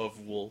 Knife of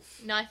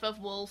wolf. Knife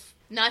of wolf.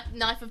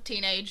 Knife of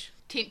teenage.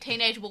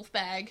 Teenage wolf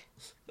bag.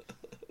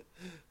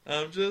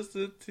 I'm just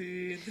a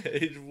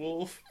teenage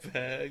wolf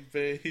bag,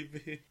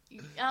 baby.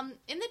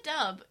 In the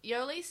dub,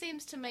 Yoli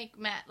seems to make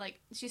Matt,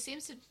 she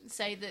seems to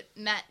say that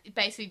Matt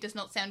basically does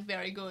not sound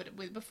very good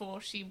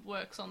before she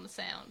works on the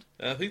sound.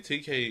 And I think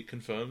TK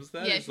confirms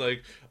that. Yeah. He's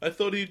like, I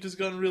thought he'd just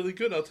gotten really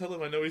good. I'll tell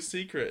him I know his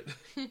secret.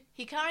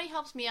 Hikari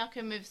helps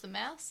Miyako move the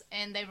mouse,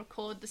 and they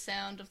record the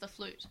sound of the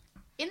flute.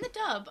 In the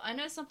dub, I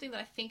know something that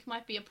I think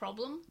might be a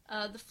problem.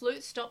 The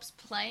flute stops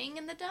playing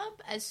in the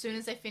dub as soon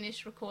as they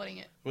finish recording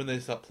it. When they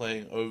start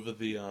playing over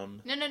the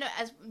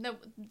No.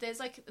 There's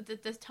like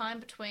the time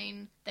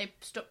between they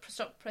stop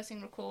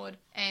pressing record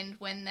and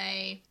when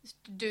they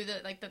do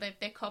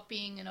they're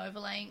copying and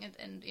overlaying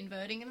and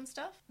inverting it and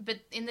stuff. But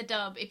in the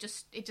dub,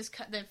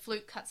 the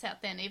flute cuts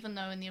out then, even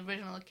though in the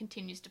original it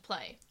continues to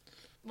play.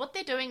 What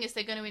they're doing is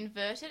they're going to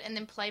invert it and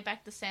then play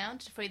back the sound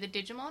to free the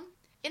Digimon.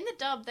 In the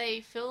dub,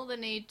 they feel the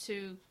need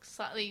to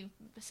slightly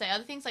say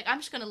other things, like, I'm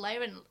just going to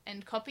layer it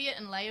and copy it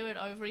and layer it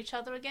over each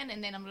other again,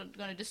 and then I'm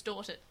going to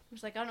distort it. I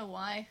was like, I don't know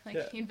why.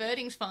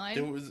 Inverting's fine.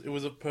 It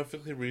was a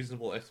perfectly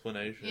reasonable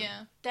explanation.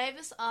 Yeah.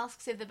 Davis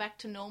asks if they're back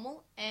to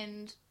normal,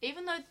 and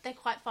even though they're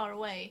quite far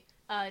away,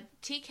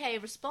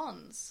 TK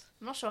responds.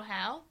 I'm not sure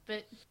how,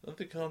 but... Aren't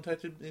they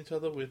contacted each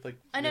other with, like...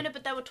 I don't know,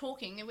 but they were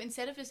talking.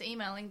 Instead of just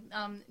emailing,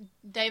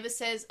 Davis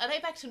says, are they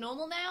back to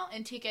normal now?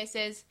 And TK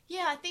says,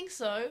 yeah, I think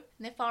so. And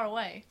they're far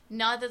away.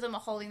 Neither of them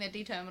are holding their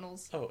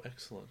D-terminals. Oh,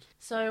 excellent.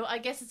 So I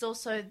guess it's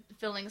also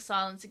filling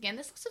silence again.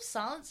 There's lots of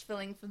silence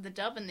filling from the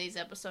dub in these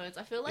episodes.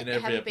 I feel like they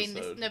haven't been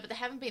this... No, but they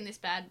haven't been this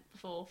bad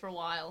before for a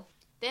while.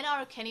 Then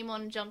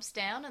Arukenimon jumps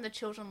down and the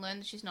children learn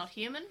that she's not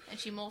human and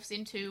she morphs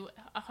into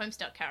a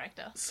Homestuck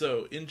character.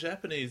 So, in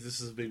Japanese,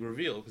 this is a big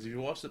reveal, because if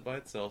you watched it by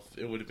itself,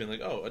 it would have been like,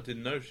 oh, I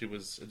didn't know she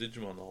was a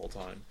Digimon the whole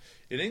time.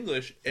 In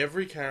English,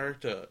 every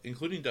character,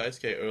 including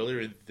Daisuke earlier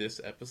in this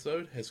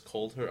episode, has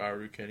called her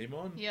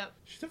Arukenimon. Yep.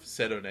 She's never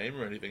said her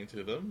name or anything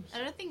to them. I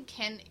don't think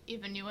Ken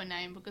even knew her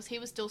name because he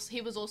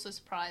was also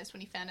surprised when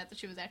he found out that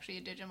she was actually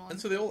a Digimon. And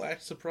so they all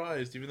act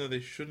surprised, even though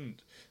they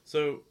shouldn't.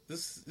 So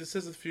this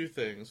says a few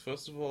things.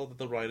 First of all, that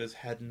the writers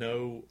had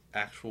no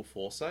actual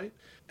foresight,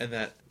 and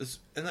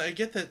I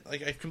get that.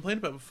 Like I complained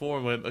about before,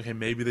 when okay,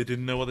 maybe they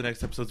didn't know what the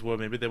next episodes were.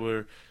 Maybe they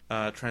were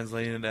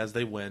translating it as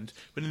they went.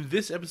 But in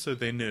this episode,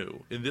 they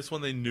knew. In this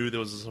one, they knew there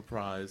was a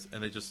surprise,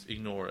 and they just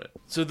ignore it.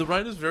 So the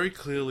writers very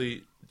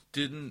clearly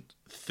didn't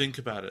think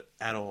about it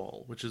at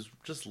all, which is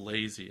just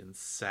lazy and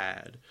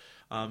sad.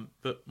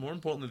 But more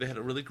importantly, they had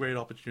a really great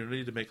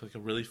opportunity to make like a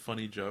really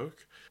funny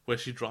joke where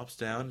she drops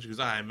down and she goes,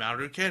 I'm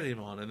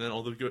Arukenimon, and then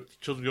all the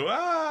children go,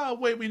 ah,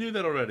 wait, we knew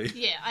that already.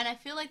 Yeah, and I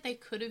feel like they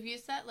could have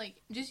used that.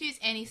 Like, just use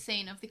any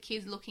scene of the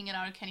kids looking at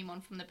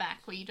Arukenimon from the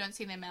back where you don't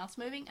see their mouths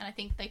moving, and I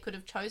think they could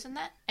have chosen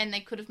that, and they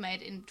could have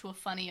made it into a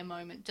funnier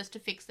moment just to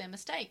fix their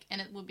mistake, and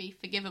it would be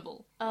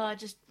forgivable.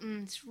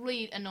 It's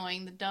really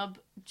annoying. The dub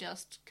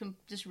just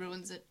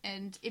ruins it.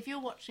 And if you're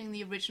watching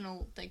the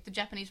original, like the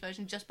Japanese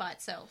version just by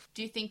itself,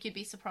 do you think you'd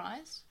be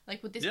surprised?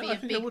 Like, would this be a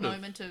big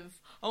moment of,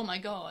 oh my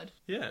god?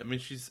 Yeah, I mean,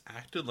 she's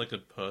acted like a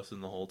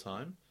person the whole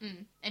time.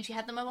 And she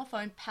had the mobile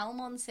phone.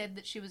 Palmon said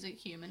that she was a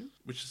human.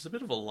 Which is a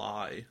bit of a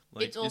lie.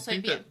 Like, it's also,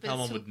 you'd think that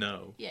Palmon would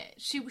know. Yeah,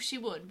 she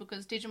would,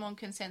 because Digimon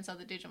can sense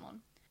other Digimon.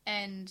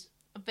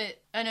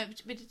 But I know,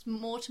 but it's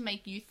more to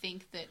make you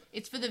think that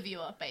it's for the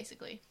viewer,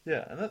 basically.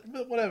 Yeah,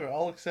 but whatever,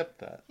 I'll accept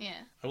that. Yeah.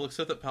 I will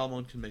accept that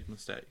Palmon can make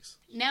mistakes.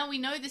 Now we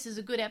know this is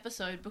a good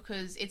episode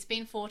because it's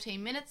been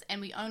 14 minutes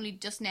and we only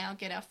just now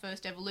get our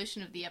first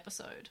evolution of the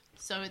episode.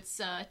 So it's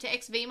to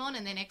X-Vmon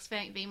and then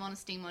X-Vmon and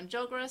Stingmon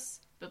Jogras.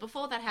 But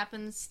before that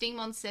happens,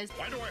 Stingmon says,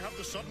 why do I have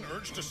the sudden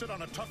urge to sit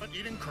on a tuffet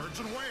eating curds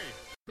and whey?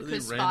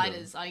 Because really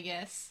spiders, I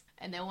guess.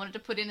 And they wanted to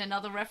put in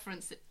another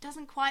reference that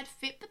doesn't quite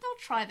fit, but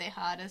they'll try their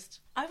hardest.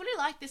 I really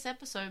like this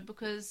episode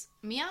because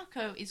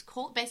Miyako is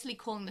basically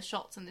calling the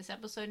shots in this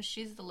episode, and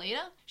she's the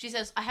leader. She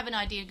says, I have an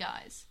idea,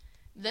 guys.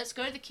 Let's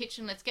go to the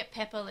kitchen, let's get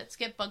Pepper, let's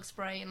get bug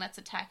spray, and let's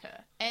attack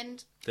her.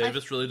 And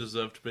Davis really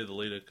deserved to be the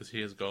leader because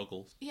he has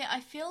goggles. Yeah, I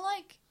feel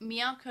like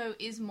Miyako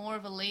is more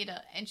of a leader,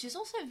 and she's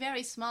also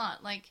very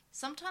smart. Like,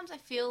 sometimes I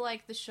feel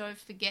like the show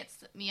forgets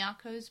that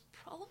Miyako's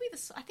probably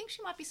I think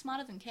she might be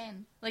smarter than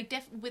Ken. Like,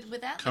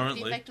 without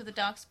the effect of the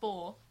Dark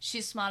Spore,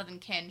 she's smarter than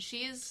Ken. She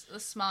is the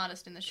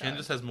smartest in the show. Ken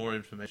just has more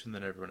information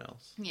than everyone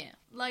else. Yeah.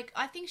 Like,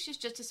 I think she's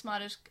just as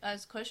smart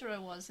as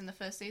Koshiro was in the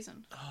first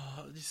season.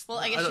 Well,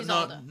 I guess she's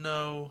older.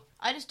 No.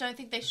 I just don't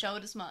think they show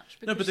it as much.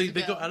 No, but they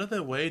go out of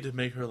their way to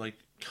make her, like,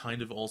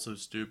 kind of also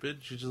stupid.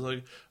 She's just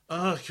like,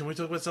 oh, can we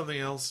talk about something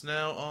else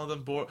now? Oh,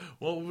 I'm bored.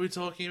 What were we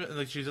talking about? And,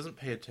 like, she doesn't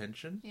pay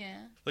attention.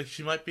 Yeah. Like,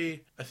 she might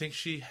be... I think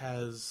she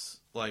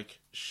has, like...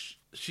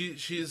 She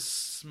is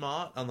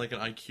smart on, like, an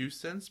IQ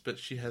sense, but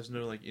she has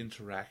no, like,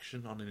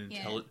 interaction on an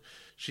intelligent... Yeah.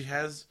 She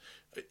has...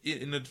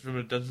 from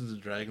a Dungeons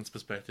and Dragons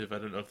perspective, I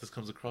don't know if this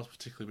comes across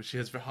particularly, but she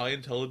has high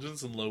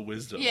intelligence and low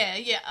wisdom. Yeah,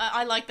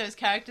 I like those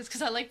characters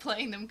because I like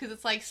playing them because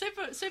it's like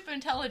super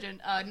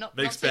intelligent.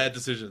 Makes bad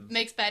decisions.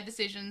 Makes bad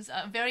decisions.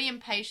 Very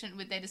impatient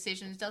with their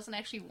decisions. Doesn't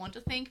actually want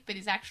to think, but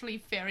is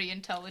actually very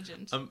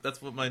intelligent.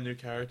 That's what my new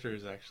character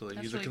is actually.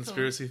 That's he's really a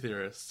conspiracy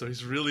theorist, so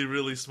he's really,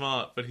 really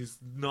smart, but he's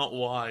not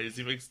wise.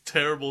 He makes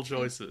terrible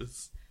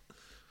choices.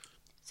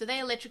 So they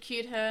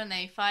electrocute her and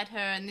they fight her,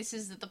 and this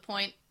is at the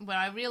point where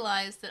I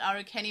realised that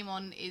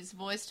Arukenimon is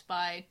voiced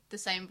by the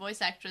same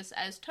voice actress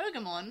as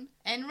Togemon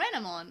and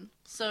Renamon.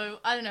 So,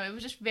 I don't know,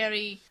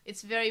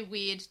 it's very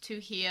weird to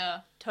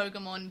hear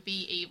Togemon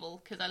be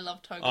evil, because I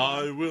love Togemon.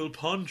 I will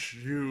punch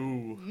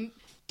you!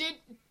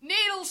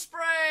 Needle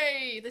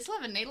spray! They still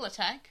have a needle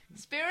attack.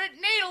 Spirit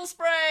needle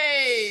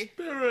spray!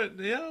 Spirit,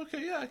 yeah,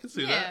 okay, yeah, I can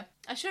see Yeah. that.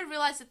 I should have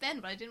realised it then,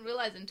 but I didn't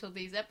realise it until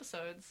these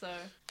episodes, so...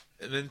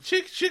 And then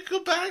chick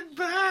chicka bang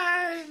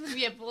bang!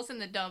 Yeah, but what's in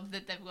the dub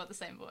that they've got the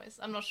same voice?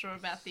 I'm not sure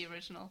about the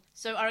original.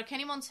 So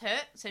Arakenimon's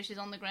hurt, so she's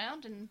on the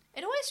ground, and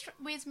it always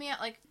weirds me out,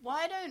 like,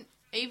 why don't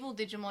evil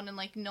Digimon and,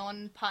 like,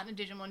 non-partner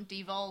Digimon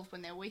devolve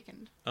when they're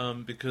weakened?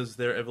 Because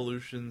their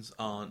evolutions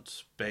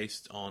aren't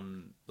based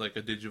on, like,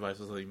 a Digivice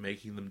or something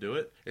making them do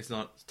it. It's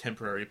not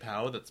temporary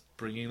power that's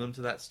bringing them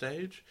to that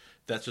stage.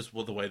 That's just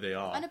the way they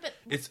are. I know, but...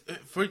 It's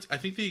I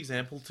think the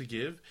example to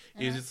give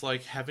is it's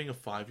like having a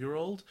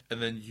 5-year-old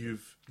and then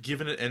you've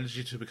given it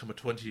energy to become a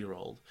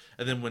 20-year-old,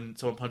 and then when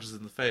someone punches it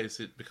in the face,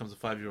 it becomes a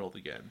 5-year-old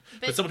again.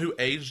 But someone who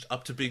aged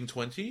up to being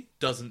 20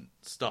 doesn't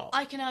stop.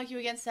 I can argue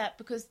against that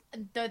because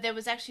there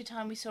was actually a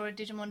time we saw a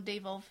Digimon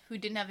devolve who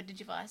didn't have a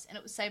Digivice, and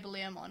it was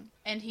Saberleomon,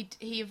 and he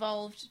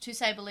evolved to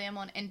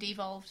Saberleomon and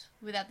devolved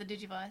without the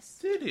Digivice.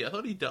 Did he? I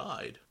thought he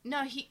died.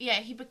 No,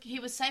 he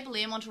was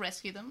Saberleomon to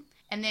rescue them,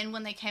 and then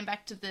when they came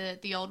back to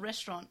the old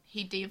restaurant,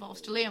 he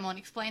de-evolves to Leomon,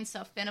 explains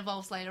stuff, then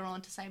evolves later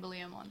on to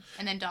Saberleomon,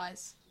 and then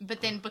dies. But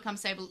then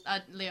becomes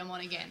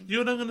Leomon again. You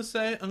know what I'm going to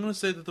say? I'm going to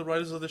say that the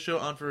writers of the show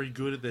aren't very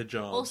good at their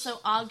jobs. Also,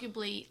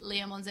 arguably,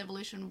 Leomon's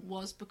evolution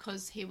was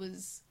because he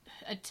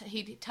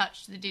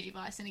touched the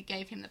Digivice and it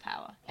gave him the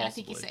power. And I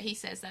think he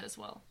says that as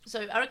well.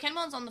 So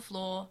Arakenimon's on the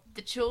floor.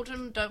 The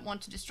children don't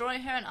want to destroy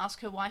her and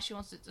ask her why she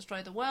wants to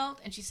destroy the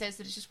world, and she says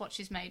that it's just what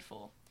she's made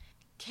for.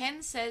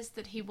 Ken says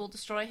that he will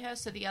destroy her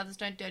so the others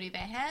don't dirty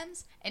their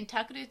hands, and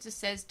Takeru just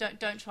says don't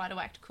try to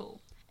act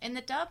cool. In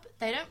the dub,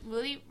 they don't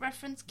really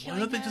reference killing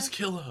her. Why don't they just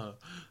kill her?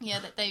 Yeah,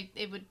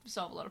 it would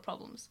solve a lot of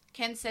problems.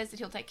 Ken says that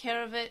he'll take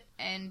care of it,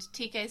 and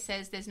TK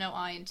says there's no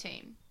I in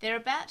team. They're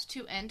about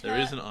to enter...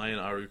 There is an I in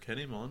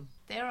Arukenimon.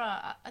 There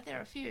are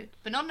a few,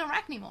 but not in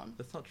Arachnimon.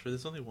 That's not true,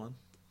 there's only one.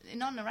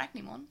 Not in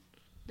Arachnimon.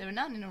 There are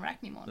none in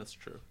Arachnimon. That's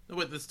true. Oh,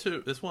 wait, there's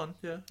two. There's one,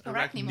 yeah.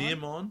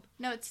 Arachnimon.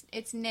 No,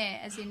 it's Ne,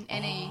 as in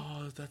N-E.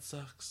 Oh, that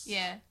sucks.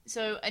 Yeah.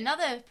 So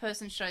another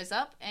person shows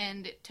up,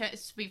 and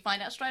we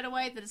find out straight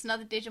away that it's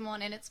another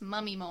Digimon, and it's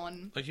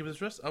Mummymon. Like, he was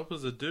dressed up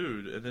as a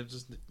dude, and then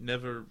just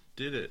never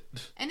did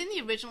it. And in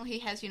the original, he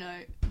has,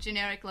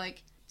 generic,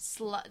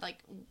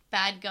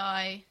 bad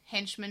guy,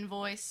 henchman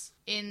voice.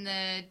 In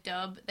the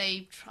dub,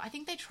 I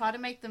think they try to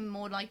make them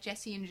more like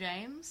Jesse and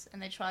James,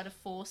 and they try to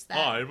force that.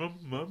 I'm a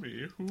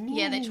mummy. Ooh.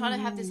 Yeah, they try to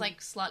have this,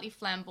 slightly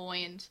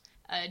flamboyant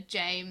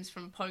James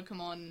from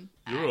Pokemon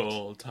act. You're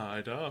all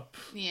tied up.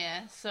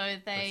 Yeah, so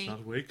Let's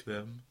not wake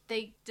them.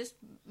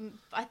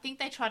 I think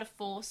they try to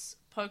force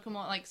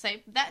Pokemon,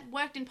 say, that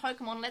worked in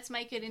Pokemon, let's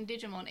make it in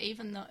Digimon,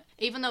 even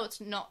though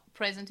it's not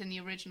present in the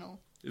original.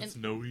 It's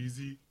no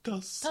easy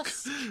Tusk.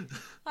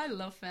 I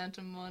love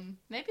Phantommon.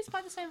 Maybe it's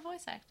by the same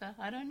voice actor.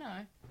 I don't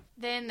know.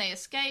 Then they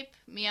escape.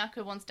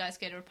 Miyako wants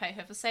Daisuke to repay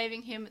her for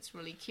saving him. It's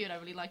really cute. I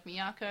really like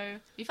Miyako.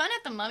 We find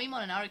out the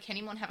Mummymon and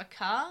Arukenimon have a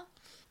car.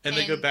 And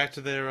they go back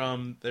to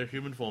their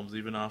human forms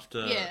even after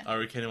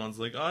Arukenimon's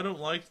like, I don't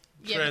like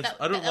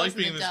I don't like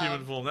being in this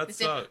human form. That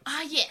sucks.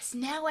 Yes,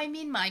 now I'm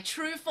in my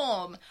true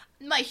form.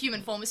 My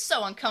human form is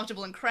so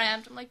uncomfortable and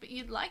cramped. I'm like, but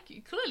you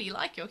clearly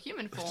like your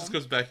human form. Just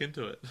goes back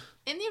into it.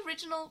 In the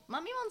original,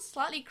 Mummimon's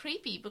slightly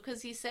creepy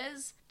because he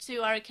says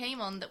to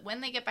Arukenimon that when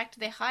they get back to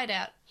their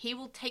hideout, he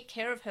will take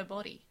care of her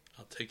body.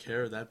 I'll take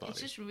care of that body.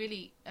 It's just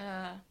really,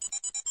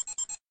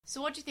 So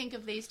what do you think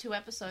of these two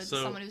episodes,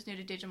 someone who's new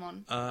to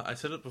Digimon? I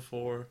said it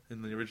before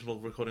in the original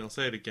recording, I'll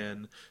say it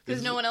again.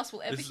 Because no one else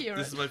will ever hear it.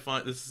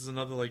 This is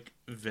another,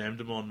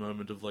 Vamdemon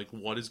moment of,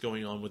 what is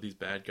going on with these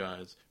bad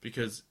guys.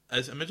 Because,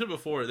 as I mentioned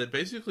before, that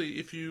basically,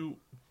 if you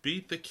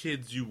beat the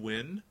kids, you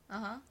win.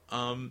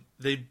 Uh-huh.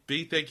 They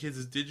beat their kids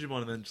as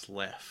Digimon and then just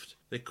left.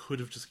 They could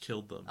have just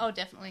killed them. Oh,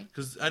 definitely.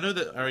 Because I know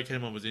that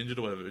Arukenimon was injured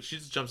or whatever, but she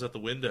just jumps out the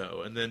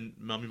window, and then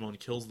Mummymon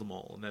kills them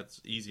all, and that's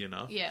easy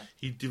enough. Yeah.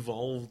 He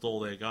devolved all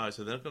their guys,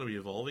 so they're not going to be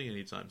evolving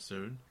anytime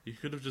soon. You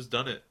could have just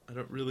done it. I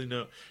don't really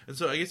know. And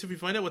so I guess if we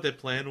find out what their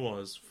plan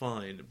was,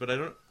 fine. But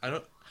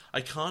I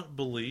can't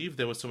believe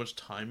there was so much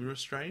time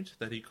restraint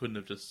that he couldn't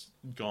have just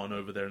gone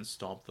over there and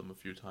stomped them a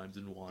few times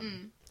in one.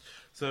 Mm.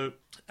 So,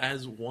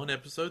 as one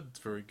episode, it's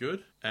very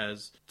good.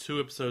 As two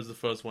episodes, the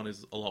first one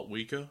is a lot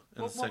weaker,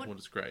 and the second one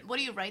is great. What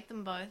do you rate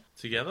them both?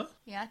 Together?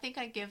 Yeah, I think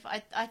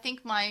I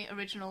think my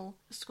original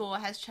score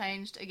has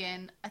changed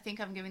again. I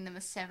think I'm giving them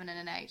a 7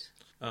 and an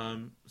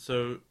 8.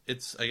 So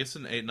it's, I guess,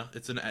 an 8.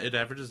 It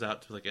averages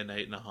out to an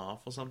 8.5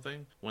 or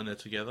something when they're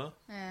together.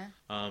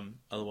 Yeah.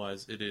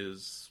 Otherwise, it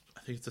is.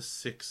 I think it's a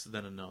 6,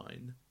 then a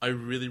 9. I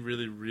really,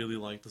 really, really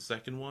like the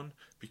second one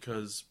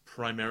because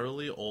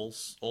primarily all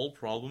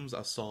problems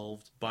are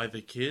solved by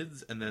the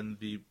kids and then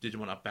the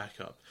Digimon are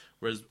backup.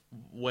 Whereas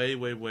way,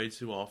 way, way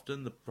too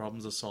often the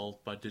problems are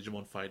solved by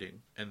Digimon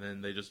fighting and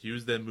then they just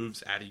use their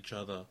moves at each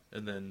other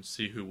and then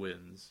see who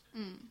wins.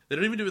 Mm. They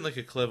don't even do it in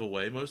a clever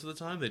way most of the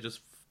time. They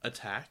just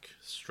attack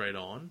straight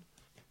on.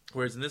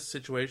 Whereas in this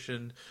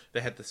situation,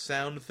 they had the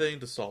sound thing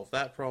to solve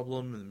that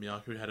problem, and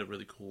Miyaku had a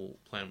really cool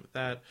plan with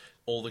that.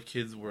 All the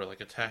kids were like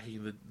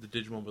attacking the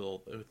Digimon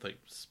with like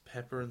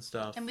pepper and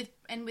stuff.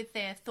 And with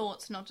their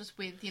thoughts, not just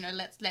with, you know,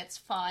 let's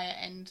fire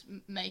and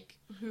make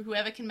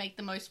whoever can make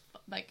the most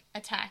like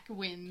attack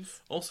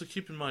wins. Also,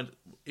 keep in mind,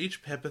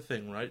 each pepper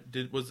thing, right?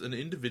 Was an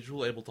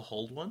individual able to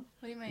hold one?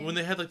 What do you mean? When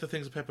they had like the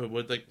things of pepper,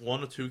 were like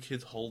 1 or 2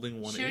 kids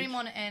holding one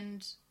Shirimon each?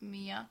 and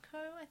Miyako,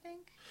 I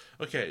think.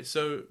 Okay,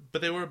 so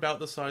but they were about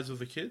the size of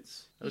the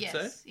kids, I would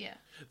say. Yeah.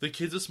 The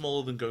kids are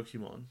smaller than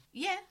Gokimon.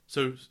 Yeah.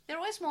 So They're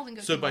always smaller than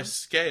Gokimon. So by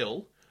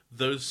scale,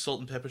 those salt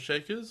and pepper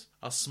shakers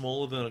are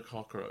smaller than a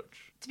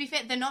cockroach. To be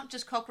fair, they're not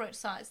just cockroach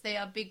size. They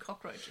are big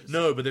cockroaches.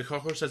 No, but they're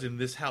cockroach size in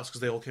this house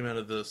because they all came out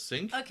of the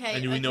sink. Okay,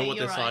 and we know what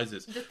you're their right. size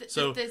is.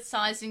 So the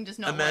sizing does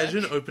not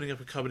imagine work. opening up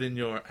a cupboard in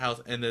your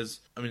house and there's...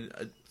 I mean,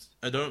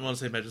 I don't want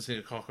to say imagine seeing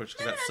a cockroach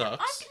because that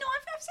sucks. I've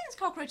seen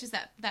cockroaches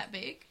that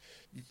big.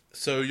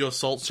 So your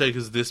salt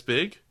shaker's this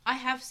big? I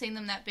have seen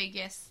them that big,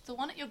 yes. The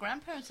one at your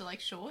grandparents are like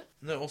short.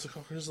 No, also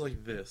cockroaches are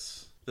like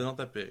this. They're not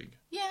that big.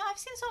 Yeah, I've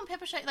seen some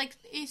pepper shake. Like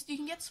you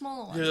can get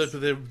smaller ones. Yeah,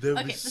 but they're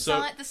okay.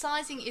 so... The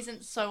sizing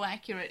isn't so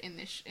accurate in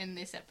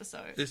this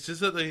episode. It's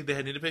just that they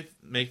need to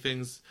make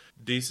things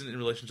decent in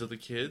relation to the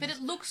kids. But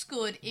it looks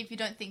good if you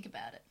don't think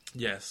about it.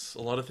 Yes,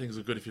 a lot of things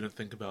are good if you don't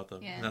think about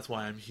them, Yeah. and that's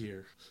why I'm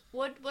here.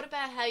 What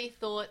about how you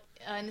thought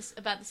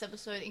about this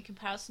episode in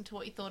comparison to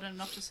what you thought in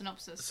an Octo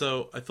Synopsis?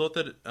 So I thought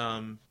that,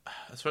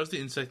 as far as the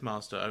Insect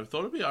Master, I thought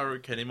it'd be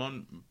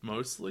Arukenimon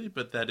mostly,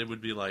 but that it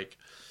would be like,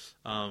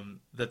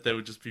 that they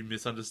would just be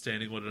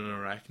misunderstanding what an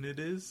arachnid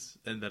is,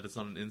 and that it's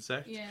not an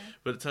insect. Yeah.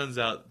 But it turns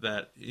out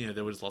that, you know,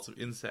 there was lots of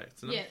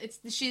insects. And Yeah,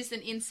 she's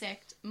an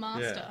insect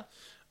master.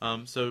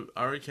 So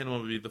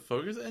Arukenimon would be the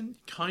focus, and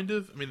kind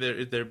of, I mean,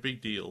 they're a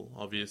big deal,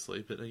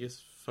 obviously, but I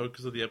guess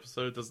focus of the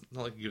episode doesn't,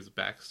 not like it gives a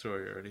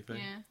backstory or anything.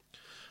 Yeah.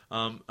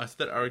 I said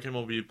that Arukenimon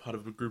will be part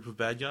of a group of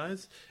bad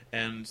guys,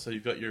 and so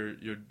you've got your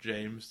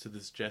James to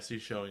this Jesse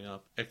showing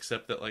up,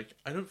 except that, like,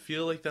 I don't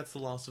feel like that's the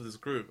last of this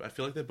group. I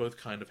feel like they're both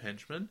kind of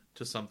henchmen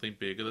to something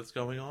bigger that's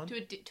going on. To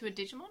a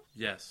Digimon?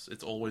 Yes,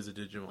 it's always a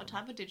Digimon. What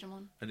type of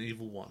Digimon? An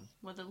evil one.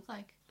 What do they look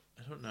like?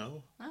 I don't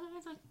know. I don't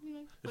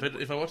know.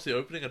 If I watched the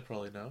opening, I'd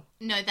probably know.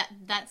 No,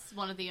 that's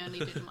one of the only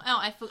Digimon. Oh,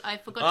 I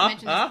forgot to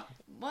mention this.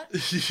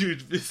 What? You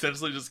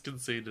essentially just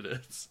conceded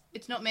it.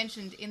 It's not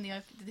mentioned in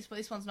the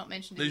this one's not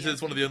mentioned. You in said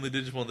it's one of the only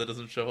Digimon that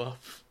doesn't show up.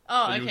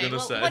 Oh, that you were okay. gonna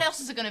Well, say. what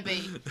else is it going to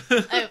be?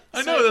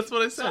 I know, that's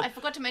what I said. So I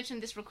forgot to mention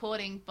this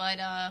recording, but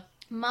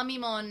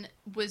Mummymon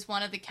was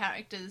one of the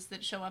characters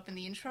that show up in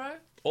the intro.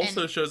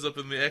 Also shows up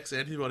in the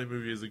X-Antibody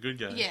movie as a good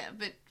guy. Yeah,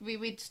 but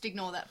we just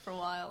ignore that for a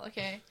while,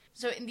 okay?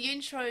 So in the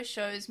intro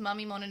shows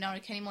Mummymon and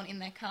Arukenimon in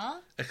their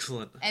car.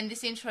 Excellent. And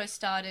this intro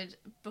started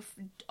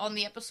on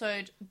the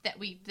episode that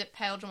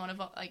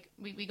Paildramon,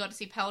 we got to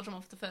see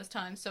Paildramon for the first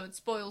time, so it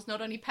spoils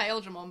not only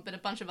Paildramon, but a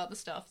bunch of other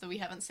stuff that we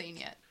haven't seen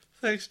yet.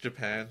 Thanks,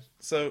 Japan.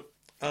 So,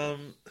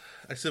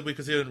 I said we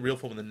could see her in real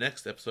form in the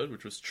next episode,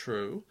 which was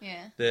true.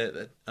 Yeah.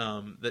 That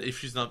if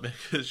she's not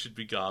Mecha, she'd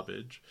be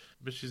garbage.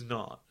 But she's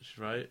not,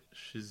 right?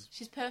 She's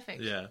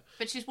perfect. Yeah.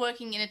 But she's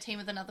working in a team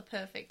with another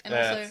perfect. And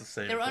That's also, the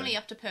same they're thing. only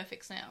up to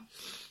perfects now.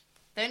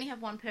 They only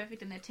have one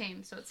perfect in their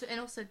team, so it's... And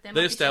also...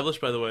 They established,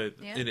 by the way,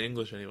 Yeah. in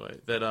English anyway,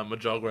 that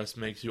Majogras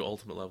makes you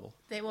ultimate level.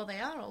 They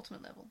are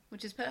ultimate level,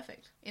 which is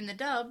perfect. In the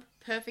dub,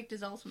 perfect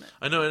is ultimate.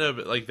 I know,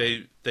 but like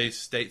they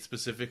state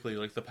specifically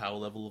like the power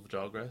level of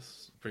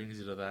Jogras brings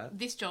you to that.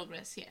 This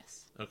Jogress,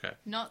 yes. Okay.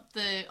 Not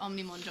the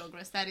Omnimon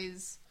Jogress. That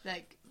is,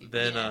 like...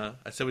 Then yeah.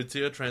 I said we'd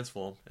see her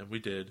transform, and we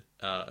did.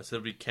 I said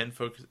it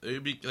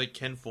would be like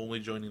Ken formally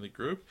joining the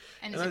group.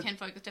 And it's a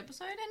Ken-focused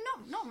episode?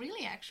 And not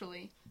really,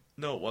 actually.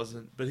 No, it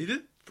wasn't. But he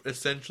did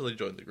essentially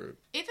join the group.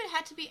 If it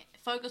had to be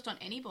focused on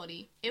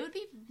anybody, it would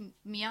be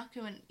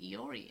Miyaku and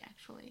Iori,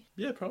 actually.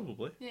 Yeah,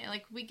 probably. Yeah,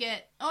 like we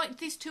get... Oh,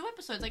 these 2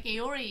 episodes, like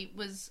Iori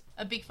was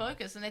a big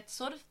focus, and they're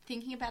sort of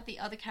thinking about the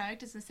other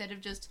characters instead of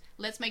just,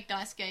 let's make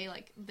Daisuke,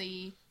 like,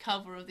 the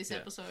cover of this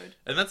episode.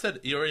 And that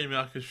said, Iori and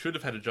Miyaku should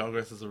have had a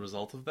Jogress as a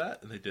result of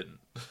that, and they didn't.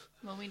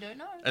 Well, we don't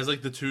know. As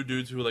like the 2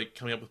 dudes who were like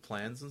coming up with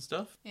plans and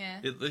stuff.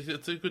 Yeah.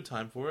 It's a good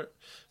time for it.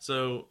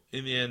 So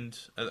in the end,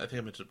 I think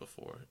I mentioned it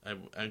before.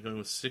 I'm going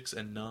with 6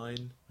 and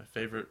 9, my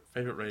favorite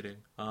rating.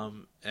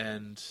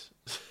 And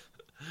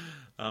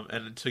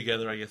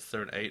together I guess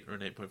they're an 8 or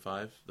an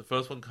 8.5. The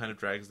first one kind of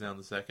drags down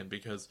the second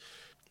because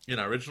in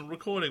our original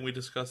recording we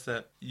discussed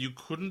that you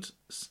couldn't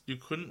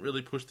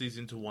really push these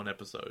into one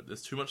episode.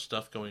 There's too much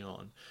stuff going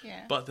on.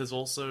 Yeah. But there's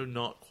also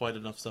not quite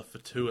enough stuff for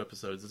 2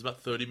 episodes. There's about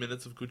 30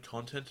 minutes of good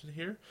content in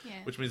here,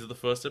 Yeah. which means that the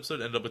first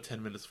episode ended up with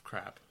 10 minutes of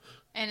crap.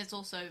 And it's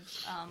also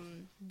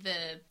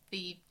the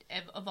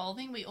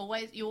evolving, you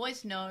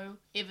always know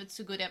if it's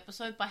a good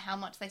episode by how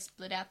much they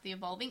split out the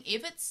evolving.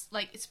 If it's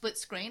like split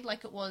screened,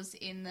 like it was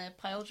in the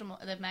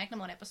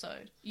Magnamon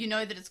episode, you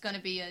know that it's going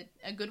to be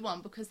a good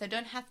one because they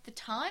don't have the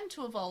time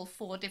to evolve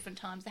 4 different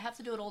times. They have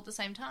to do it all at the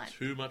same time.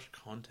 Too much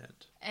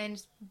content.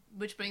 And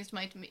which brings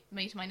me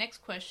to my next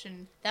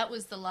question. That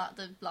was the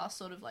last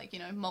sort of like,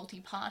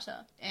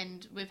 multi-parter.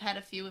 And we've had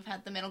a few. We've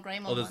had the Metal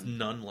Greymon one. There's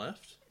none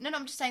left? No,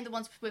 I'm just saying the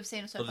ones we've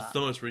seen so far. It's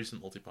the most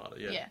recent multi-parter,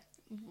 yeah. Yeah.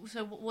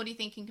 So what do you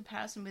think in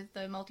comparison with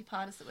the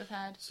multi-parters that we've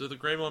had? So the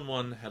Greymon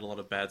one had a lot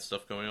of bad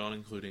stuff going on,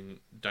 including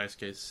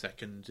Daisuke's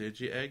second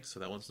Digi-Egg,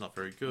 so that one's not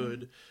very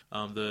good.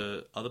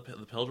 The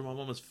Peldramon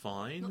one was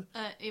fine.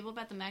 What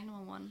about the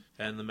Magnamon one?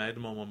 And the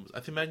Magnamon one I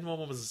think Magnamon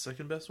one was the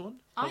second best one,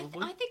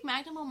 probably. I think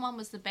Magnamon one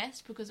was the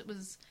best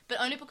but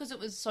only because it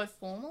was so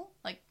formal.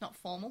 Like, not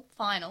formal,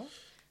 final.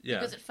 Yeah.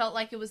 Because it felt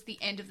like it was the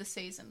end of the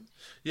season.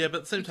 Yeah, but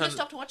at the same time... You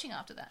stopped watching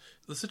after that.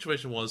 The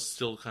situation was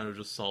still kind of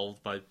just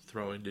solved by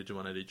throwing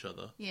Digimon at each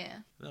other. Yeah.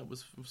 That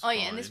was Oh, fine.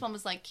 yeah, and this one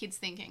was like kids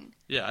thinking.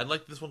 Yeah, I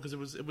liked this one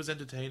because it was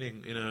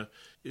entertaining.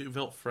 It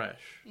felt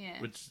fresh.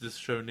 Yeah. Which this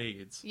show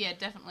needs. Yeah,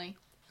 definitely.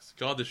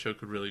 God, this show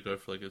could really go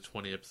for like a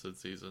 20-episode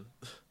season.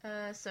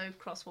 So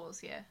Cross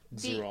Wars, yeah.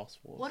 Cross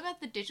Wars. What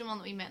about the Digimon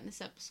that we met in this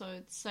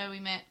episode? So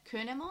we met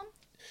Kunemon?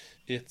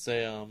 It's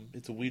a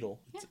Weedle.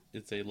 Yeah.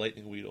 It's a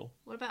lightning Weedle.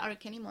 What about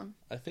Arukenimon?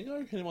 I think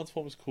Arukenimon's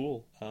form is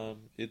cool.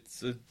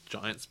 It's a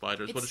giant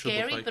spider. It's what it scary,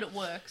 should look like. but it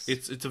works.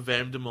 It's a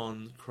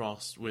Vamdemon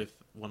crossed with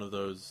one of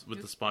those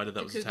the spider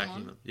that was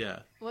attacking them. Yeah.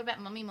 What about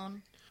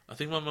Mummymon? I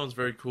think Mummimon's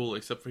very cool,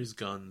 except for his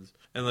guns,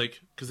 and like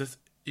because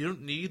you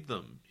don't need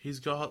them. He's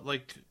got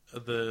like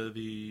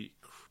the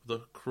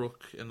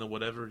crook and the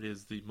whatever it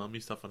is, the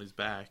mummy stuff on his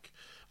back.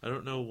 I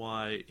don't know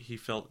why he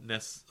felt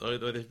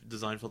the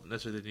design felt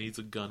necessary that he needs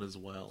a gun as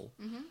well.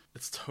 Mm-hmm.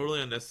 It's totally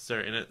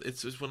unnecessary, and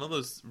it's just one of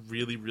those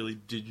really, really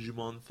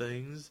Digimon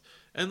things.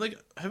 And like,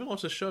 having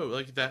watched the show,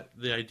 like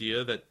the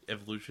idea that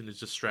evolution is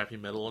just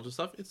strapping metal onto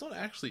stuff, it's not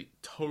actually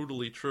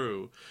totally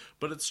true,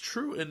 but it's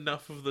true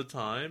enough of the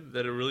time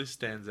that it really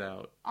stands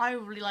out. I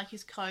really like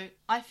his coat.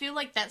 I feel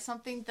like that's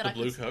something that the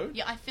blue coat.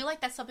 Yeah, I feel like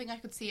that's something I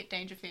could see at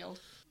Dangerfield.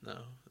 No,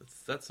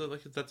 that's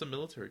a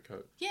military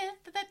coat. Yeah,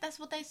 that's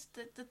what they.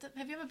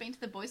 Have you ever been to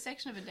the boys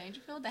section of a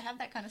Dangerfield? They have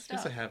that kind of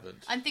stuff. Yes, I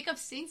haven't. I think I've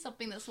seen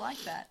something that's like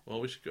that. Well,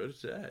 we should go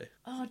today.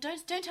 Oh,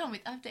 don't tell me.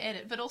 I have to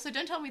edit, but also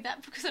don't tell me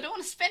that because I don't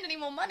want to spend any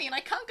more money, and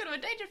I can't go to a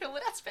Dangerfield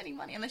without spending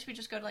money unless we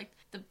just go to like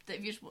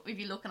if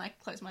you look and I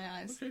close my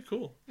eyes. Okay,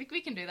 cool. We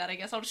can do that, I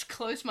guess. I'll just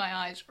close my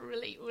eyes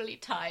really, really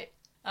tight.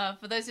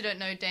 For those who don't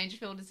know,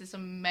 Dangerfield is this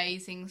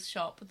amazing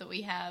shop that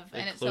we have,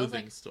 and it sells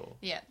like store.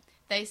 Yeah.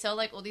 They sell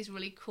like all these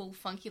really cool,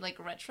 funky, like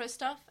retro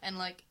stuff, and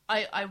like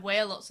I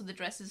wear lots of the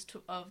dresses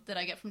that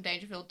I get from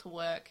Dangerfield to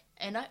work,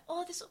 and there's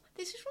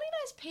really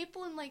nice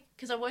people, and like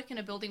because I work in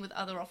a building with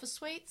other office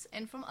suites,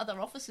 and from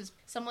other offices,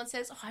 someone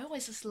says, "Oh, I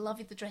always just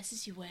love the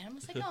dresses you wear." I'm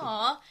just like,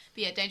 "Aw,"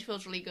 but yeah,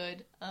 Dangerfield's really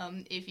good.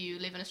 If you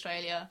live in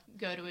Australia,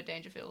 go to a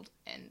Dangerfield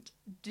and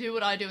do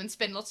what I do and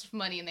spend lots of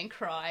money and then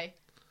cry.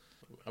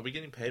 Are we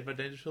getting paid by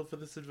Dangerfield for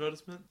this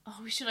advertisement? Oh,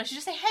 we should. I should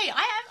just say, hey,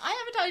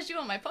 I advertised you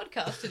on my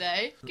podcast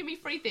today. Give me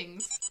free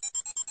things.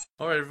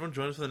 Alright, everyone,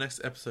 join us for the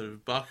next episode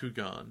of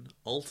Bakugan,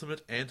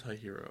 Ultimate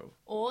Anti-Hero.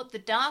 Or The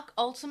Dark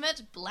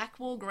Ultimate Black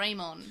War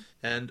Greymon.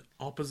 And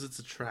Opposites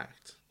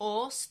Attract.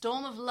 Or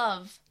Storm of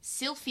Love,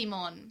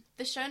 Sylphimon.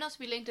 The show notes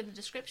will be linked in the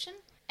description.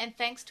 And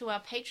thanks to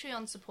our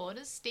Patreon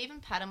supporters,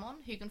 Stephen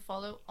Patamon, who you can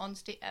follow on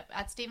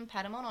at Stephen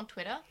Patamon on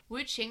Twitter,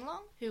 Wu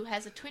Qinglong, who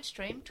has a Twitch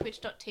stream,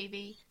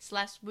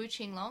 twitch.tv/Wu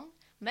Qinglong,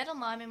 Metal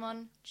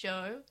Mimimon,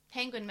 Joe,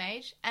 Penguin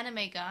Mage,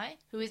 Anime Guy,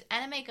 who is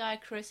Anime Guy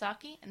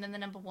Kurosaki, and then the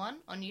number 1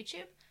 on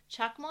YouTube,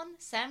 Chuckmon,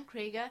 Sam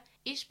Krieger,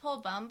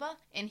 Ishpor Bamba,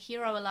 and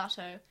Hiro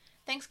Alato.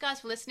 Thanks, guys,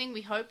 for listening.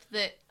 We hope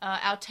that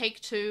our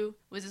take 2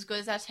 was as good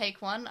as our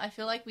take 1. I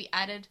feel like we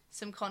added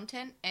some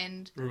content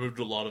and removed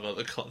a lot of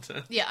other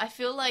content. Yeah, I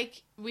feel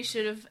like we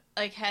should have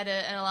had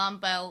an alarm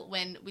bell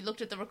when we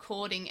looked at the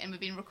recording, and we've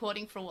been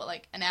recording for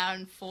an hour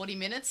and 40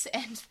 minutes,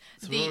 and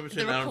so we're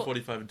between an hour and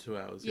 45 and 2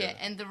 hours. Yeah,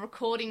 and the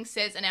recording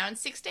says an hour and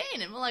 16,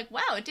 and we're like,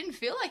 wow, it didn't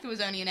feel like it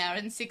was only an hour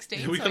and 16.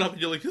 Yeah, we got up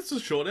and you're like, this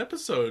is a short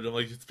episode. I'm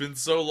like, it's been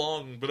so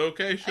long, but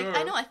okay, sure.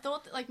 I know. I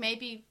thought that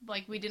maybe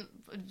we didn't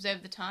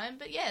observe the time,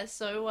 but yeah.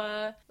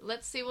 So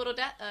let's see what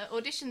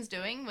Audition's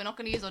doing. We're not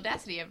going to use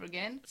Audacity ever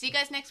again. See you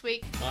guys next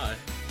week. Bye.